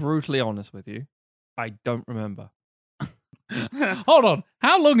my be guess. brutally honest with you. I don't remember. Hold on.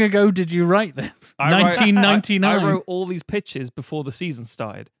 How long ago did you write this? 1999. I wrote all these pitches before the season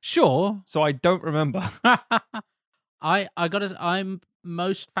started. Sure. So I don't remember. I'm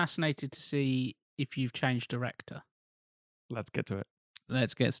most fascinated to see if you've changed director. Let's get to it.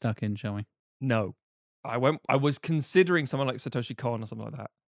 Let's get stuck in, shall we? No. I was considering someone like Satoshi Kon or something like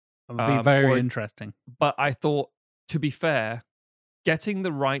that. That would be very or- interesting. But I thought, to be fair, getting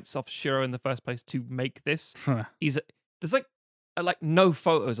the rights off Shiro in the first place to make this, there's like no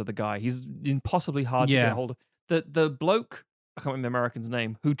photos of the guy. He's impossibly hard to Yeah. get hold of. The bloke, I can't remember the American's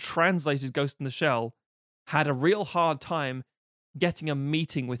name, who translated Ghost in the Shell, had a real hard time getting a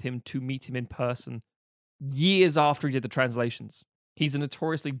meeting with him to meet him in person years after he did the translations. He's a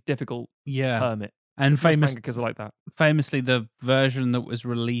notoriously difficult Yeah. hermit. And Most mangakas are like that. famously, the version that was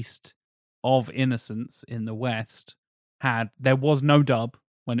released of Innocence in the West there was no dub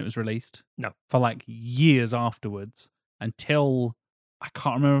when it was released. No. For like years afterwards, until I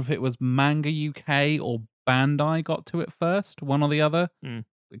can't remember if it was Manga UK or Bandai got to it first, one or the other.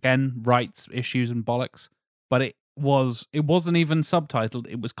 Again, rights issues and bollocks. But it wasn't even subtitled,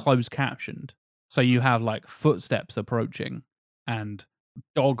 it was closed captioned. So you have like footsteps approaching and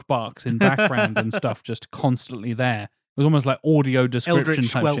dog barks in background and stuff just constantly there. It was almost like audio description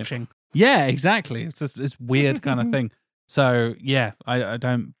Eldritch type shit. squelching. Yeah, exactly. It's just this weird kind of thing. So yeah, I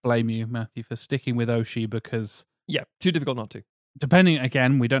don't blame you, Matthew, for sticking with Oshi because Yeah, too difficult not to. depending,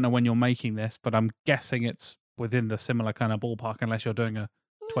 again, we don't know when you're making this, but I'm guessing it's within the similar kind of ballpark unless you're doing a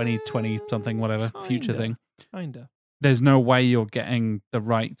 2020 something, whatever, future thing. Kinda. There's no way you're getting the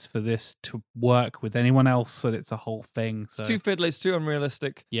rights for this to work with anyone else, and it's a whole thing. So. It's too fiddly, it's too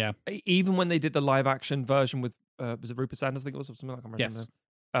unrealistic. Yeah. Even when they did the live action version with, was it Rupert Sanders, I think it was, or something like that?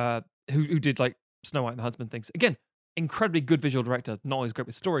 Yes. Who did like Snow White and the Huntsman things. Again, incredibly good visual director, not always great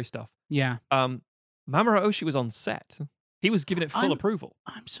with story stuff. Yeah. Mamoru Oshii was on set. He was giving it full approval.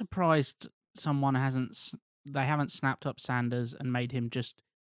 I'm surprised someone they haven't snapped up Sanders and made him just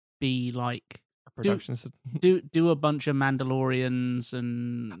be like production do a bunch of Mandalorians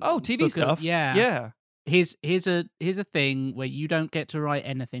and TV stuff. Yeah. Here's a thing where you don't get to write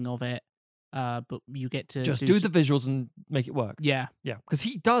anything of it, but you get to just do the visuals and make it work. Yeah, because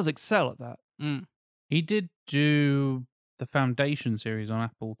he does excel at that. He did do the Foundation series on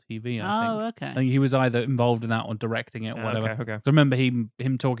Apple TV. I think. Okay. I think he was either involved in that or directing it or whatever. Okay. So I remember him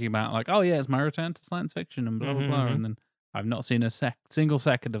talking about like, oh yeah, it's my return to science fiction and blah blah blah, and then I've not seen a single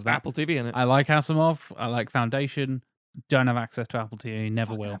second of that. Apple TV in it. I like Asimov. I like Foundation. Don't have access to Apple TV.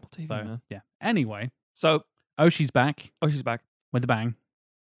 Never will. Apple TV, so, man. Yeah. Anyway, so Oshi's back. Oshi's back with a bang.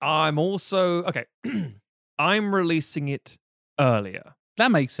 I'm also okay. I'm releasing it earlier. That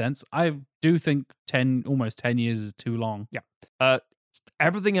makes sense. I do think almost 10 years is too long. Yeah.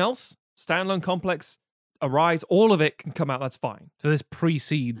 Everything else, Standalone Complex, Arise, all of it can come out. That's fine. So this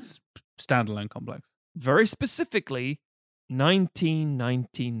precedes Standalone Complex. Very specifically,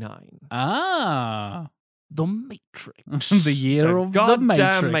 1999. The Matrix. The year of the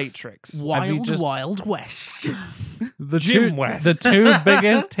goddamn Matrix. Wild West. Jim West. The two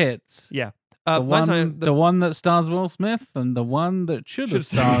biggest hits. Yeah. The one that stars Will Smith and the one that should have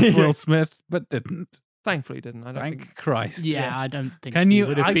starred Will Smith but didn't. Thankfully didn't. I don't Thank think. Christ. Yeah, I don't think he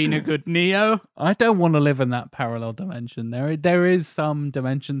would have been a good Neo. I don't want to live in that parallel dimension. There is some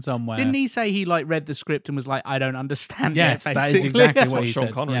dimension somewhere. Didn't he say he like read the script and was like, I don't understand yes, it, that is basically? exactly That's what what he Sean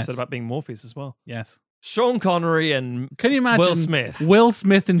said. Connery said about being Morpheus as well. Yes. Sean Connery and Can you imagine Will Smith. Will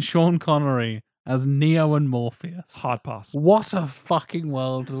Smith and Sean Connery as Neo and Morpheus? Hard pass. What a fucking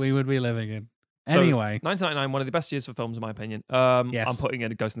world we would be living in. Anyway. So, 1999, one of the best years for films, in my opinion. Yes. I'm putting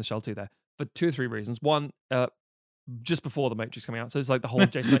in a Ghost in the Shell 2 there for 2 or 3 reasons. One, just before The Matrix coming out. So it's like the whole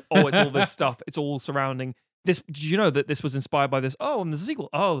Jason, like, it's all this stuff. It's all surrounding this. Did you know that this was inspired by this? Oh, and there's a sequel.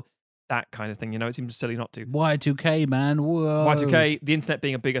 Oh, that kind of thing. You know, it seems silly not to. Y2K, man. Whoa. Y2K, the internet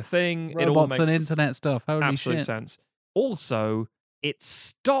being a bigger thing. Robots it all makes and internet stuff. Holy absolute shit. sense. Also, it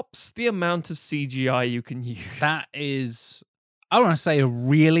stops the amount of CGI you can use. That is, I don't want to say a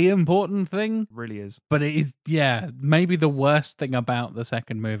really important thing. It really is. But it is, yeah, maybe the worst thing about the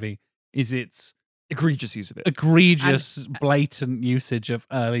second movie is its egregious use of it. Egregious, blatant usage of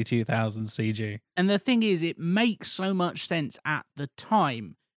early 2000s CG. And the thing is, it makes so much sense at the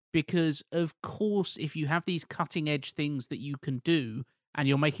time because, of course, if you have these cutting edge things that you can do and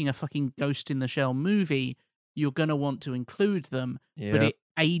you're making a fucking Ghost in the Shell movie, you're going to want to include them, but it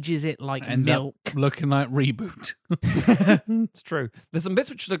ages it like Ends milk. up looking like Reboot. It's true. There's some bits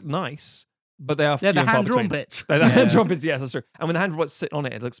which look nice, but they are They're few the and far hand-drawn between. bits. They're the hand-drawn bits, yes, that's true. And when the hand-drawn sit on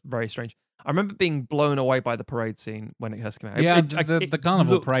it, it looks very strange. I remember being blown away by the parade scene when it first came out. Yeah, It the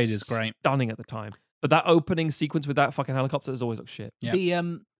carnival looked parade is great. Stunning at the time. But that opening sequence with that fucking helicopter has always looked shit. Yeah.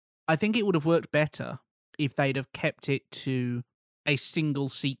 I think it would have worked better if they'd have kept it to a single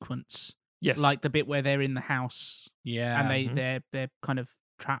sequence. Yes. Like the bit where they're in the house. Yeah. And they're kind of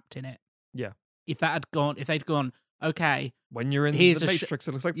trapped in it. Yeah. If they'd gone, okay, when you're in here's the a Matrix,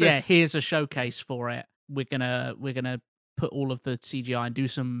 it looks like this. Yeah, here's a showcase for it. We're gonna put all of the CGI and do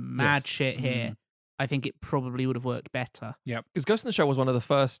some mad shit here. I think it probably would have worked better. Yep. Because Ghost in the Shell was one of the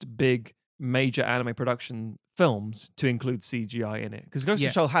first big major anime production films to include CGI in it. Because Ghost in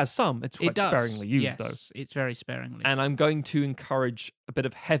the Shell has some. It's quite sparingly used, though. It's very sparingly. And I'm going to encourage a bit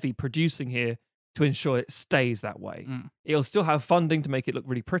of heavy producing here to ensure it stays that way. It'll still have funding to make it look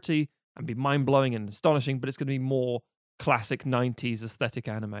really pretty and be mind-blowing and astonishing, but it's going to be more classic 90s aesthetic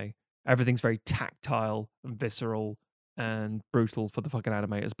anime. Everything's very tactile and visceral and brutal for the fucking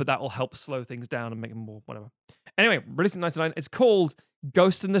animators, but that will help slow things down and make them more whatever. Anyway, released in 1999, it's called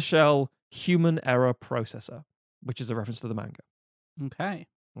Ghost in the Shell Human Error Processor, which is a reference to the manga. Okay.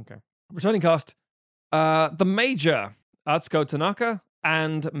 Returning cast, the Major, Atsuko Tanaka,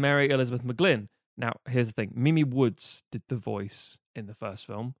 and Mary Elizabeth McGlynn. Now, here's the thing. Mimi Woods did the voice in the first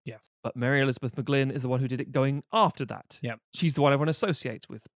film. Yes. But Mary Elizabeth McGlynn is the one who did it going after that. Yep. She's the one everyone associates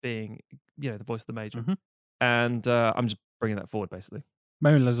with being, the voice of the Major. Mhm. And I'm just bringing that forward, basically.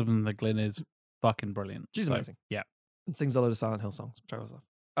 Mary Elizabeth McGlynn is fucking brilliant. She's amazing. Yeah. And sings a load of Silent Hill songs, which I always love.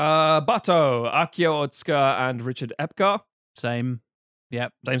 Bato, Akio Otsuka, and Richard Epcar. Same.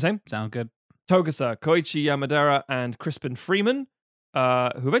 Yep. Same. Sound good. Togasa, Koichi Yamadera, and Crispin Freeman,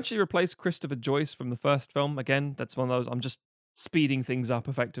 who eventually replaced Christopher Joyce from the first film. Again, that's one of those, I'm just speeding things up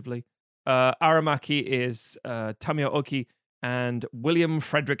effectively. Aramaki is Tamio Oki and William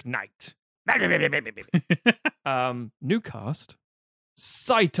Frederick Knight. New cast,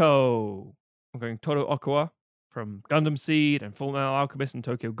 Saito. I'm going Toru Okawa from Gundam Seed and Full Metal Alchemist and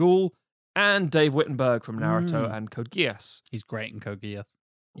Tokyo Ghoul, and Dave Wittenberg from Naruto and Code Geass. He's great in Code Geass.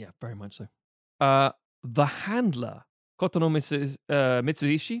 Yeah, very much so. The Handler, Kotono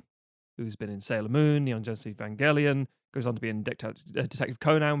Mitsuishi, who's been in Sailor Moon, Neon Genesis Evangelion, goes on to be in Detective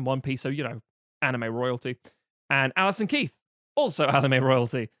Conan, One Piece, so, anime royalty. And Alison Keith, also anime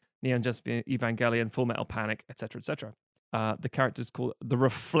royalty, Neon Genesis Evangelion, Full Metal Panic, etc., etc. The character's called The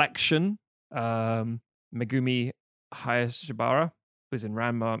Reflection, Megumi Hayashibara, who's in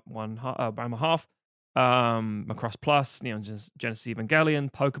Ranma Half, Macross Plus, Neon Genesis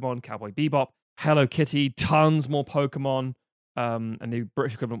Evangelion, Pokemon, Cowboy Bebop, Hello Kitty, tons more Pokemon. And the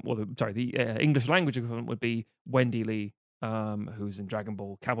British equivalent, the English language equivalent would be Wendy Lee, who's in Dragon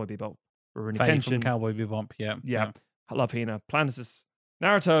Ball, Cowboy Bebop, Rurouni Faye Kenshin, from Cowboy Bebop, yeah. Love Hina, Planesis,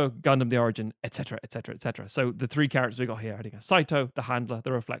 Naruto, Gundam The Origin, etc., etc., etc. So the three characters we got here, I think, are Saito, the Handler,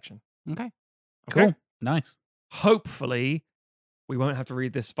 the Reflection. Okay. Cool. Nice. Hopefully, we won't have to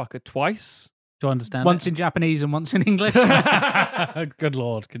read this fucker twice. To understand Once in Japanese and once in English. Good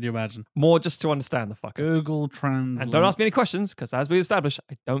Lord, can you imagine? More just to understand the fucker. Google Translate. And don't ask me any questions, because as we established,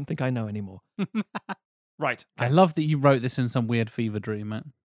 I don't think I know anymore. Right. I love that you wrote this in some weird fever dream,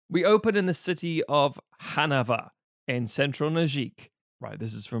 man. We open in the city of Hanawa in central Najik. Right,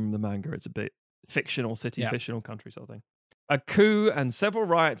 this is from the manga. It's a bit fictional city, fictional country sort of thing. A coup and several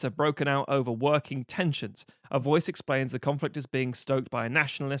riots have broken out over working tensions. A voice explains the conflict is being stoked by a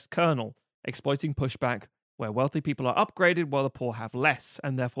nationalist colonel, exploiting pushback where wealthy people are upgraded while the poor have less,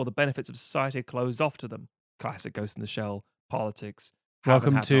 and therefore the benefits of society are closed off to them. Classic Ghost in the Shell, politics.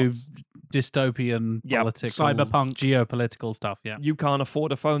 Welcome to dystopian politics, cyberpunk, geopolitical stuff. Yeah, you can't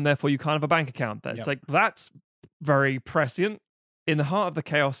afford a phone, therefore you can't have a bank account. It's like that's very prescient. In the heart of the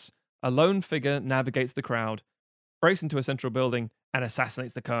chaos, a lone figure navigates the crowd, breaks into a central building, and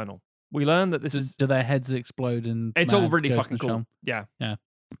assassinates the colonel. We learn that this is. Do their heads explode? And it's all really fucking cool. Yeah.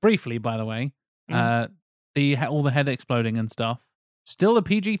 Briefly, by the way, all the head exploding and stuff. Still a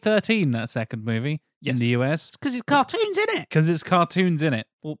PG-13, that second movie in the US. Because it's cartoons in it. Because it's cartoons in it.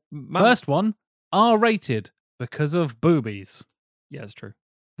 Well, first one, R-rated because of boobies. Yeah, it's true.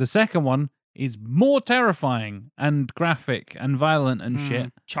 The second one is more terrifying and graphic and violent and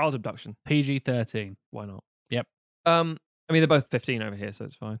shit. Child abduction. PG-13. Why not? Yep. I mean, they're both 15 over here, so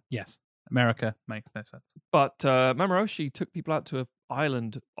it's fine. Yes. America makes no sense. But Mamoru took people out to an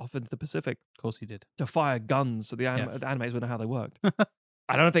island off into the Pacific. Of course he did. To fire guns so the animators would know how they worked.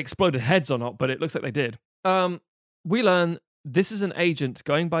 I don't know if they exploded heads or not, but it looks like they did. We learn this is an agent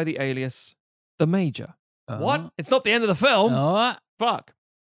going by the alias The Major. What? It's not the end of the film. Fuck.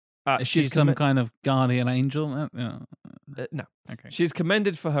 Is she some kind of guardian angel? No. Okay. She's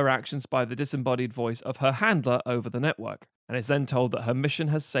commended for her actions by the disembodied voice of her handler over the network, and is then told that her mission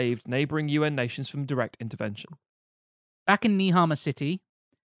has saved neighboring UN nations from direct intervention. Back in Nihama City,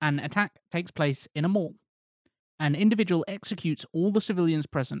 an attack takes place in a mall. An individual executes all the civilians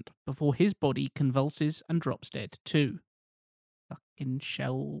present before his body convulses and drops dead too. Fucking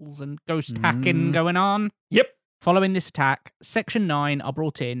shells and ghost hacking going on. Yep. Following this attack, Section 9 are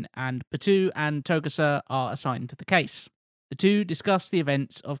brought in, and Batu and Togasa are assigned to the case. The two discuss the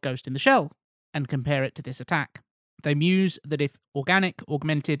events of Ghost in the Shell and compare it to this attack. They muse that if organic,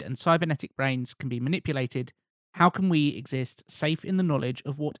 augmented, and cybernetic brains can be manipulated, how can we exist safe in the knowledge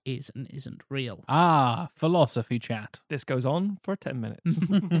of what is and isn't real? Philosophy chat. This goes on for 10 minutes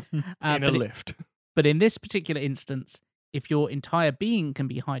in a lift. But in this particular instance, if your entire being can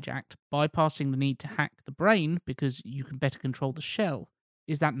be hijacked, bypassing the need to hack the brain because you can better control the shell,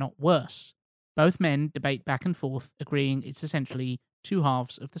 is that not worse? Both men debate back and forth, agreeing it's essentially two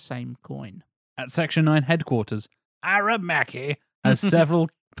halves of the same coin. At Section 9 headquarters, Aramaki has several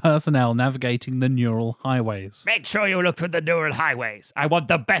personnel navigating the neural highways. Make sure you look for the neural highways. I want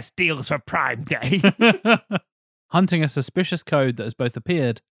the best deals for Prime Day. Hunting a suspicious code that has both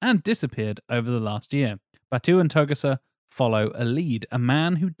appeared and disappeared over the last year. Batu and Togasa follow a lead, a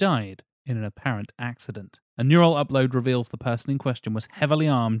man who died in an apparent accident. A neural upload reveals the person in question was heavily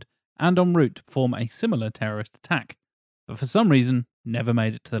armed and en route to perform a similar terrorist attack, but for some reason never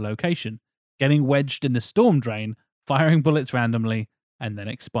made it to the location, getting wedged in the storm drain, firing bullets randomly, and then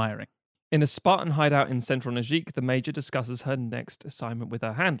expiring. In a Spartan hideout in central Najik, the Major discusses her next assignment with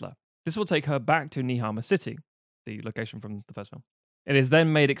her handler. This will take her back to Nihama City, the location from the first film. It is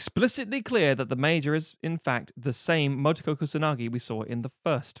then made explicitly clear that the Major is, in fact, the same Motoko Kusanagi we saw in the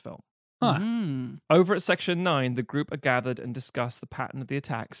first film. Over at Section 9, the group are gathered and discuss the pattern of the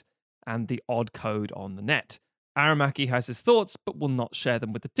attacks and the odd code on the net. Aramaki has his thoughts, but will not share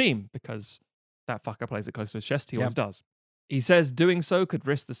them with the team, because that fucker plays it close to his chest. He always does. He says doing so could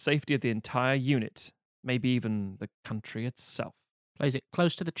risk the safety of the entire unit, maybe even the country itself. Plays it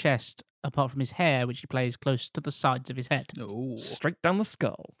close to the chest, apart from his hair, which he plays close to the sides of his head. Straight down the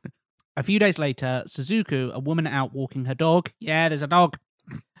skull. A few days later, Suzuku, a woman out walking her dog, yeah, there's a dog.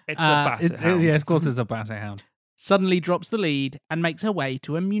 It's a basset hound. Yeah, of course it's a basset hound. Suddenly drops the lead and makes her way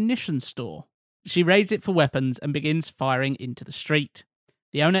to a munitions store. She raids it for weapons and begins firing into the street.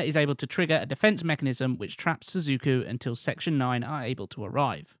 The owner is able to trigger a defense mechanism which traps Suzuku until Section 9 are able to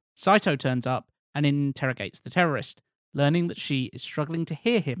arrive. Saito turns up and interrogates the terrorist, learning that she is struggling to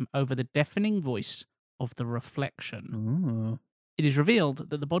hear him over the deafening voice of the reflection. Ooh. It is revealed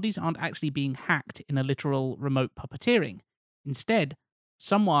that the bodies aren't actually being hacked in a literal remote puppeteering. Instead,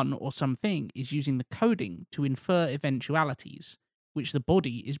 someone or something is using the coding to infer eventualities, which the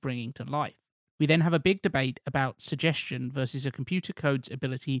body is bringing to life. We then have a big debate about suggestion versus a computer code's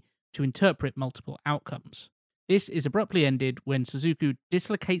ability to interpret multiple outcomes. This is abruptly ended when Suzuku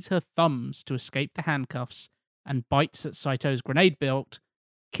dislocates her thumbs to escape the handcuffs and bites at Saito's grenade belt,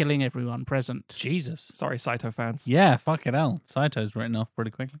 killing everyone present. Jesus. Sorry, Saito fans. Yeah, fucking hell. Saito's written off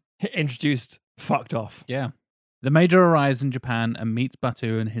pretty quickly. Introduced, fucked off. Yeah. The Major arrives in Japan and meets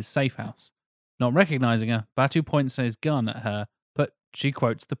Batu in his safe house. Not recognizing her, Batu points his gun at her, but she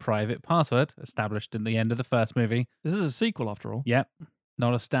quotes the private password established in the end of the first movie. This is a sequel, after all. Yep.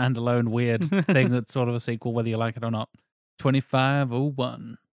 Not a standalone weird thing that's sort of a sequel, whether you like it or not.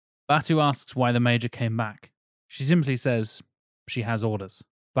 2501. Batu asks why the Major came back. She simply says she has orders.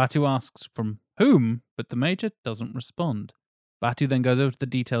 Batu asks from whom, but the Major doesn't respond. Batu then goes over to the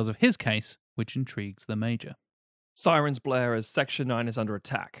details of his case, which intrigues the Major. Sirens blare as Section 9 is under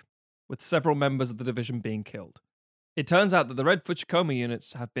attack, with several members of the division being killed. It turns out that the Red Fuchikoma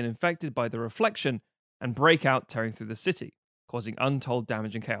units have been infected by the reflection and break out, tearing through the city, causing untold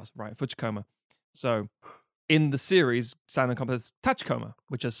damage and chaos. Right, Fuchikoma. So, in the series, sound encompasses Tachikoma,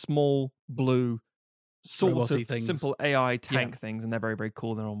 which are small, blue, sort Roboty of things. simple AI tank things, and they're very, very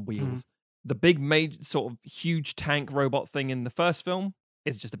cool. They're on wheels. The big, major, sort of huge tank robot thing in the first film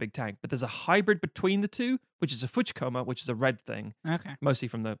is just a big tank, but there's a hybrid between the two, which is a Fuchikoma, which is a red thing. Okay. Mostly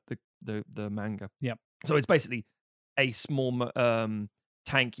from the manga. Yep. So it's basically a small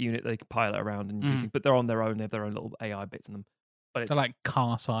tank unit they can pilot around and using, but they're on their own. They have their own little AI bits in them. But it's They're like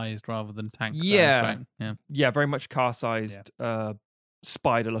car-sized rather than tank-sized, yeah, right? Yeah, very much car-sized,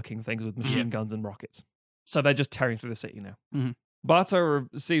 spider-looking things with machine guns and rockets. So they're just tearing through the city now. Mhm. Bato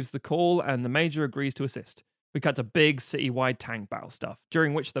receives the call, and the Major agrees to assist. We cut to big city-wide tank battle stuff,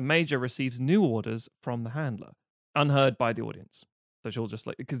 during which the Major receives new orders from the handler, unheard by the audience. So she'll just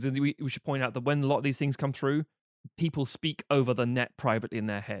because we should point out that when a lot of these things come through, people speak over the net privately in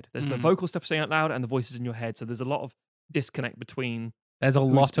their head. There's the vocal stuff saying out loud and the voices in your head. So there's a lot of disconnect between. There's a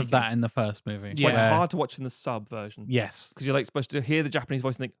who's lot speaking. of that in the first movie. Well, it's hard to watch in the sub version. Yes. Because you're supposed to hear the Japanese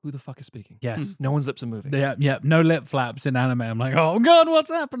voice and think, who the fuck is speaking? Yes. No one's lips are moving. Yeah. No lip flaps in anime. I'm like, oh god, what's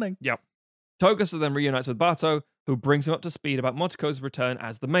happening? Yep. Togasa then reunites with Bato, who brings him up to speed about Motoko's return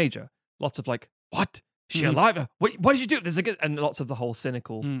as the Major. Lots of what? Is she alive? What did you do? And lots of the whole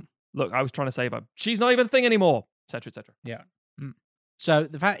cynical, look, I was trying to save her. She's not even a thing anymore, etc., etc. Yeah. So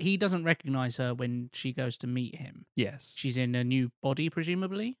the fact he doesn't recognize her when she goes to meet him. Yes. She's in a new body,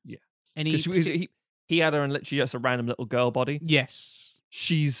 presumably. Yes. Any he had her in literally just a random little girl body. Yes.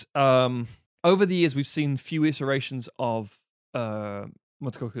 She's over the years we've seen few iterations of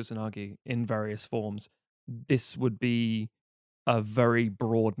Motoko Kusanagi in various forms. This would be a very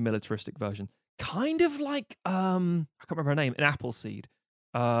broad militaristic version. Kind of like I can't remember her name, an Appleseed.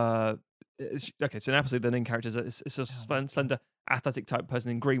 Okay, so an Appleseed, the main character is a slender, athletic type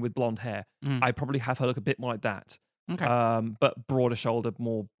person in green with blonde hair. I probably have her look a bit more like that. Okay. But broader shoulder,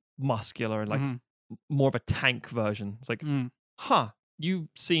 more muscular, and like more of a tank version. It's like, you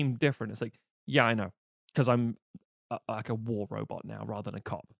seem different. It's like, yeah, I know, because I'm like a war robot now rather than a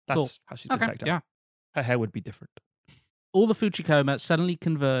cop. That's Cool. how she's been taken out. Her hair would be different. All the Fujikoma suddenly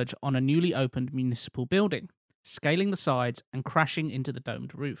converge on a newly opened municipal building, scaling the sides and crashing into the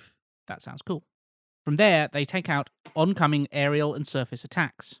domed roof. That sounds cool. From there, they take out oncoming aerial and surface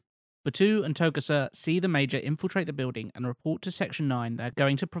attacks. Batu and Togusa see the Major infiltrate the building and report to Section 9 they're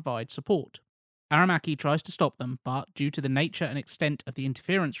going to provide support. Aramaki tries to stop them, but due to the nature and extent of the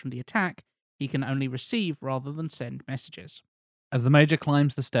interference from the attack, he can only receive rather than send messages. As the Major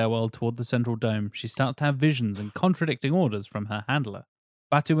climbs the stairwell toward the central dome, she starts to have visions and contradicting orders from her handler.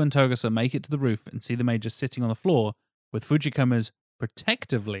 Batu and Togusa make it to the roof and see the Major sitting on the floor, with Fujikomas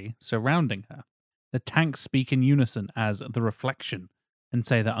protectively surrounding her. The tanks speak in unison as the Reflection, and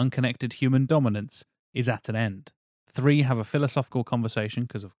say that unconnected human dominance is at an end. Three have a philosophical conversation,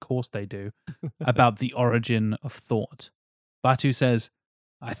 because of course they do, about the origin of thought. Batu says,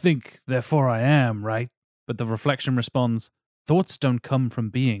 "I think, therefore I am, right?" But the Reflection responds, "Thoughts don't come from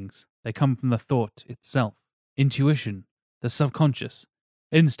beings. They come from the thought itself. Intuition, the subconscious,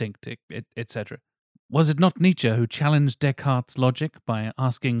 instinct, etc. Was it not Nietzsche who challenged Descartes' logic by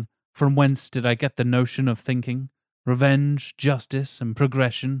asking, from whence did I get the notion of thinking? Revenge, justice, and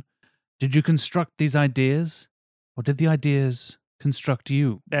progression. Did you construct these ideas? Or did the ideas construct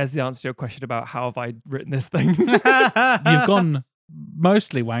you?" There's the answer to your question about how have I written this thing. You've gone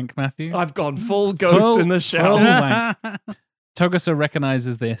mostly wank, Matthew. I've gone full Ghost in the Shell. Full wank. Togusa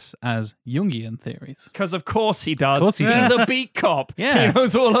recognizes this as Jungian theories. Because of course he does. Of course he does. He's a beat cop. Yeah. He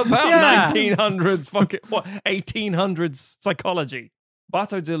knows all about Yeah. 1900s, 1800s psychology.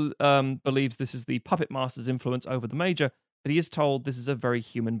 Bato believes this is the puppet master's influence over the Major, but he is told this is a very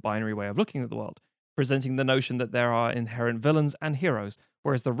human binary way of looking at the world, presenting the notion that there are inherent villains and heroes,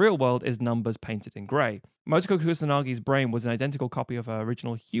 whereas the real world is numbers painted in grey. Motoko Kusanagi's brain was an identical copy of her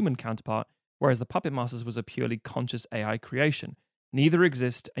original human counterpart, whereas the puppet master's was a purely conscious AI creation. Neither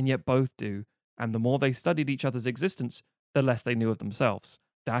exist, and yet both do, and the more they studied each other's existence, the less they knew of themselves.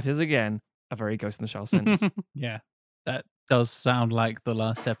 That is, again, a very Ghost in the Shell sentence. Yeah, that does sound like the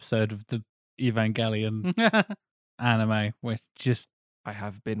last episode of the Evangelion anime, which just I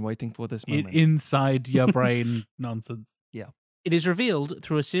have been waiting for this moment. Inside your brain nonsense. Yeah. It is revealed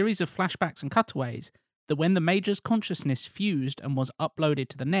through a series of flashbacks and cutaways that when the Major's consciousness fused and was uploaded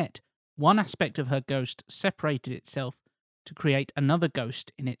to the net, one aspect of her ghost separated itself to create another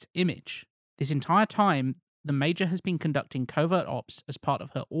ghost in its image. This entire time, the Major has been conducting covert ops as part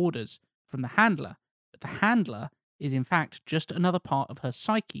of her orders from the handler, but the handler is in fact just another part of her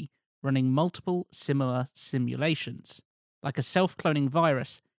psyche running multiple similar simulations. Like a self-cloning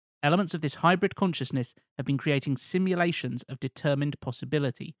virus, elements of this hybrid consciousness have been creating simulations of determined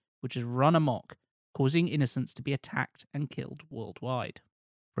possibility, which has run amok, causing innocents to be attacked and killed worldwide.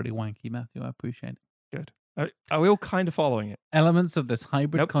 Pretty wanky, Matthew. I appreciate it. Good. Are we all kind of following it? Elements of this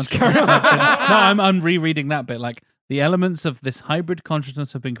hybrid Nope, just consciousness carry on. have been... No, I'm rereading that bit. Like, the elements of this hybrid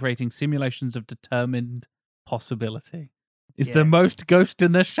consciousness have been creating simulations of determined possibility. It's the most Ghost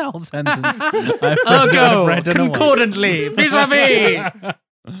in the Shell sentence I've read in a while. Concordantly, vis-a-vis.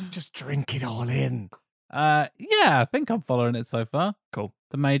 Just drink it all in. Yeah, I think I'm following it so far. Cool.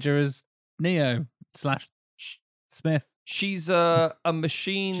 The Major is Neo / Smith. She's a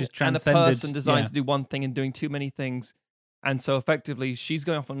machine She's and a transcended, person designed yeah. to do one thing and doing too many things. And so effectively, she's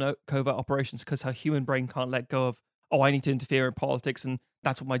going off on covert operations because her human brain can't let go of, oh, I need to interfere in politics and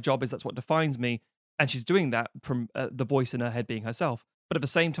that's what my job is, that's what defines me. And she's doing that from the voice in her head being herself. But at the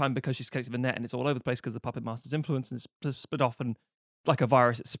same time, because she's connected to the net and it's all over the place because the puppet master's influence and it's split off and like a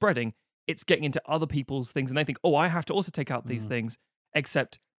virus, it's spreading, it's getting into other people's things and they think, oh, I have to also take out these things,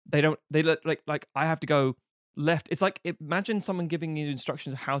 except they don't, like I have to go left. It's like, imagine someone giving you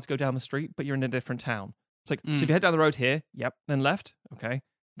instructions of how to go down the street, but you're in a different town. It's like, so if you head down the road here, yep, then left, okay,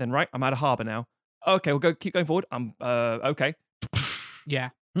 then right, I'm out of harbour now. Okay, we'll keep going forward. Okay. Yeah.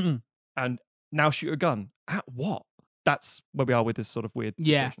 And now shoot a gun. At what? That's where we are with this sort of weird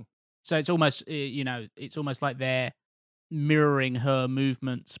situation. Yeah. So it's almost, it's almost like they're mirroring her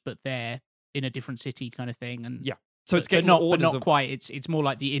movements, but they're in a different city kind of thing. And yeah. So it's getting but not quite. It's more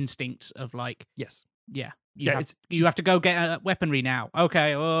like the instinct of like, yes. Yeah. You have to go get weaponry now.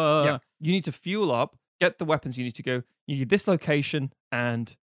 Okay. Yeah. You need to fuel up, get the weapons you need to go. You need this location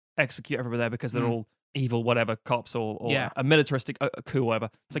and execute everybody there because they're all evil, whatever, cops or a militaristic coup, whatever.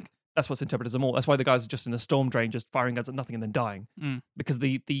 It's like, that's what's interpreted as them all. That's why the guys are just in a storm drain, just firing guns at nothing and then dying. Because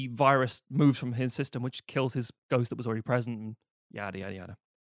the virus moves from his system, which kills his ghost that was already present, and yada, yada, yada.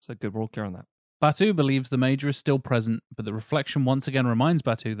 So good, we're all clear on that. Batu believes the Major is still present, but the reflection once again reminds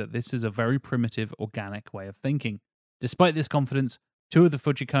Batu that this is a very primitive, organic way of thinking. Despite this confidence, two of the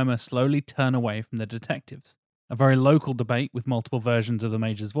Fujikoma slowly turn away from the detectives. A very local debate with multiple versions of the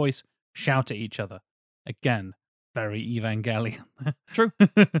Major's voice shout at each other. Again, very Evangelion. True.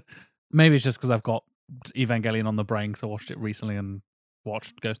 Maybe it's just because I've got Evangelion on the brain because I watched it recently and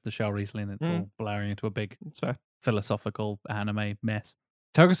watched Ghost in the Shell recently, and it's all blaring into a big philosophical anime mess.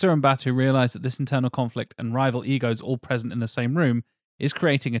 Togusa and Batu realize that this internal conflict and rival egos all present in the same room is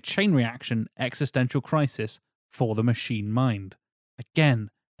creating a chain reaction existential crisis for the machine mind. Again,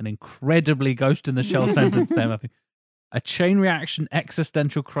 an incredibly Ghost in the Shell sentence there, Matthew. A chain reaction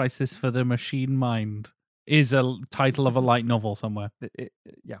existential crisis for the machine mind is a title of a light novel somewhere.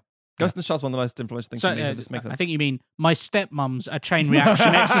 Yeah. Ghost in the Shell is one of the most influential things for me. So this makes sense. I think you mean My Stepmom's A Chain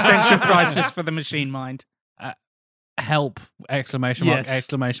Reaction Existential Crisis for the Machine Mind. Help! Exclamation mark! Yes.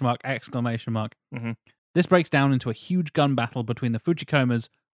 Exclamation mark! Exclamation mark! Mm-hmm. This breaks down into a huge gun battle between the Fujikomas,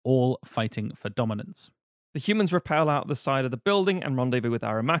 all fighting for dominance. The humans rappel out the side of the building and rendezvous with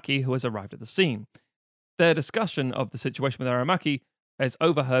Aramaki, who has arrived at the scene. Their discussion of the situation with Aramaki is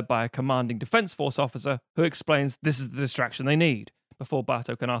overheard by a commanding Defense Force officer who explains this is the distraction they need. Before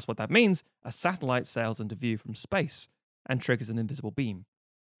Bato can ask what that means, a satellite sails into view from space and triggers an invisible beam.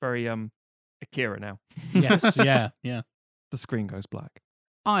 Very, Akira now. Yes, yeah. The screen goes black.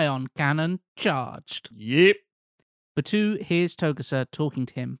 Ion cannon charged. Yep. Batu hears Togusa talking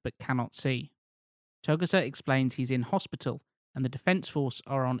to him but cannot see. Togusa explains he's in hospital and the Defense Force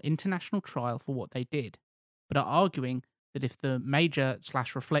are on international trial for what they did, but are arguing that if the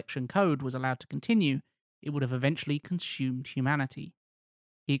Major/Reflection code was allowed to continue, it would have eventually consumed humanity.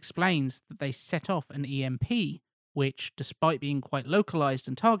 He explains that they set off an EMP, which, despite being quite localized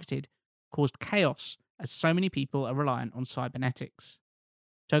and targeted, caused chaos as so many people are reliant on cybernetics.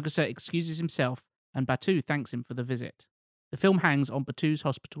 Togusa excuses himself and Batu thanks him for the visit. The film hangs on Batu's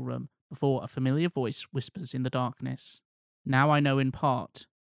hospital room before a familiar voice whispers in the darkness, "Now I know in part,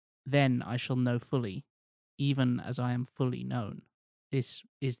 then I shall know fully, even as I am fully known." This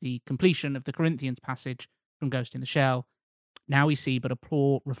is the completion of the Corinthians passage from Ghost in the Shell. Now we see but a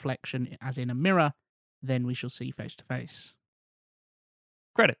poor reflection as in a mirror, then we shall see face to face.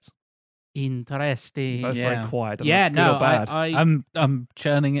 Credits. Interesting. Both very quiet. Yeah, Good no, or bad. I'm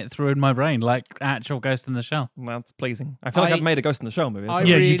churning it through in my brain like actual Ghost in the Shell. Well, it's pleasing. I feel like I've made a Ghost in the Shell movie.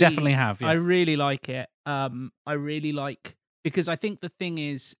 Yeah, you definitely have. Yes. I really like it. I really like, because I think the thing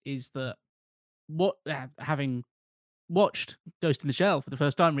is that what having watched Ghost in the Shell for the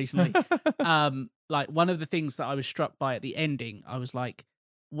first time recently, like one of the things that I was struck by at the ending, I was like,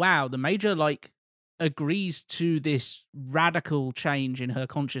 wow, the Major like agrees to this radical change in her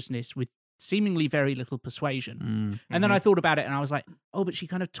consciousness with seemingly very little persuasion. And then I thought about it and I was like, oh, but she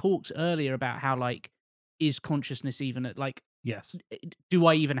kind of talks earlier about how like, is consciousness even like, yes, do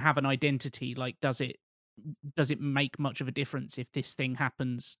I even have an identity? Like, does it make much of a difference if this thing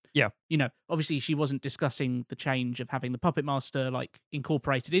happens? Yeah. You know, obviously she wasn't discussing the change of having the Puppet Master like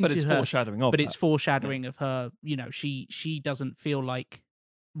incorporated into her. But it's foreshadowing of But that. it's foreshadowing of her, you know, she doesn't feel like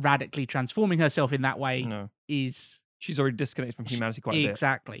radically transforming herself in that way is... She's already disconnected from humanity quite a bit.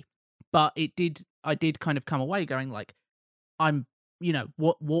 Exactly. But I did kind of come away going like, I'm, you know,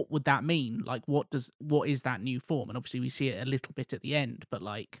 what would that mean? Like, what is that new form? And obviously we see it a little bit at the end, but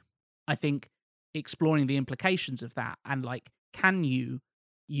like, I think exploring the implications of that and like, can you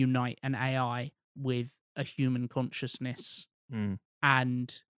unite an AI with a human consciousness?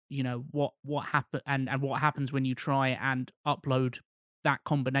 And, you know, what happen and what happens when you try and upload that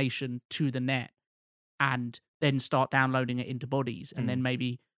combination to the net and then start downloading it into bodies and then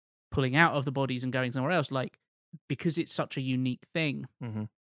maybe pulling out of the bodies and going somewhere else, like, because it's such a unique thing,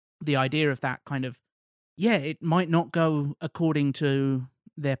 the idea of that kind of, yeah, it might not go according to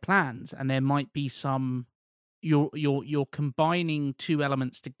their plans, and there might be some, you're combining two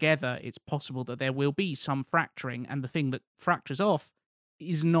elements together, it's possible that there will be some fracturing, and the thing that fractures off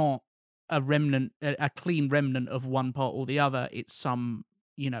is not a remnant, a clean remnant of one part or the other, it's some,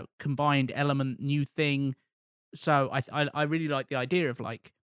 you know, combined element, new thing. So I really like the idea of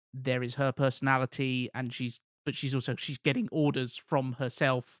like, there is her personality and she's getting orders from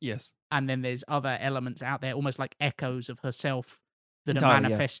herself. Yes. And then there's other elements out there, almost like echoes of herself that Entirely, are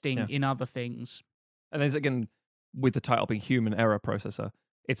manifesting in other things. And there's again, with the title being Human Error Processor,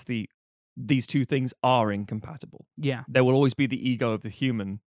 it's these two things are incompatible. Yeah. There will always be the ego of the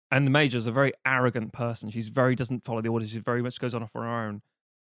human. And the Major's a very arrogant person. She's doesn't follow the orders. She very much goes on for her own,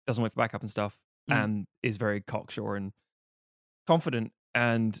 doesn't wait for backup and stuff, and is very cocksure and confident.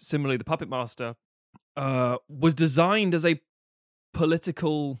 And similarly, the Puppet Master was designed as a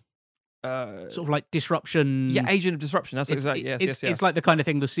political sort of like disruption. Yeah, agent of disruption. That's exactly. Yes. It's like the kind of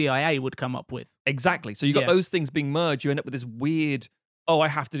thing the CIA would come up with. Exactly. So you got those things being merged. You end up with this weird. Oh, I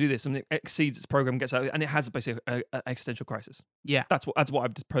have to do this, and it exceeds its program, gets out, and it has basically an existential crisis. Yeah, that's what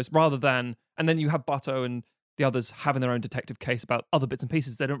I've just posed. Rather than, and then you have Bato and the others having their own detective case about other bits and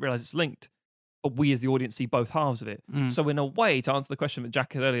pieces. They don't realize it's linked, but we as the audience see both halves of it. So in a way, to answer the question that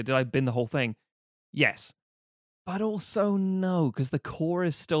Jack had earlier, did I bin the whole thing? Yes. But also no, because the core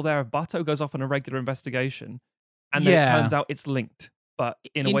is still there. If Bato goes off on a regular investigation, and then it turns out it's linked, but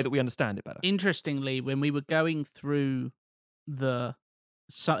in a way that we understand it better. Interestingly, when we were going through the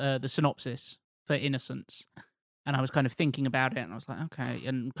synopsis for Innocence, and I was kind of thinking about it, and I was like, okay,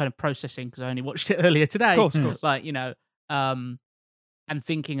 and kind of processing because I only watched it earlier today. Of course. Like, and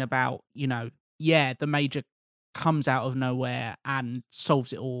thinking about, the Major comes out of nowhere and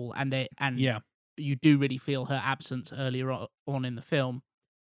solves it all, and you do really feel her absence earlier on in the film,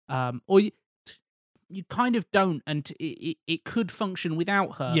 or you kind of don't, and it could function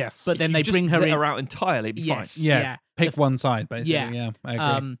without her. Yes, but then If they you just bring her let in. her out entirely. It'd be fine. Yeah. Pick one side, basically. Yeah,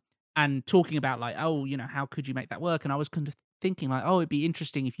 I agree. And talking about like, oh, how could you make that work? And I was kind of thinking like, oh, it'd be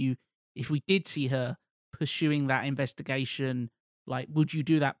interesting if we did see her pursuing that investigation. Like, would you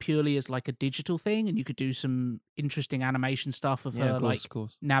do that purely as like a digital thing, and you could do some interesting animation stuff of her of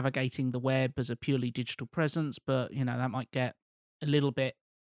course. navigating the web as a purely digital presence? But that might get a little bit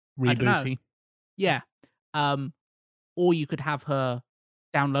rebooty. Yeah. Or you could have her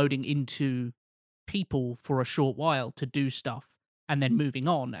downloading into people for a short while to do stuff and then moving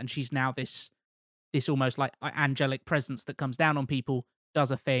on, and she's now this almost like angelic presence that comes down on people,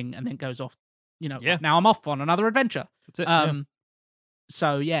 does a thing, and then goes off. Now I'm off on another adventure. That's it.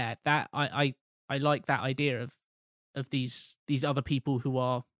 So yeah, that I like that idea of these other people who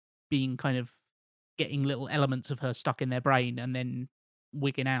are being kind of getting little elements of her stuck in their brain and then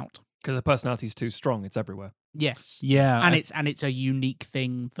wigging out. Because her personality is too strong. It's everywhere. Yes. Yeah. And it's a unique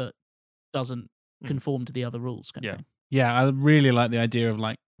thing that doesn't conform to the other rules. Kind of thing. Yeah, I really like the idea of,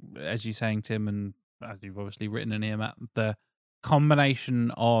 like, as you're saying, Tim, and as you've obviously written in here, Matt, the combination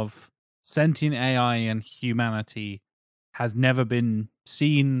of sentient AI and humanity has never been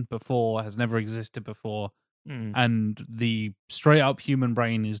seen before, has never existed before, and the straight-up human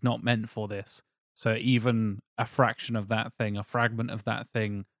brain is not meant for this. So even a fraction of that thing, a fragment of that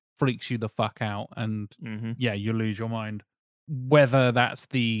thing, freaks you the fuck out, and you lose your mind. Whether that's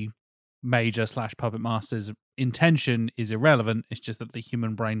the Major / Puppet Master's intention is irrelevant. It's just that the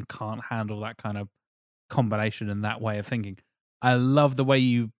human brain can't handle that kind of combination and that way of thinking. I love the way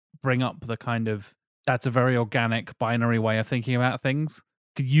you bring up the kind of, that's a very organic binary way of thinking about things.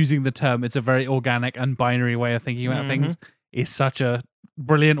 Using the term, it's a very organic and binary way of thinking about things is such a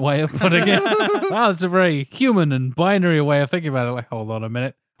brilliant way of putting it. Wow, it's a very human and binary way of thinking about it. Like, hold on a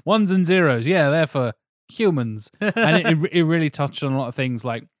minute. Ones and zeros. Yeah, they're for humans. And it really touched on a lot of things,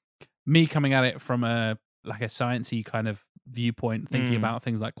 like me coming at it from a sciencey kind of viewpoint, thinking about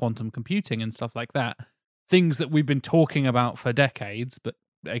things like quantum computing and stuff like that. Things that we've been talking about for decades, but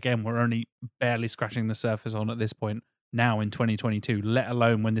again, we're only barely scratching the surface on at this point now in 2022, let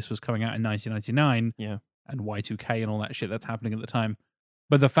alone when this was coming out in 1999 and Y2K and all that shit that's happening at the time.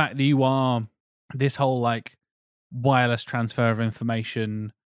 But the fact that you are this whole like wireless transfer of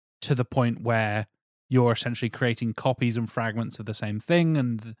information to the point where you're essentially creating copies and fragments of the same thing,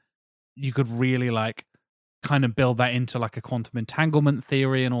 and you could really like kind of build that into like a quantum entanglement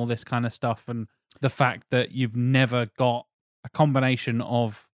theory and all this kind of stuff. And the fact that you've never got a combination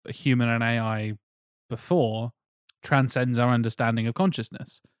of a human and AI before transcends our understanding of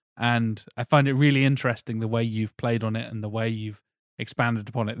consciousness. And I find it really interesting the way you've played on it and the way you've expanded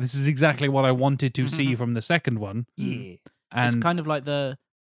upon it. This is exactly what I wanted to see from the second one. Yeah. And it's kind of like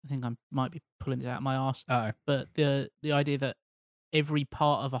I think I might be pulling this out of my arse, but the idea that every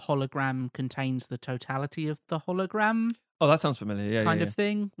part of a hologram contains the totality of the hologram. Oh, that sounds familiar. Yeah, kind of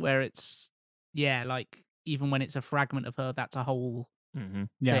thing, where it's like even when it's a fragment of her, that's a whole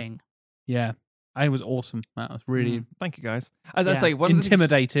thing. Yeah, it was awesome. That was really thank you guys. As I say, one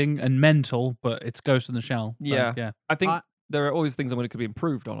intimidating and mental, but it's Ghost in the Shell. So, yeah. I think there are always things that could be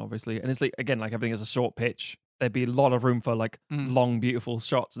improved on, obviously, and it's like again, like everything is a short pitch. There'd be a lot of room for like long, beautiful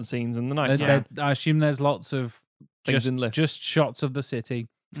shots and scenes in the night. I assume there's lots of just shots of the city.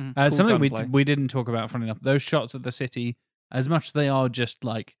 Cool something gunplay. we didn't talk about, funny enough. Those shots of the city, as much as they are just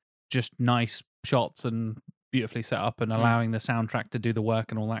nice shots and beautifully set up and allowing the soundtrack to do the work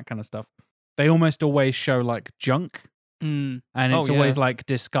and all that kind of stuff, they almost always show like junk, and it's always like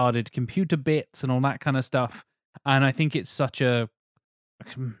discarded computer bits and all that kind of stuff. And I think it's such a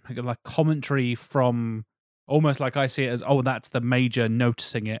like commentary from almost like I see it as, oh, that's the Major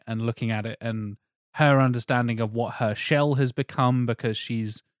noticing it and looking at it, and her understanding of what her shell has become, because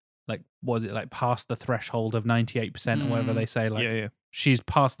she's like, was it like past the threshold of 98% or whatever they say, like Yeah. she's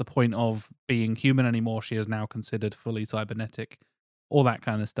past the point of being human anymore. She is now considered fully cybernetic, all that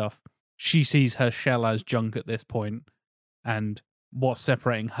kind of stuff. She sees her shell as junk at this point, and what's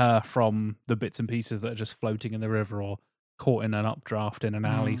separating her from the bits and pieces that are just floating in the river or caught in an updraft in an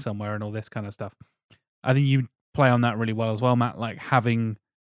alley somewhere and all this kind of stuff. I think you play on that really well as well, Matt, like having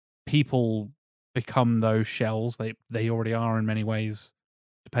people become those shells. They already are in many ways,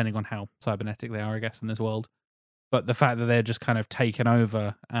 depending on how cybernetic they are, I guess, in this world. But the fact that they're just kind of taken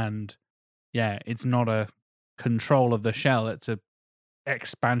over, and yeah, it's not a control of the shell, it's a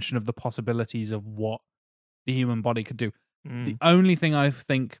expansion of the possibilities of what the human body could do. The only thing I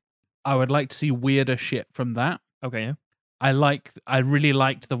think I would like to see weirder shit from that. Okay, yeah. I really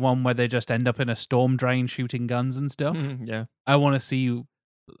liked the one where they just end up in a storm drain shooting guns and stuff. Yeah. I want to see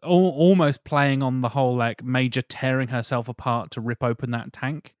almost playing on the whole like Major tearing herself apart to rip open that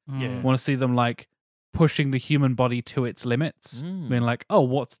tank. Yeah. I want to see them like pushing the human body to its limits. Being like, oh,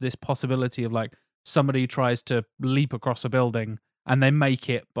 what's this possibility of like somebody tries to leap across a building and they make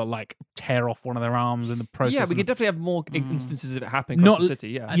it, but like tear off one of their arms in the process. Yeah, we could definitely have more instances of it happening across the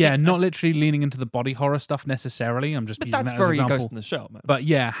city. Yeah, not literally leaning into the body horror stuff necessarily. I'm just but using that's that as an very example. Ghost in the Shell, man. But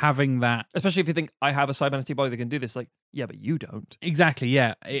yeah, having that, especially if you think I have a cybernetic body that can do this, like, yeah, but you don't. Exactly.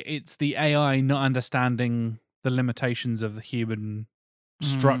 Yeah, it's the AI not understanding the limitations of the human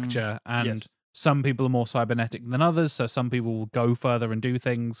structure, and some people are more cybernetic than others, so some people will go further and do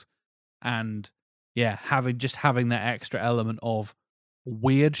things, and yeah, having that extra element of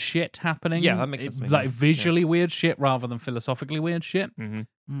weird shit happening. Yeah, that makes sense to me. Like visually weird shit rather than philosophically weird shit.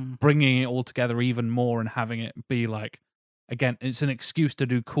 Bringing it all together even more and having it be like, again, it's an excuse to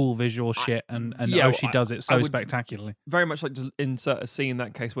do cool visual shit, and she does it so spectacularly. Very much like to insert a scene in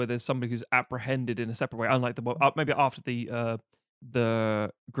that case where there's somebody who's apprehended in a separate way, unlike maybe after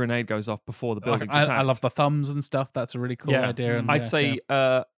the grenade goes off before the building's attacked. I love the thumbs and stuff. That's a really cool idea. And I'd say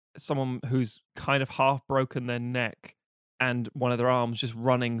someone who's kind of half broken their neck and one of their arms just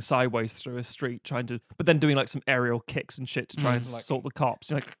running sideways through a street, but then doing like some aerial kicks and shit to try and assault the cops.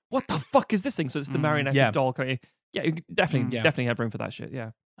 You're like, what the fuck is this thing? So it's the marionette doll. Yeah, you definitely have room for that shit.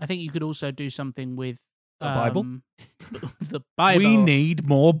 Yeah, I think you could also do something with the Bible. The Bible. We need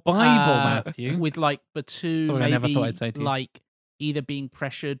more Bible, Matthew. With like Batu, Sorry, maybe I never thought I'd say to you. Like either being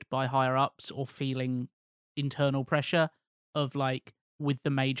pressured by higher ups or feeling internal pressure of like, with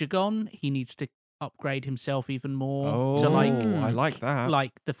the Major gone, he needs to upgrade himself even more to like. I like that.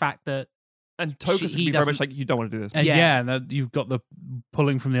 Like the fact that. And Togusa be very much like, you don't want to do this. You've got the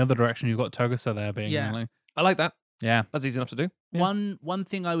pulling from the other direction. You've got Togusa there being like, I like that. Yeah, that's easy enough to do. Yeah. One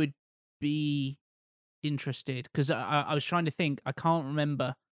thing I would be interested, because I was trying to think, I can't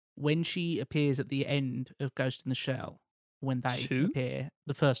remember when she appears at the end of Ghost in the Shell, when they appear,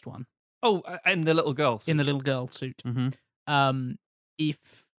 the first one. Oh, and the little girl suit. In the little girl suit.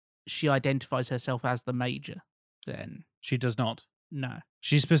 If she identifies herself as the Major, then she does not. No.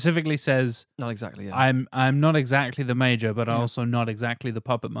 She specifically says, not exactly. Yeah. I'm not exactly the Major, but also not exactly the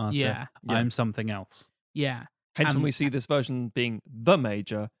puppet master. Yeah. I'm something else. Yeah. Hence, when we see this version being the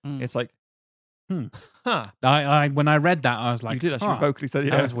Major, it's like, I when I read that, I was like, you did actually vocally say,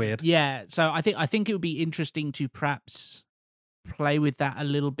 that was weird. Yeah. So I think it would be interesting to perhaps play with that a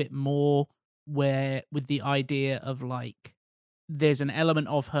little bit more, where with the idea of like, there's an element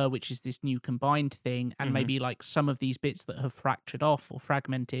of her which is this new combined thing, and maybe like some of these bits that have fractured off or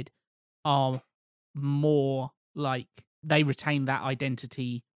fragmented are more like they retain that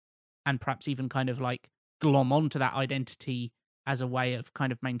identity, and perhaps even kind of like glom onto that identity as a way of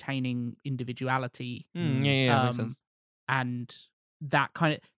kind of maintaining individuality. Makes sense. And that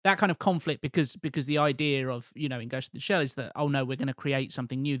kind of conflict, because the idea of, you know, in Ghost in the Shell is that, oh no, we're going to create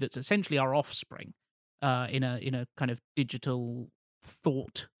something new that's essentially our offspring. In a kind of digital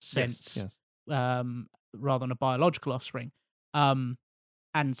thought sense, rather than a biological offspring, and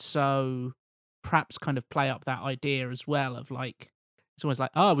so perhaps kind of play up that idea as well of like, it's almost like,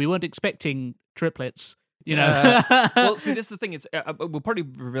 oh, we weren't expecting triplets, you know. Well, see, this is the thing. It's we'll probably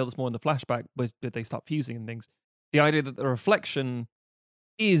reveal this more in the flashback, but they start fusing and things. The idea that the reflection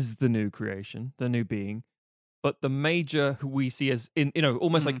is the new creation, the new being. But the Major, who we see as in, you know,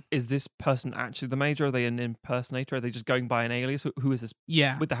 almost like, is this person actually the Major? Are they an impersonator? Are they just going by an alias? Who is this?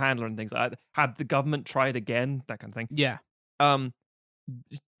 Yeah. With the handler and things like that. Have the government tried again? That kind of thing. Yeah.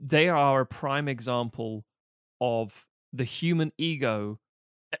 They are a prime example of the human ego.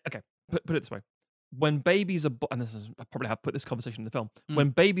 Okay, put it this way. When babies are born, and I probably have put this conversation in the film. When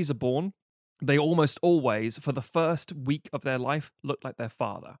babies are born, they almost always, for the first week of their life, look like their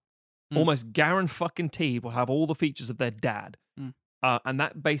father. Almost guaranteed will have all the features of their dad. And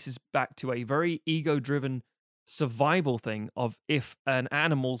that bases back to a very ego-driven survival thing of if an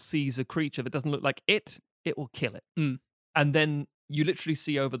animal sees a creature that doesn't look like it will kill it. And then you literally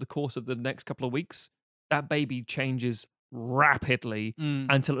see over the course of the next couple of weeks, that baby changes rapidly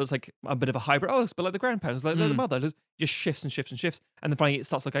until it looks like a bit of a hybrid. Oh, it's like the grandparents, like the mother. It just shifts and shifts and shifts. And then finally it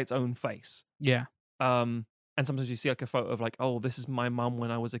starts to look like its own face. Yeah. And sometimes you see like a photo of like, oh, this is my mum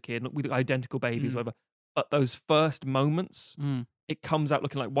when I was a kid. We look identical babies, whatever. But those first moments, it comes out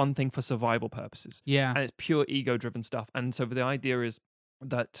looking like one thing for survival purposes. Yeah. And it's pure ego-driven stuff. And so the idea is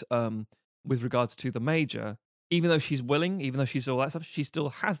that with regards to the Major, even though she's willing, even though she's all that stuff, she still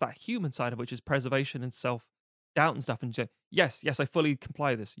has that human side of which is preservation and self-doubt and stuff. And she say, yes, I fully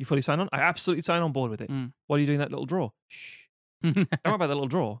comply with this. You fully sign on? I absolutely sign on board with it. What are you doing in that little drawer? Shh. Don't worry about that little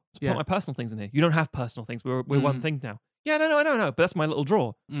drawer. Let's put my personal things in here. You don't have personal things. We're one thing now. Yeah, no. But that's my little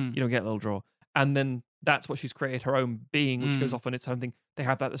drawer. You don't get a little drawer. And then that's what she's created, her own being, which goes off on its own thing. They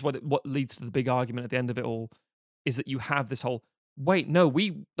have that. That's what leads to the big argument at the end of it all, is that you have this whole, wait, no,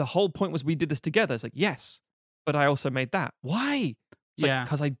 the whole point was we did this together. It's like, yes, but I also made that. Why? It's like,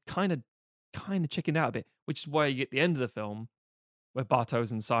 because I kind of chickened out a bit, which is why you get the end of the film where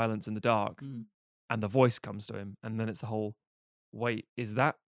Barto's in silence in the dark and the voice comes to him. And then it's the whole, wait, is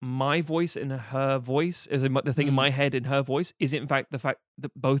that my voice in her voice? Is it the thing in my head in her voice? Is it in fact the fact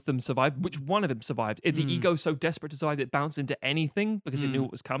that both of them survived? Which one of them survived? Is the ego so desperate to survive that it bounced into anything because it knew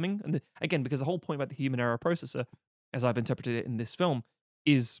what was coming? And again, because the whole point about the human error processor, as I've interpreted it in this film,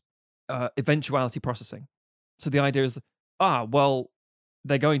 is eventuality processing. So the idea is, well,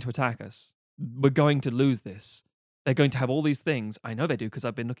 they're going to attack us. We're going to lose this. They're going to have all these things. I know they do because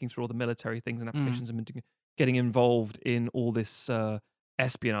I've been looking through all the military things and applications and been getting involved in all this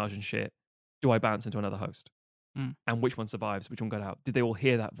espionage and shit. Do I bounce into another host? And which one survives? Which one got out? Did they all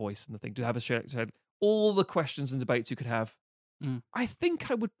hear that voice in the thing? Do they have a shared? All the questions and debates you could have. I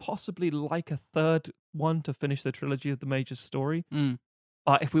think I would possibly like a third one to finish the trilogy of the Major's story.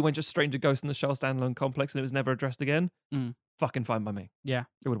 But if we went just straight into Ghost in the Shell standalone complex and it was never addressed again, fucking fine by me. Yeah.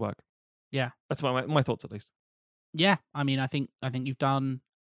 It would work. Yeah. That's my thoughts at least. Yeah. I mean, I think you've done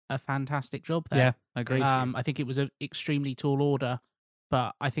a fantastic job there. Yeah, agreed. I think it was an extremely tall order,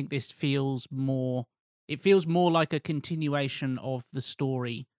 but I think this feels more like a continuation of the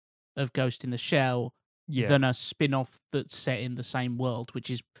story of Ghost in the Shell than a spin-off that's set in the same world, which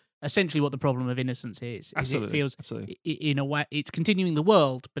is essentially what the problem of Innocence is. Absolutely. It feels, in a way, it's continuing the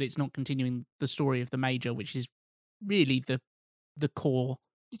world, but it's not continuing the story of the Major, which is really the core.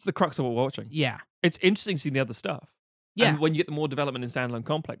 It's the crux of what we're watching. Yeah. It's interesting seeing the other stuff. Yeah. And when you get the more development in standalone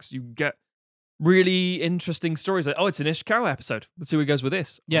complex, you get really interesting stories. Like, it's an Ishikawa episode. Let's see where it goes with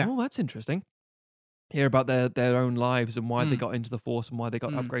this. Yeah. Oh, that's interesting. Hear about their own lives and why they got into the Force and why they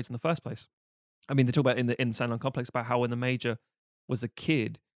got upgrades in the first place. I mean, they talk about in standalone complex about how when the Major was a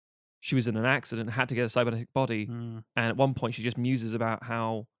kid, she was in an accident, had to get a cybernetic body. And at one point, she just muses about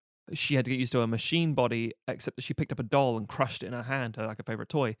how she had to get used to a machine body, except that she picked up a doll and crushed it in her hand, like a favorite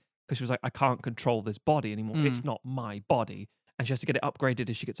toy. Because she was like, I can't control this body anymore. It's not my body. And she has to get it upgraded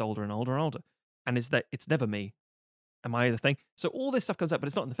as she gets older and older and older. And it's never me. Am I the thing? So all this stuff comes out, but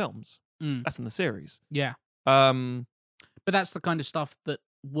it's not in the films. That's in the series. Yeah. But that's the kind of stuff that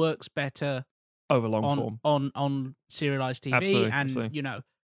works better over long form on serialized TV. Absolutely.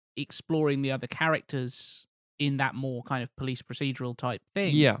 Exploring the other characters in that more kind of police procedural type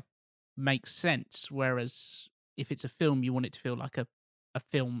thing. Yeah. Makes sense. Whereas if it's a film, you want it to feel like a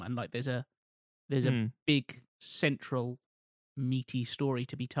film and like there's a big central meaty story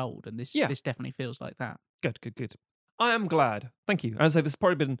to be told, and this definitely feels like that. Good. I am glad. Thank you. As I say, this has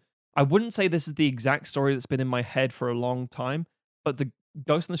probably been, I wouldn't say this is the exact story that's been in my head for a long time, but the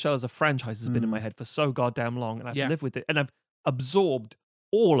Ghost in the Shell as a franchise has been in my head for so goddamn long, and I've lived with it, and I've absorbed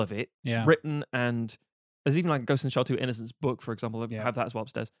all of it, written, and there's even like Ghost in the Shell 2 Innocence book, for example. I have that as well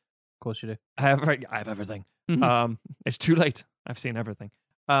upstairs. Of course you do. I have everything. It's too late. I've seen everything.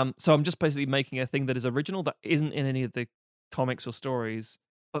 So I'm just basically making a thing that is original that isn't in any of the comics or stories,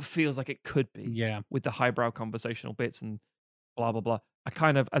 but feels like it could be. Yeah. With the highbrow conversational bits and blah, blah, blah. I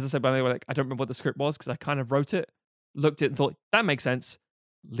kind of, as I said, by the way, like, I don't remember what the script was because I kind of wrote it, looked at it and thought, that makes sense.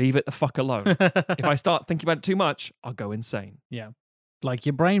 Leave it the fuck alone. If I start thinking about it too much, I'll go insane. Yeah. Like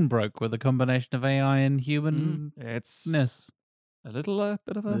your brain broke with a combination of AI and human. It's a little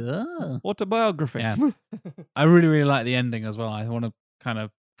bit of a autobiography. Yeah. I really, really like the ending as well. I want to kind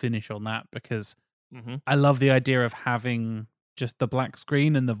of finish on that because I love the idea of having just the black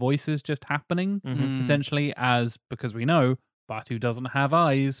screen and the voices just happening, essentially, because we know Batu doesn't have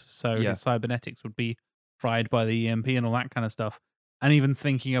eyes, so Yeah. his cybernetics would be fried by the EMP and all that kind of stuff. And even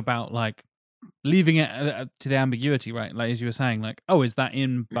thinking about like leaving it to the ambiguity, right? Like as you were saying, like, oh, is that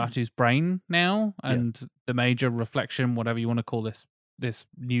in Batu's brain now? And the major reflection, whatever you want to call this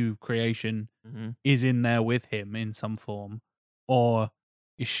new creation, is in there with him in some form, or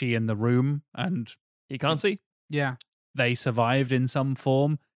is she in the room and he can't see? Yeah, they survived in some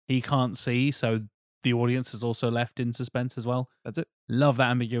form. He can't see, so the audience is also left in suspense as well. That's it. Love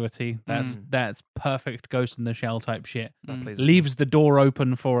that ambiguity. That's perfect Ghost in the Shell type shit. That pleases me. Leaves the door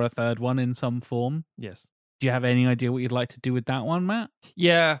open for a third one in some form. Yes. Do you have any idea what you'd like to do with that one, Matt?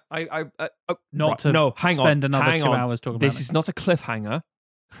 Yeah, Not to no, hang on, spend another hang 2 on. hours talking about This it. is not a cliffhanger.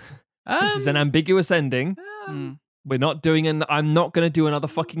 This is an ambiguous ending. We're not doing I'm not going to do another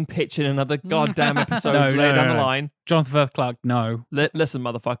fucking pitch in another goddamn episode later down the line. Jonathan Firth Clark, no. Listen,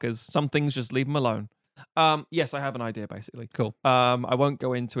 motherfuckers. Some things just leave them alone. Yes, I have an idea, basically. Cool. I won't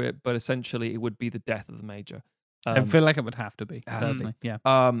go into it, but essentially it would be the death of the Major. I feel like it would have to be. Has to be. Personally.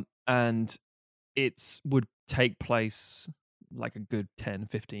 Yeah. And it would take place like a good 10,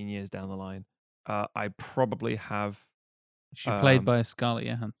 15 years down the line. I probably have... She played by Scarlett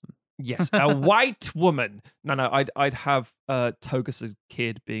Johansson. Yes, a white woman. No, I'd have Togas's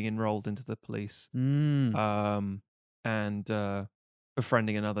kid being enrolled into the police, and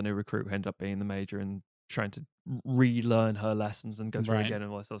befriending another new recruit who ended up being the Major and trying to relearn her lessons and go through Right. again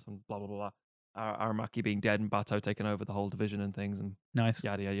and all this stuff and blah blah blah. Aramaki being dead and Bato taking over the whole division and things and Nice.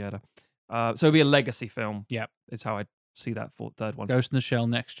 yada yada yada. So it'd be a legacy film. Yep. It's how I'd see that third one. Ghost in the Shell,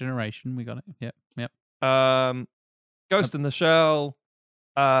 Next Generation. We got it. Yep. Yep. Ghost in the Shell.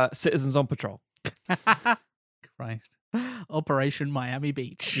 Citizens on Patrol. Christ. Operation Miami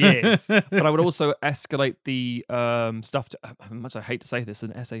Beach. Yes. But I would also escalate the stuff to, much I hate to say this,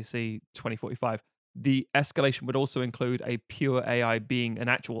 in SAC 2045. The escalation would also include a pure AI being an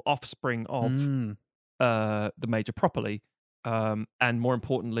actual offspring of the Major properly, and more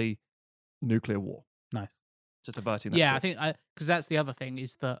importantly, nuclear war. Nice. Just averting that Yeah, shit. I think because that's the other thing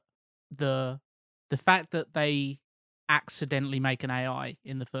is that the fact that they accidentally make an AI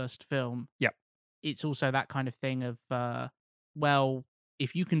in the first film. Yep. It's also that kind of thing of well,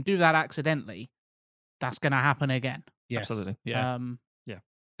 if you can do that accidentally, that's going to happen again. Yes. Absolutely. Yeah. Yeah.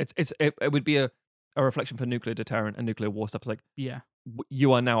 It would be a reflection for nuclear deterrent and nuclear war stuff. It's like, yeah,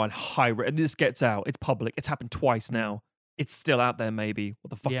 you are now on high risk. And this gets out. It's public. It's happened twice now. It's still out there. Maybe what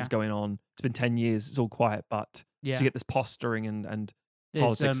the fuck Yeah. is going on? It's been 10 years. It's all quiet, but so Yeah. you get this posturing and There's,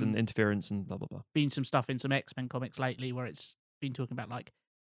 politics and interference and blah blah blah. been some stuff in some X-Men comics lately where it's been talking about like,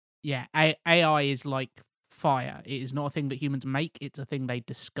 yeah, AI is like fire. It is not a thing that humans make. It's a thing they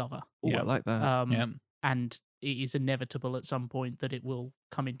discover. Oh, I like that. And it is inevitable at some point that it will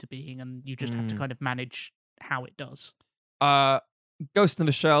come into being, and you just have to kind of manage how it does. Ghost in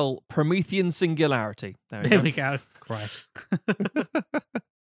the Shell, Promethean Singularity. There we go. Christ.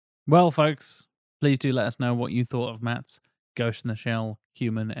 Well, folks, please do let us know what you thought of Matt's Ghost in the Shell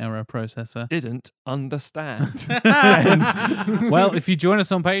human error processor. Didn't understand. Well, if you join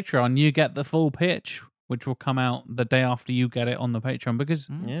us on Patreon, you get the full pitch, which will come out the day after you get it on the Patreon. Because,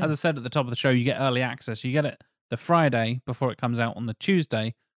 Yeah. as I said at the top of the show, you get early access. You get it the Friday before it comes out on the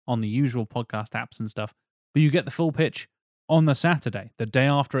Tuesday on the usual podcast apps and stuff. But you get the full pitch on the Saturday, the day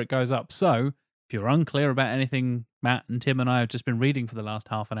after it goes up. So, if you're unclear about anything Matt and Tim and I have just been reading for the last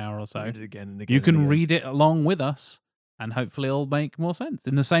half an hour or so, Read it again and again you and can again. read it along with us, and hopefully it'll make more sense.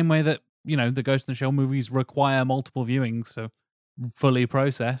 In the same way that, you know, the Ghost in the Shell movies require multiple viewings to fully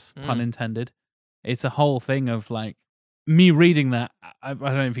process, pun intended. It's a whole thing of like me reading that. I don't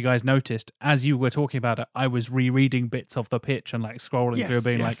know if you guys noticed, as you were talking about it, I was rereading bits of the pitch and like scrolling through,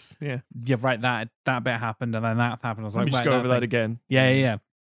 being like, yeah, right, that bit happened and then that happened. I was Let like, me just right, go over that thing. again. Yeah.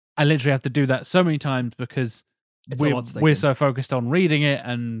 I literally have to do that so many times because It's a lot to take we're in. so focused on reading it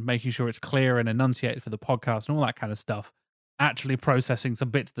and making sure it's clear and enunciated for the podcast and all that kind of stuff. Actually processing some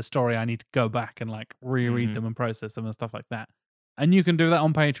bits of the story, I need to go back and like reread them and process them and stuff like that. And you can do that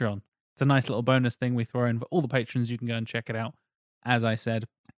on Patreon. It's a nice little bonus thing we throw in for all the patrons. You can go and check it out. As I said,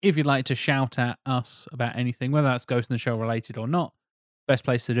 if you'd like to shout at us about anything, whether that's Ghost in the Shell related or not, best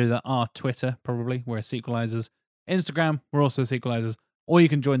place to do that are Twitter, probably. We're Sequelizers. Instagram, we're also Sequelizers. Or you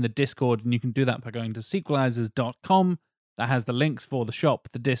can join the Discord, and you can do that by going to sequelizers.com. That has the links for the shop,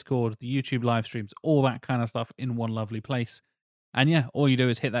 the Discord, the YouTube live streams, all that kind of stuff in one lovely place. And yeah, all you do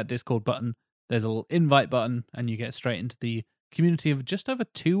is hit that Discord button. There's a little invite button, and you get straight into the community of just over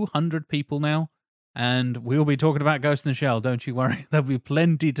 200 people now. And we'll be talking about Ghost in the Shell, don't you worry. There'll be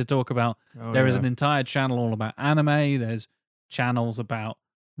plenty to talk about. There is an entire channel all about anime. There's channels about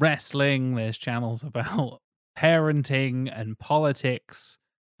wrestling. There's channels about parenting and politics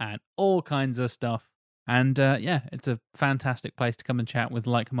and all kinds of stuff. And yeah, it's a fantastic place to come and chat with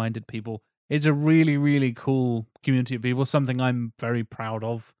like-minded people. It's a really, really cool community of people, something I'm very proud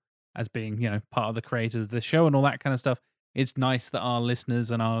of as being, part of the creators of the show and all that kind of stuff. It's nice that our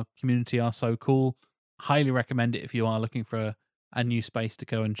listeners and our community are so cool. Highly recommend it if you are looking for a new space to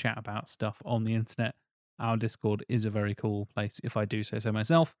go and chat about stuff on the internet. Our Discord is a very cool place, if I do say so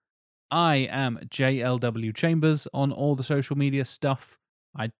myself. I am JLW Chambers on all the social media stuff.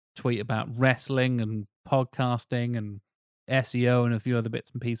 I tweet about wrestling and podcasting and SEO and a few other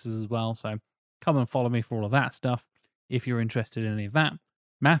bits and pieces as well. So come and follow me for all of that stuff if you're interested in any of that.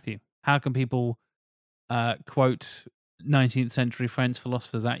 Matthew, how can people quote 19th century French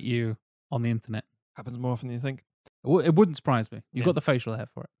philosophers at you on the internet? Happens more often than you think. It wouldn't surprise me. You've got the facial hair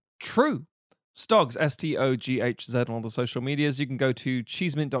for it. True. Stogs, STOGHZ on all the social medias. You can go to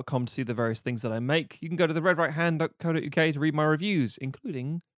cheesemint.com to see the various things that I make. You can go to the redrighthand.co.uk to read my reviews,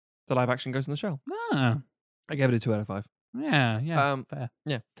 including the live action Ghost in the Shell. Ah. I gave it a 2 out of 5. Yeah, fair.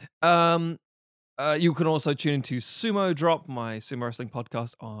 Yeah. You can also tune into Sumo Drop, my sumo wrestling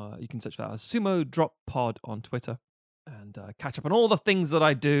podcast. You can search for that as Sumo Drop Pod on Twitter and catch up on all the things that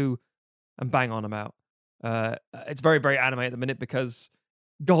I do and bang on about. It's very, very anime at the minute because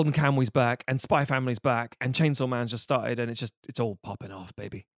Golden Kamui's back and Spy Family's back and Chainsaw Man's just started and it's all popping off,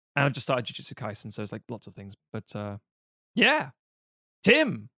 baby. And I've just started Jujutsu Kaisen, so it's like lots of things. But yeah.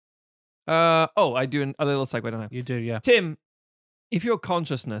 Tim. I do a little segue, don't I? You do, yeah. Tim, if your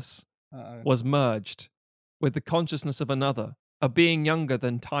consciousness was merged with the consciousness of another, a being younger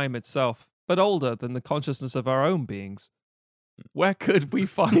than time itself, but older than the consciousness of our own beings, where could we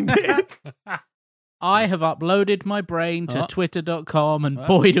find it? I have uploaded my brain to twitter.com and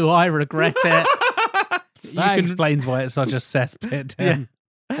boy, do I regret it. That explains why it's such a cesspit, Tim.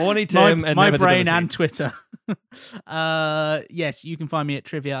 Horny Tim and my never brain delivered. and Twitter. Yes, you can find me at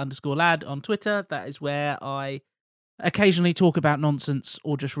trivia_lad on Twitter. That is where I occasionally talk about nonsense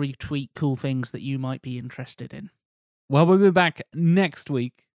or just retweet cool things that you might be interested in. Well, we'll be back next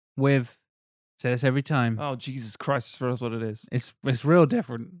week with, say this every time. Oh, Jesus Christ, for us what it is. It's real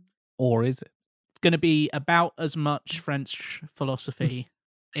different. Or is it? It's going to be about as much French philosophy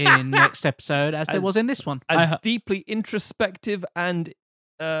in next episode as there was in this one. As deeply introspective and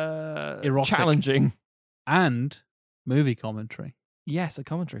erotic. Challenging. And movie commentary. Yes, a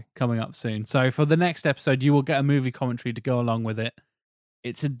commentary. Coming up soon. So for the next episode, you will get a movie commentary to go along with it.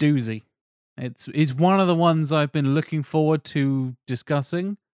 It's a doozy. It's one of the ones I've been looking forward to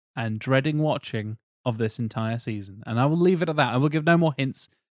discussing and dreading watching of this entire season. And I will leave it at that. I will give no more hints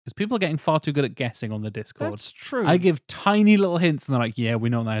because people are getting far too good at guessing on the Discord. That's true. I give tiny little hints and they're like, yeah, we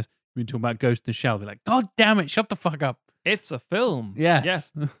know what that is. We've been talking about Ghost in the Shell. They're like, God damn it, shut the fuck up. It's a film. Yes.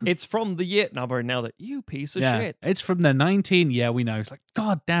 Yes. It's from the year. Now, I've already nailed it. You piece of shit. It's from the 19. Yeah, we know. It's like,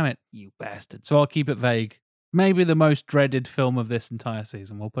 God damn it. You bastards. So I'll keep it vague. Maybe the most dreaded film of this entire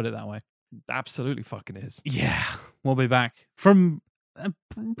season. We'll put it that way. Absolutely fucking is. Yeah. We'll be back from a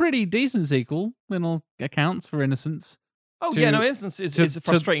pretty decent sequel in all accounts for Innocence. Oh, yeah. No, Innocence is a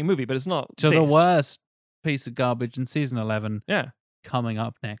frustrating movie, but it's not to the worst piece of garbage in season 11. Yeah. Coming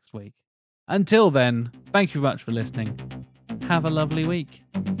up next week. Until then, thank you very much for listening. Have a lovely week.